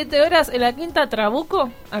 17 horas en la Quinta Trabuco,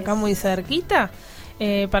 acá muy cerquita.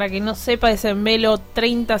 Para que no sepa, es en Velo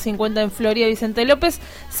 3050 en Florida Vicente López.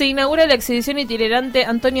 Se inaugura la exhibición itinerante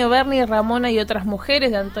Antonio Berni, Ramona y otras mujeres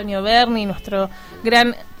de Antonio Berni, nuestro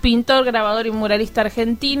gran pintor, grabador y muralista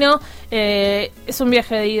argentino. Es un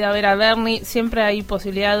viaje de ida a ver a Berni. Siempre hay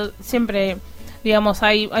posibilidad, siempre, digamos,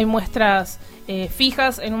 hay muestras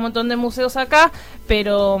fijas en un montón de museos acá,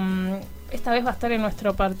 pero esta vez va a estar en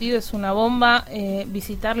nuestro partido. Es una bomba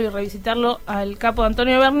visitarlo y revisitarlo al capo de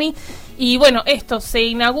Antonio Berni. Y bueno, esto se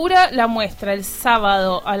inaugura la muestra el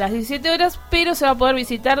sábado a las 17 horas, pero se va a poder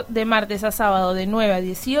visitar de martes a sábado de 9 a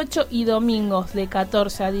 18 y domingos de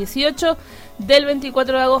 14 a 18 del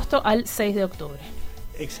 24 de agosto al 6 de octubre.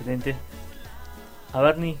 Excelente. A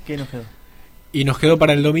Berni, ¿qué nos quedó? Y nos quedó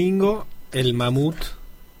para el domingo el Mamut,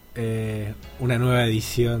 una nueva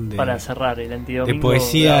edición de, para cerrar el antidomingo, de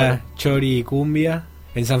poesía, chori y cumbia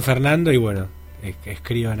en San Fernando. Y bueno,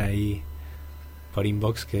 escriban ahí por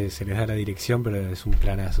inbox que se les da la dirección, pero es un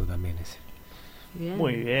planazo también ese. Bien.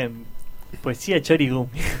 Muy bien. Poesía, chori y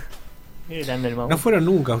cumbia. Qué grande el Mamut. ¿No fueron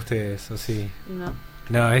nunca ustedes, o sí?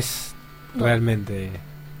 No, es realmente...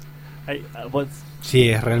 ¿Vos sí,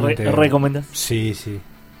 es realmente... ¿Recomendás? Sí.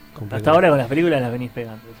 Hasta ahora con las películas las venís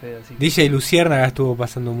pegando. Así. DJ Luciérnaga estuvo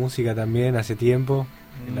pasando música también hace tiempo.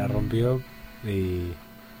 La rompió. Y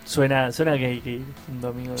suena que un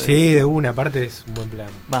domingo. Sí, de una, aparte es un buen plan.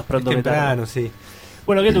 Más pronto que temprano, sí.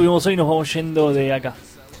 Bueno, ¿qué tuvimos hoy? Nos vamos yendo de acá.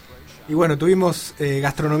 Y bueno, tuvimos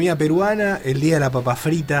gastronomía peruana, el día de la papa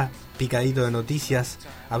frita, picadito de noticias,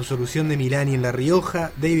 absolución de Milani en La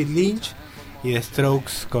Rioja, David Lynch y The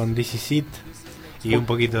Strokes con This Is It. Y un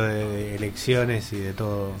poquito de elecciones y de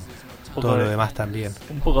todo lo demás también.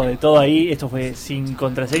 Un poco de todo ahí. Esto fue Sin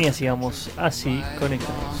Contraseña. Sigamos así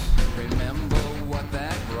conectados.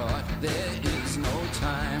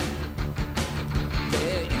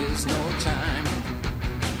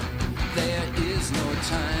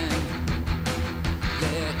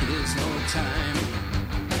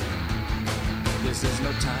 This is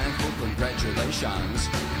no time for congratulations.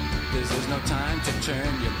 This is no time to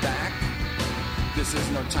turn your back. This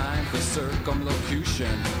is no time for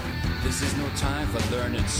circumlocution. This is no time for learning